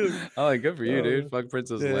on you. Oh, like, good for you, dude. Fuck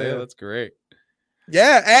Princess Leia. That's great.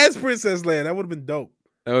 Yeah, as Princess Leia, that would have been dope.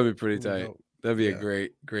 That would be pretty That would've tight. been dope. That'd be Yeah. a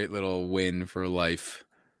great little win for life.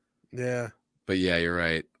 Yeah. But yeah, you're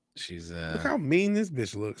right. She's Look how mean this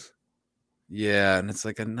bitch looks. yeah, and it's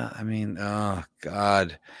like I mean, oh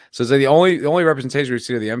god. So it's like the only representation we've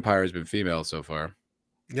seen of the Empire has been female so far.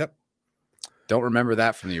 Yep. Don't remember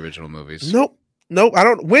that from the original movies. Nope. I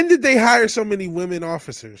don't. When did they hire so many women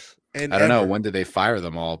officers? And I don't know. ever? When did they fire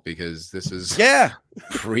them all? Because this is Yeah,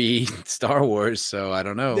 pre Star Wars, so I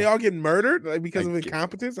don't know. they all get murdered like because of Like,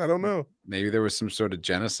 incompetence. I don't know. Maybe there was some sort of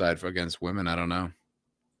genocide against women. I don't know.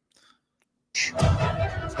 It's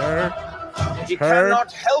her. You her,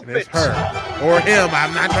 cannot help and it's it. her or him.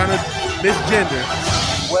 I'm not trying to misgender.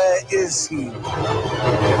 Where is he?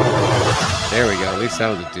 There we go. At least that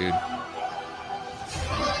was a dude.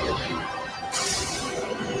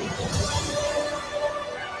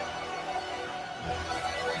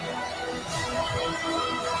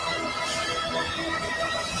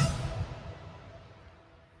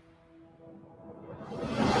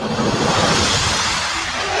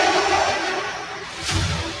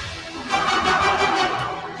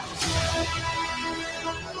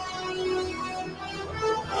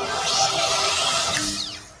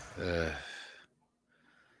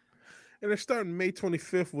 And they're starting May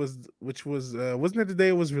 25th, which was wasn't that the day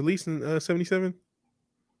it was released in 77?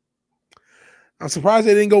 I'm surprised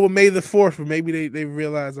they didn't go with May the 4th, but maybe they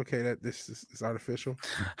realized, okay, that this is artificial.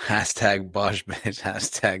 Hashtag Bosch bitch.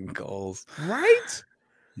 Hashtag goals. Right?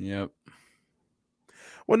 Yep.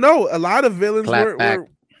 Well, no, a lot of villains Clap back. were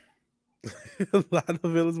a lot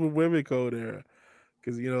of villains were women code era.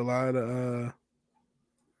 Because a lot of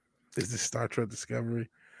is this Star Trek Discovery?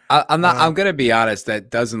 I'm not. I'm gonna be honest. That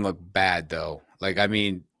doesn't look bad though. Like, I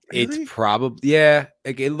mean, Really? it's probably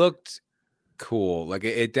Like, it looked cool. Like,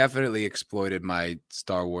 it definitely exploited my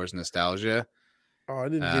Star Wars nostalgia. Oh, it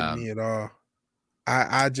didn't get me at all.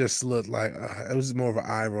 I just looked like it was more of an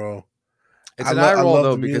eye roll. It's I an lo- eye I roll love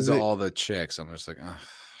though the because of music. all the chicks. I'm just like, ugh.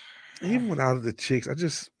 Even without the chicks,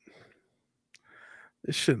 it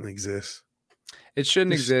shouldn't exist. It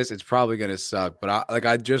shouldn't This- exist. It's probably gonna suck. But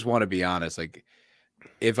I just want to be honest. Like,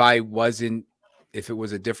 if it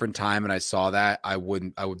was a different time and I saw that, I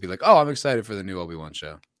would be like, oh, I'm excited for the new Obi-Wan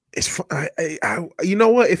show. It's you know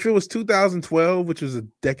what? If it was 2012, which was a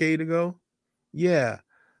decade ago, yeah,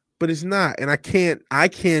 but it's not, and I can't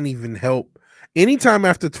even help. anytime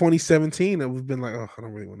after 2017, I've been like, oh, I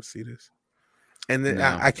don't really want to see this. And then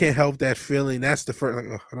No. I can't help that feeling. That's the first,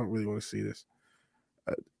 like, oh, I don't really want to see this.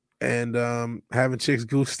 And having chicks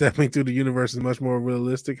goose stepping through the universe is much more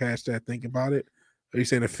realistic. Hashtag think about it. Are you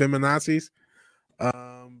saying the feminazis?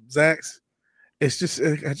 Zax? It's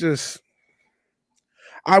just,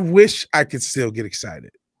 I wish I could still get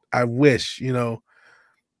excited. I wish,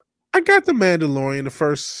 I got the Mandalorian. The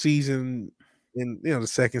first season and the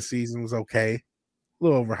second season was okay. A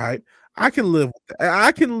little overhyped. I can live with that.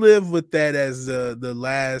 I can live with that as the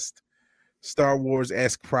last Star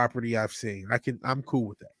Wars-esque property I've seen. I'm cool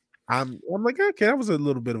with that. I'm like, okay, that was a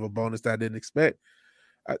little bit of a bonus that I didn't expect.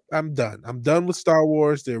 I'm done. I'm done with Star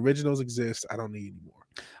Wars. The originals exist. I don't need any more.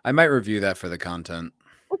 I might review that for the content.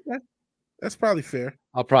 Okay. That's probably fair.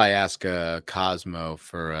 I'll probably ask Cosmo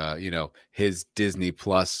for his Disney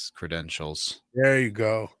Plus credentials. There you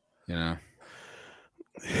go. There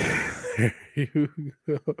you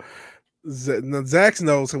go. Zax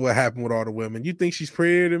knows what happened with all the women. You think she's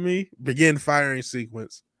prettier than me? Begin firing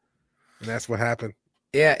sequence. And that's what happened.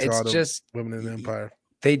 Yeah, to all it's the just women in the Empire.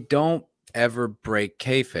 they don't ever break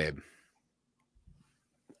kayfabe.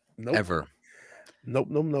 Nope. Ever. Nope.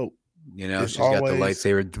 It's She's got the always-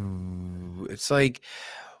 lightsaber. It's like,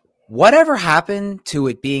 whatever happened to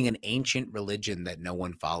it being an ancient religion that no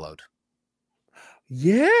one followed?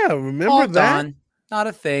 Yeah, remember All that? gone. Not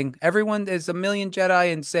a thing. Everyone, there's a million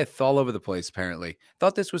Jedi and Sith all over the place, apparently.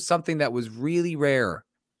 Thought this was something that was really rare.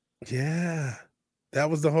 Yeah. That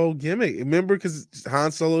was the whole gimmick. Remember, because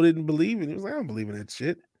Han Solo didn't believe it. He was like, I don't believe in that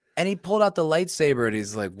shit. And he pulled out the lightsaber and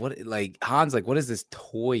he's like, what? Like, Han's like, what is this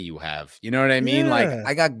toy you have? You know what I mean? Like, Yeah.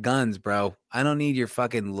 I got guns, bro. I don't need your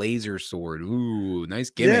fucking laser sword. Ooh, nice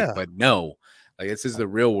gimmick, Yeah. but no. Like, this is the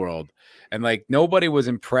real world. And like, nobody was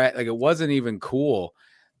impressed. Like, it wasn't even cool.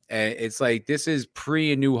 And it's like, this is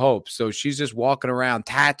pre A New Hope. So she's just walking around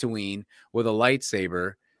Tatooine with a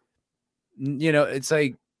lightsaber. It's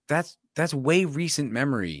like, that's way recent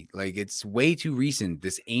memory. Like, it's way too recent.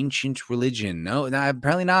 This ancient religion. No,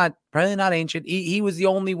 apparently not ancient. He was the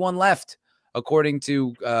only one left, according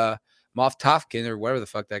to Moff Tufkin, or whatever the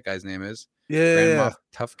fuck that guy's name is. Grand Yeah. Moff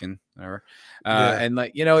Tufkin, whatever. Yeah. And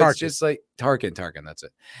like, it's Tarkin. just like Tarkin, that's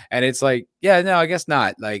it. And it's like, yeah, no, I guess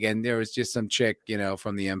not. Like, and there was just some chick,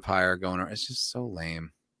 from the Empire going around. It's just so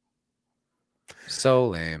lame. So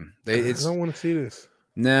lame. I don't want to see this.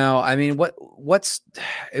 No, I mean, what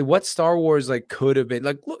Star Wars like could have been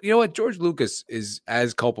like? Look, you know what? George Lucas is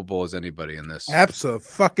as culpable as anybody in this.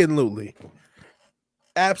 Absolutely.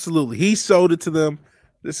 He sold it to them.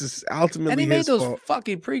 This is ultimately And he made his those fault.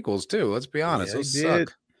 fucking prequels too. Let's be honest, Yeah, he those did.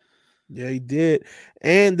 suck. Yeah, he did.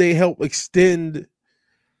 And they help extend,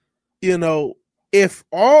 if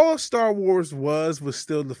all Star Wars was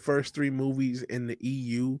still the first 3 movies in the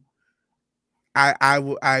EU, I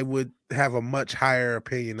would have a much higher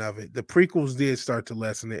opinion of it. The prequels did start to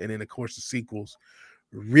lessen it, and then of course the sequels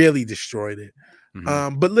really destroyed it.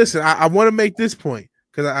 Mhm. But listen, I want to make this point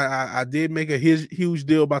because I did make a huge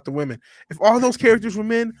deal about the women. If all those characters were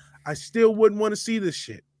men, I still wouldn't want to see this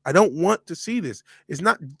shit. I don't want to see this. It's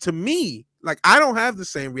not, to me, like, I don't have the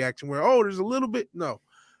same reaction where, there's a little bit. No.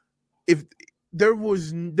 If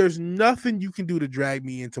there's nothing you can do to drag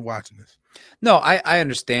me into watching this. No, I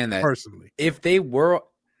understand that. Personally. If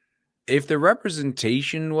the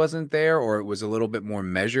representation wasn't there, or it was a little bit more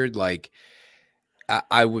measured, like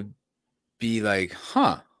I would be like,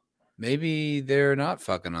 maybe they're not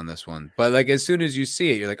fucking on this one. But like, as soon as you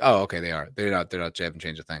see it, you're like, oh, okay, they are. They're not. They haven't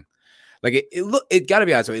changed a thing. Like, it got to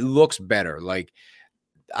be honest. It looks better. Like,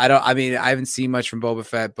 I haven't seen much from Boba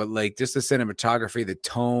Fett, but like, just the cinematography, the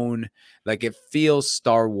tone, like, it feels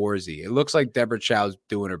Star Warsy. It looks like Deborah Chow's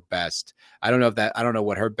doing her best. I don't know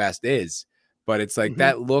what her best is, but it's like,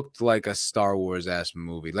 that looked like a Star Wars ass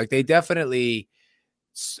movie. Like, they definitely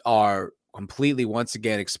are completely, once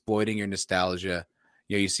again, exploiting your nostalgia.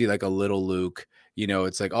 You see like a little Luke,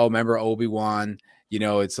 it's like, oh, remember Obi-Wan?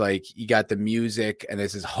 It's like, you got the music and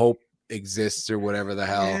this is hope exists or whatever the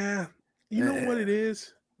hell. Yeah. You know what it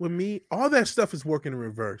is? With me, all that stuff is working in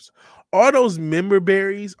reverse. All those member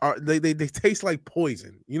berries they taste like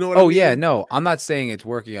poison. You know what I mean? Yeah, no, I'm not saying it's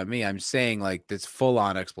working on me. I'm saying like this full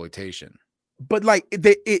on exploitation. But like,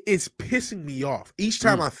 it's pissing me off each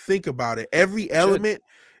time I think about it. Every element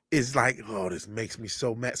is like, oh, this makes me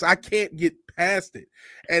so mad. So I can't get past it.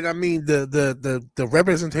 And I mean, the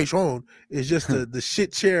representation is just the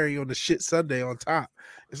shit cherry on the shit sundae on top.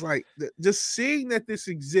 It's like, just seeing that this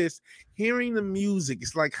exists, hearing the music,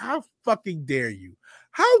 it's like, how fucking dare you?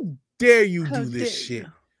 How dare you do this shit?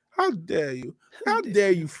 How dare you? How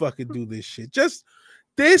dare you fucking do this shit? Just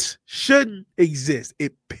This shouldn't exist.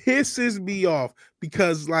 It pisses me off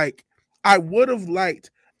because, like, I would have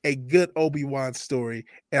liked a good Obi-Wan story,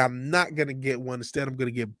 and I'm not gonna get one. Instead, I'm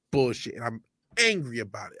gonna get bullshit, and I'm angry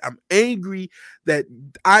about it. I'm angry that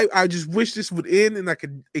I just wish this would end, and I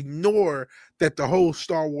could ignore that the whole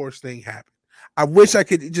Star Wars thing happened. I wish I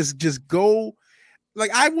could just go.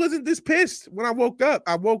 Like, I wasn't this pissed when I woke up.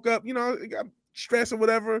 I woke up, you know, I got stressed or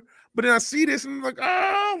whatever. But then I see this, and I'm like,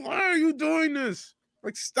 oh, why are you doing this?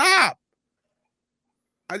 Like, stop.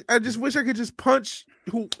 I just wish I could just punch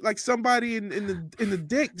somebody in the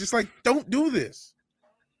dick. Just like, don't do this.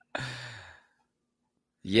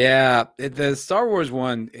 Yeah, the Star Wars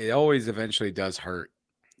one, it always eventually does hurt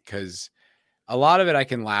because a lot of it I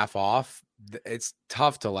can laugh off. It's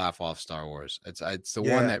tough to laugh off Star Wars. It's the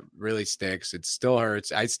one that really sticks. It still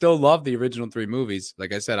hurts. I still love the original 3 movies.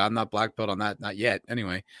 Like I said, I'm not black belt on that, not yet.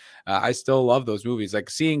 Anyway, I still love those movies. Like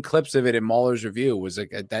seeing clips of it in Mahler's review was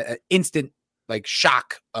like that instant like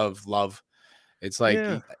shock of love. It's like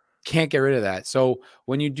you can't get rid of that. So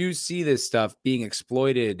when you do see this stuff being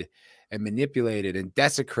exploited and manipulated and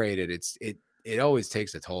desecrated, it always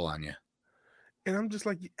takes a toll on you. And I'm just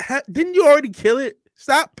like, didn't you already kill it?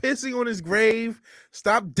 Stop pissing on his grave.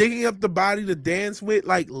 Stop digging up the body to dance with.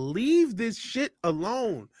 Like, leave this shit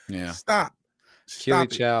alone. Yeah. Stop. Keely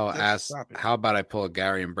Chow asks, how about I pull a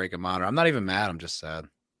Gary and break a monitor? I'm not even mad. I'm just sad.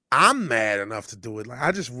 I'm mad enough to do it. Like,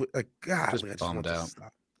 I just, like, God, Just man, I just bummed want this out. to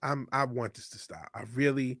stop. I want this to stop. I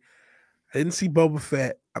didn't see Boba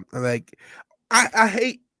Fett. I'm like, I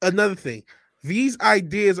hate another thing. These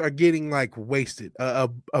ideas are getting like wasted. A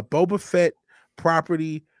Boba Fett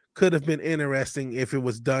property could have been interesting if it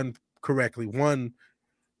was done correctly. One,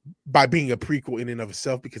 by being a prequel in and of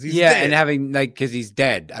itself, because he's dead. And having like because he's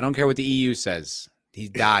dead. I don't care what the EU says. He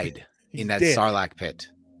died in that dead. Sarlacc pit.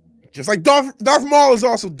 Just like Darth Maul is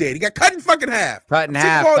also dead. He got cut in fucking half. Cut in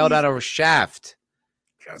half, fell out of a shaft.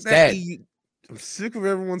 He's dead. I'm sick of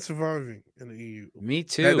everyone surviving in the EU. Me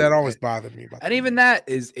too. That always bothered me. And even that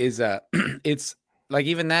is it's like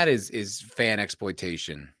even that is fan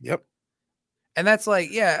exploitation. Yep. And that's like,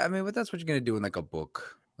 yeah, I mean, but that's what you're gonna do in like a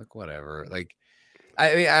book, like whatever. Like,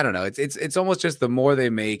 I mean, I don't know. It's almost just the more they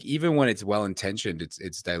make, even when it's well intentioned,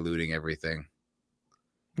 it's diluting everything.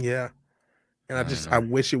 Yeah. And I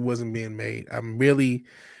wish it wasn't being made. I'm really,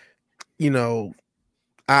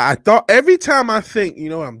 I thought every time I think,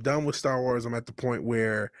 I'm done with Star Wars, I'm at the point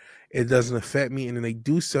where it doesn't affect me, and then they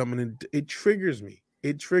do something and it triggers me.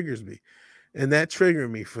 It triggers me. And that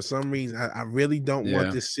triggered me for some reason. I really don't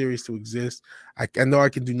want this series to exist. I know I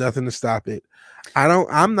can do nothing to stop it.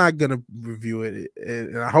 I'm not gonna review it.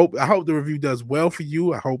 And I hope the review does well for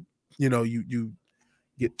you. I hope you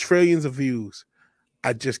get trillions of views.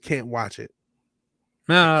 I just can't watch it.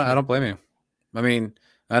 No, I don't blame you. I mean,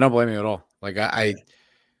 I don't blame you at all. Like I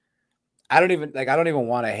don't even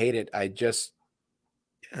want to hate it. I just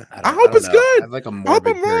I hope it's good. I have like a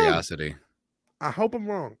morbid curiosity. I hope I'm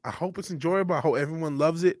wrong. I hope it's enjoyable. I hope everyone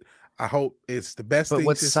loves it. I hope it's the best thing. But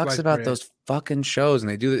what sucks about those fucking shows, and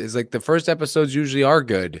they do is like the first episodes usually are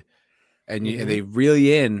good, and and they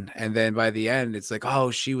really in, and then by the end, it's like, oh,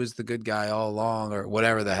 she was the good guy all along, or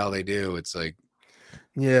whatever the hell they do. It's like,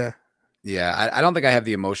 yeah. I don't think I have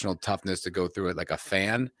the emotional toughness to go through it like a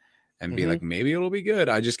fan and be like, maybe it'll be good.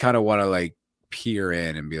 I just kind of want to like peer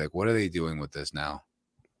in and be like, what are they doing with this now?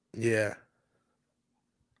 Yeah.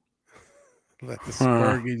 Let the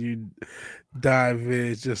spurg in you die,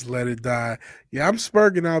 Viz. Just let it die. Yeah, I'm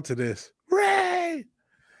spurging out to this. Ray!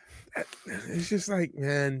 It's just like,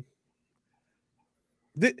 man,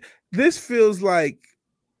 this feels like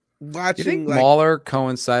watching. You think Mahler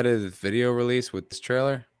coincided the video release with this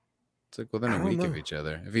trailer? It's like within a week of each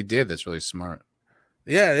other. If he did, that's really smart.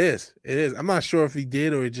 Yeah, it is. It is. I'm not sure if he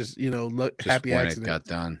did or it just, look happy when accident. It got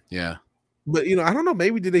done. Yeah. But I don't know.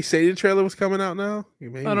 Maybe did they say the trailer was coming out now?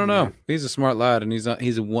 Maybe. I don't know. He's a smart lad, and he's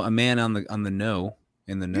a man on the know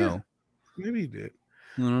in the know. Yeah, maybe he did.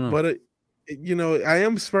 I don't know. But I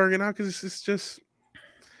am spurring out because it's just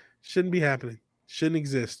shouldn't be happening. Shouldn't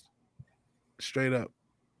exist. Straight up.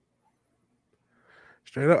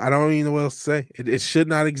 I don't even know what else to say. It should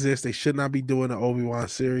not exist. They should not be doing an Obi-Wan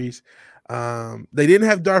series. They didn't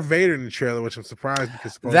have Darth Vader in the trailer, which I'm surprised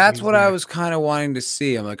because that's what I was kind of wanting to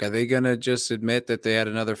see. I'm like, are they gonna just admit that they had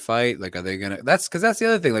another fight? Like, are they gonna? That's because that's the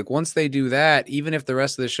other thing. Like, once they do that, even if the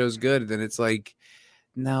rest of the show's good, then it's like,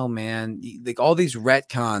 no, man. Like all these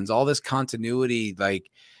retcons, all this continuity, like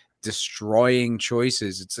destroying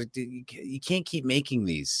choices. It's like you can't keep making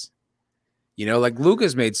these. Like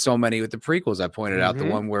Lucas made so many with the prequels. I pointed out the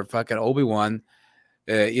one where fucking Obi-Wan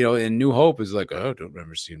And New Hope is like, oh, I don't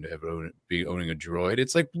remember seem to ever be owning a droid.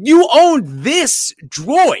 It's like, you owned this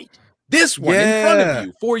droid, this one in front of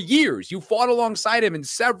you for years. You fought alongside him in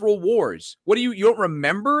several wars. What do you don't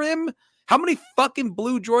remember him? How many fucking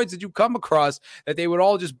blue droids did you come across that they would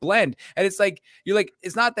all just blend? And it's like, you're like,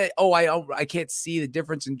 it's not that, oh, I can't see the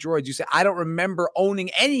difference in droids. You say, I don't remember owning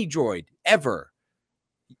any droid ever.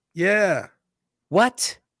 Yeah.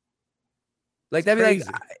 What? Like, that'd be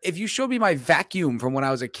like, if you showed me my vacuum from when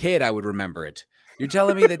I was a kid, I would remember it. You're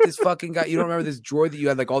telling me that this fucking guy, you don't remember this droid that you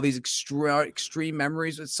had like all these extreme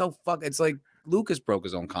memories? It's so it's like Lucas broke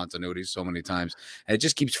his own continuity so many times, and it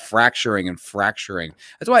just keeps fracturing and fracturing.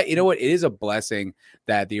 That's why, you know what? It is a blessing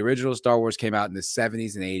that the original Star Wars came out in the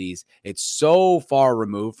 70s and 80s. It's so far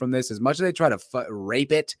removed from this. As much as they try to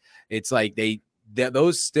rape it, it's like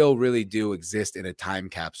those still really do exist in a time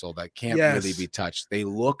capsule that can't really be touched. They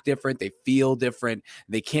look different. They feel different.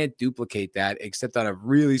 They can't duplicate that except on a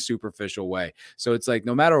really superficial way. So it's like,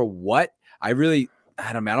 no matter what, I don't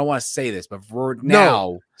want to say this, but for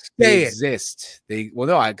now, they exist.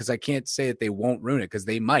 Because I can't say that they won't ruin it, because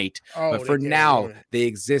they might. But for now, they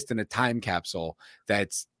exist in a time capsule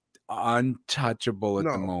that's untouchable at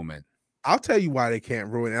the moment. I'll tell you why they can't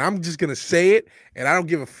ruin it. I'm just going to say it, and I don't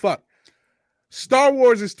give a fuck. Star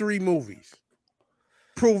Wars is 3 movies.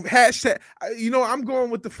 Prove hashtag. I'm going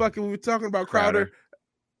with the fucking. We were talking about Crowder.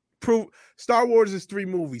 Prove Star Wars is 3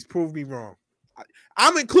 movies. Prove me wrong.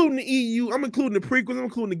 I'm including the EU. I'm including the prequels. I'm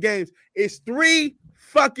including the games. It's 3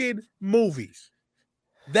 fucking movies.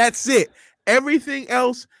 That's it. Everything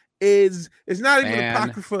else is not even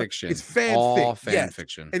apocrypha. Fiction. It's fanfic. All fan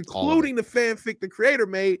fiction, including the fanfic the creator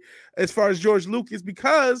made as far as George Lucas,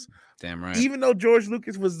 because. Damn right. Even though George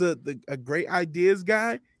Lucas was a great ideas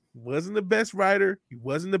guy, he wasn't the best writer, he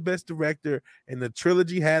wasn't the best director, and the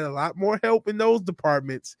trilogy had a lot more help in those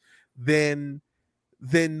departments than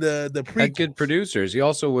the prequels. Had good producers. He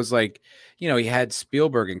also was like, he had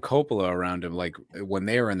Spielberg and Coppola around him, like when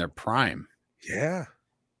they were in their prime. Yeah.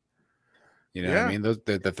 What I mean?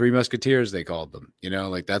 The 3 Musketeers, they called them.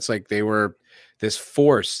 Like that's like they were this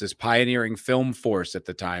force, this pioneering film force at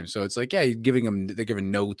the time. So it's like, they're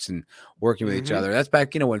giving notes and working with each other. That's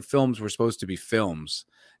back, when films were supposed to be films,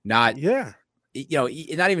 not not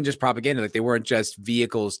even just propaganda. Like they weren't just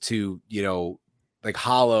vehicles to, like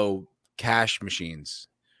hollow cash machines.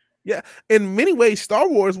 Yeah. In many ways, Star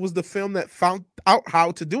Wars was the film that found out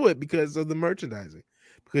how to do it because of the merchandising.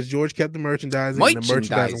 Because George kept the merchandising. And the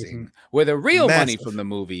merchandising where the real money from the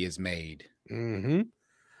movie is made. Mm-hmm.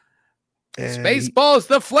 Spaceballs,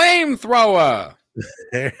 the flamethrower.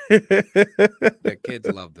 The kids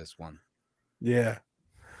love this one. Yeah.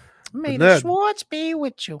 May the Schwartz be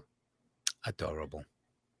with you. Adorable.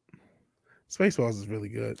 Spaceballs is really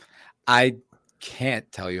good. I can't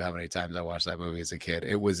tell you how many times I watched that movie as a kid.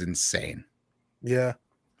 It was insane. Yeah.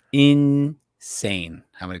 Insane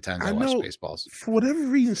how many times I watched Spaceballs. For whatever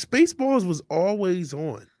reason, Spaceballs was always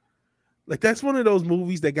on. Like, that's one of those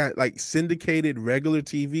movies that got like syndicated regular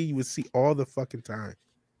TV. You would see all the fucking time.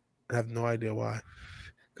 I have no idea why.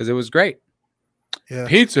 Because it was great. Yeah.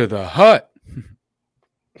 Pizza the Hut.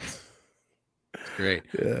 It's great.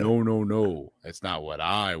 Yeah. No. That's not what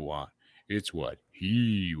I want. It's what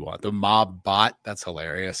he wants. The mob bot. That's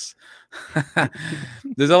hilarious.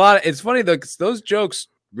 There's a lot of, it's funny though, because those jokes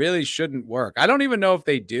really shouldn't work. I don't even know if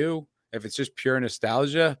they do, if it's just pure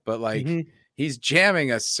nostalgia, but like, he's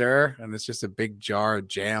jamming us, sir. And it's just a big jar of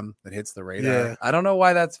jam that hits the radar. Yeah. I don't know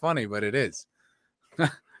why that's funny, but it is.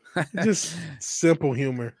 Just simple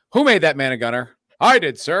humor. Who made that man a gunner? I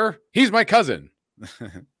did, sir. He's my cousin.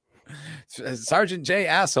 Sergeant J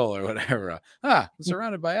asshole or whatever. I'm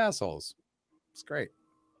surrounded by assholes. It's great.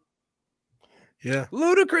 Yeah.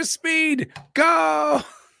 Ludicrous speed. Go.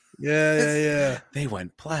 Yeah. They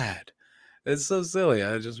went plaid. It's so silly.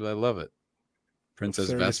 I love it.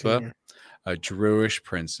 Princess Vespa, humor. A Druish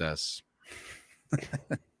princess.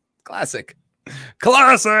 Classic.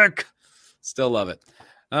 Still love it.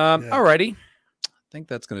 Alrighty. I think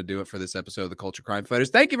that's going to do it for this episode of the Culture Crime Fighters.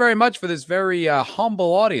 Thank you very much for this very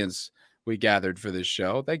humble audience we gathered for this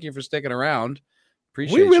show. Thank you for sticking around.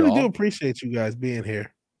 Appreciate We really y'all. do appreciate you guys being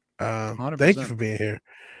here. 100%. Thank you for being here.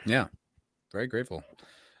 Yeah. Very grateful.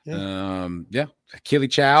 Yeah. Keely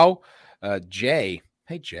Chow, Jay.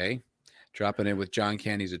 Hey, Jay. Dropping in with John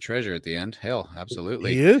Candy's a treasure at the end. Hell,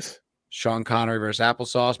 absolutely. He is. Sean Connery versus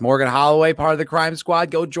Applesauce. Morgan Holloway, part of the Crime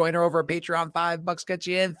Squad. Go join her over at Patreon. $5 gets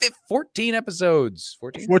you in. 14 episodes.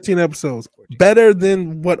 14 episodes. Better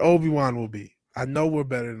than what Obi-Wan will be. I know we're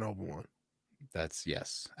better than Obi-Wan.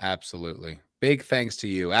 Yes, absolutely. Big thanks to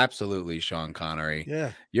you. Absolutely, Sean Connery.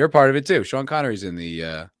 Yeah. You're part of it too. Sean Connery's in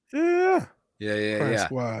the Yeah. Prime Yeah.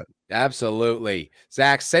 Squad. Absolutely.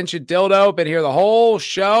 Zach sent you dildo, been here the whole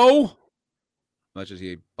show. Much as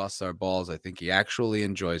he busts our balls, I think he actually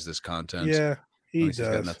enjoys this content. Yeah, he Unless he's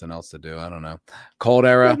got does. nothing else to do. I don't know. Cold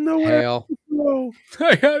Era, nowhere Hail. Whoa.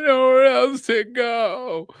 I got nowhere else to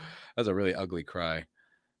go. That's a really ugly cry.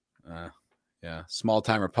 Yeah. Small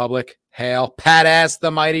Time Republic, Hail. Pat Ass,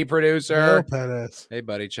 the mighty producer. Hell, badass. Hey,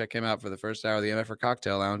 buddy, check him out for the first hour of the MF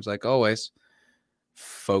Cocktail Lounge, like always.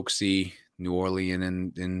 Folksy New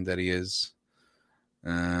Orleans in that he is.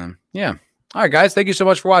 Yeah. All right, guys. Thank you so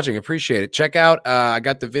much for watching. Appreciate it. Check out, I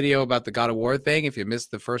got the video about the God of War thing. If you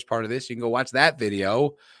missed the first part of this, you can go watch that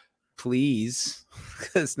video, please,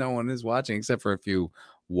 because no one is watching except for a few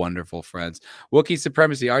wonderful friends. Wookiee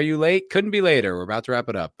Supremacy. Are you late? Couldn't be later. We're about to wrap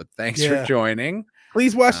it up, but thanks for joining.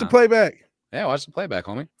 Please watch the playback. Yeah, watch the playback,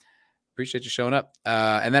 homie. Appreciate you showing up.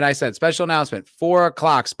 And then I said, special announcement, 4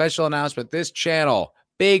 o'clock, special announcement, this channel,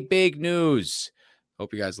 big news.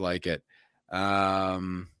 Hope you guys like it.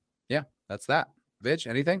 Yeah, that's that. Vidge,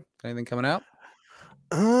 anything coming out?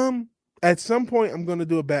 At some point, I'm going to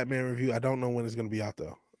do a Batman review. I don't know when it's going to be out,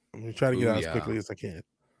 though. I'm going to try to get out as quickly as I can.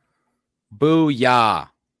 Booyah.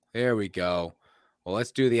 There we go. Well,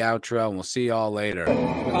 let's do the outro, and we'll see y'all later.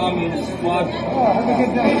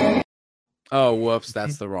 Oh, whoops.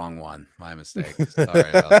 That's the wrong one. My mistake. Sorry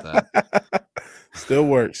about that. Still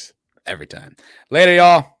works. Every time. Later,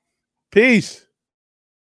 y'all. Peace.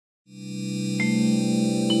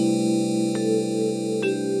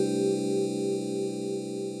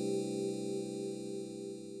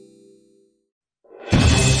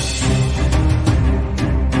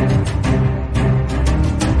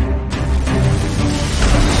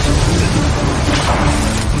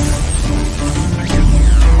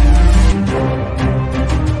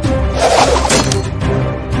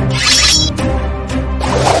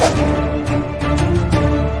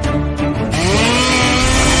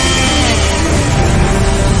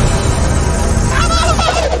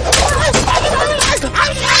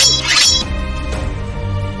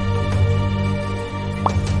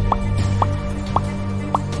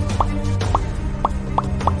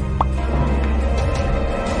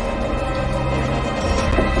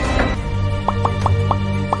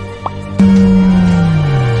 you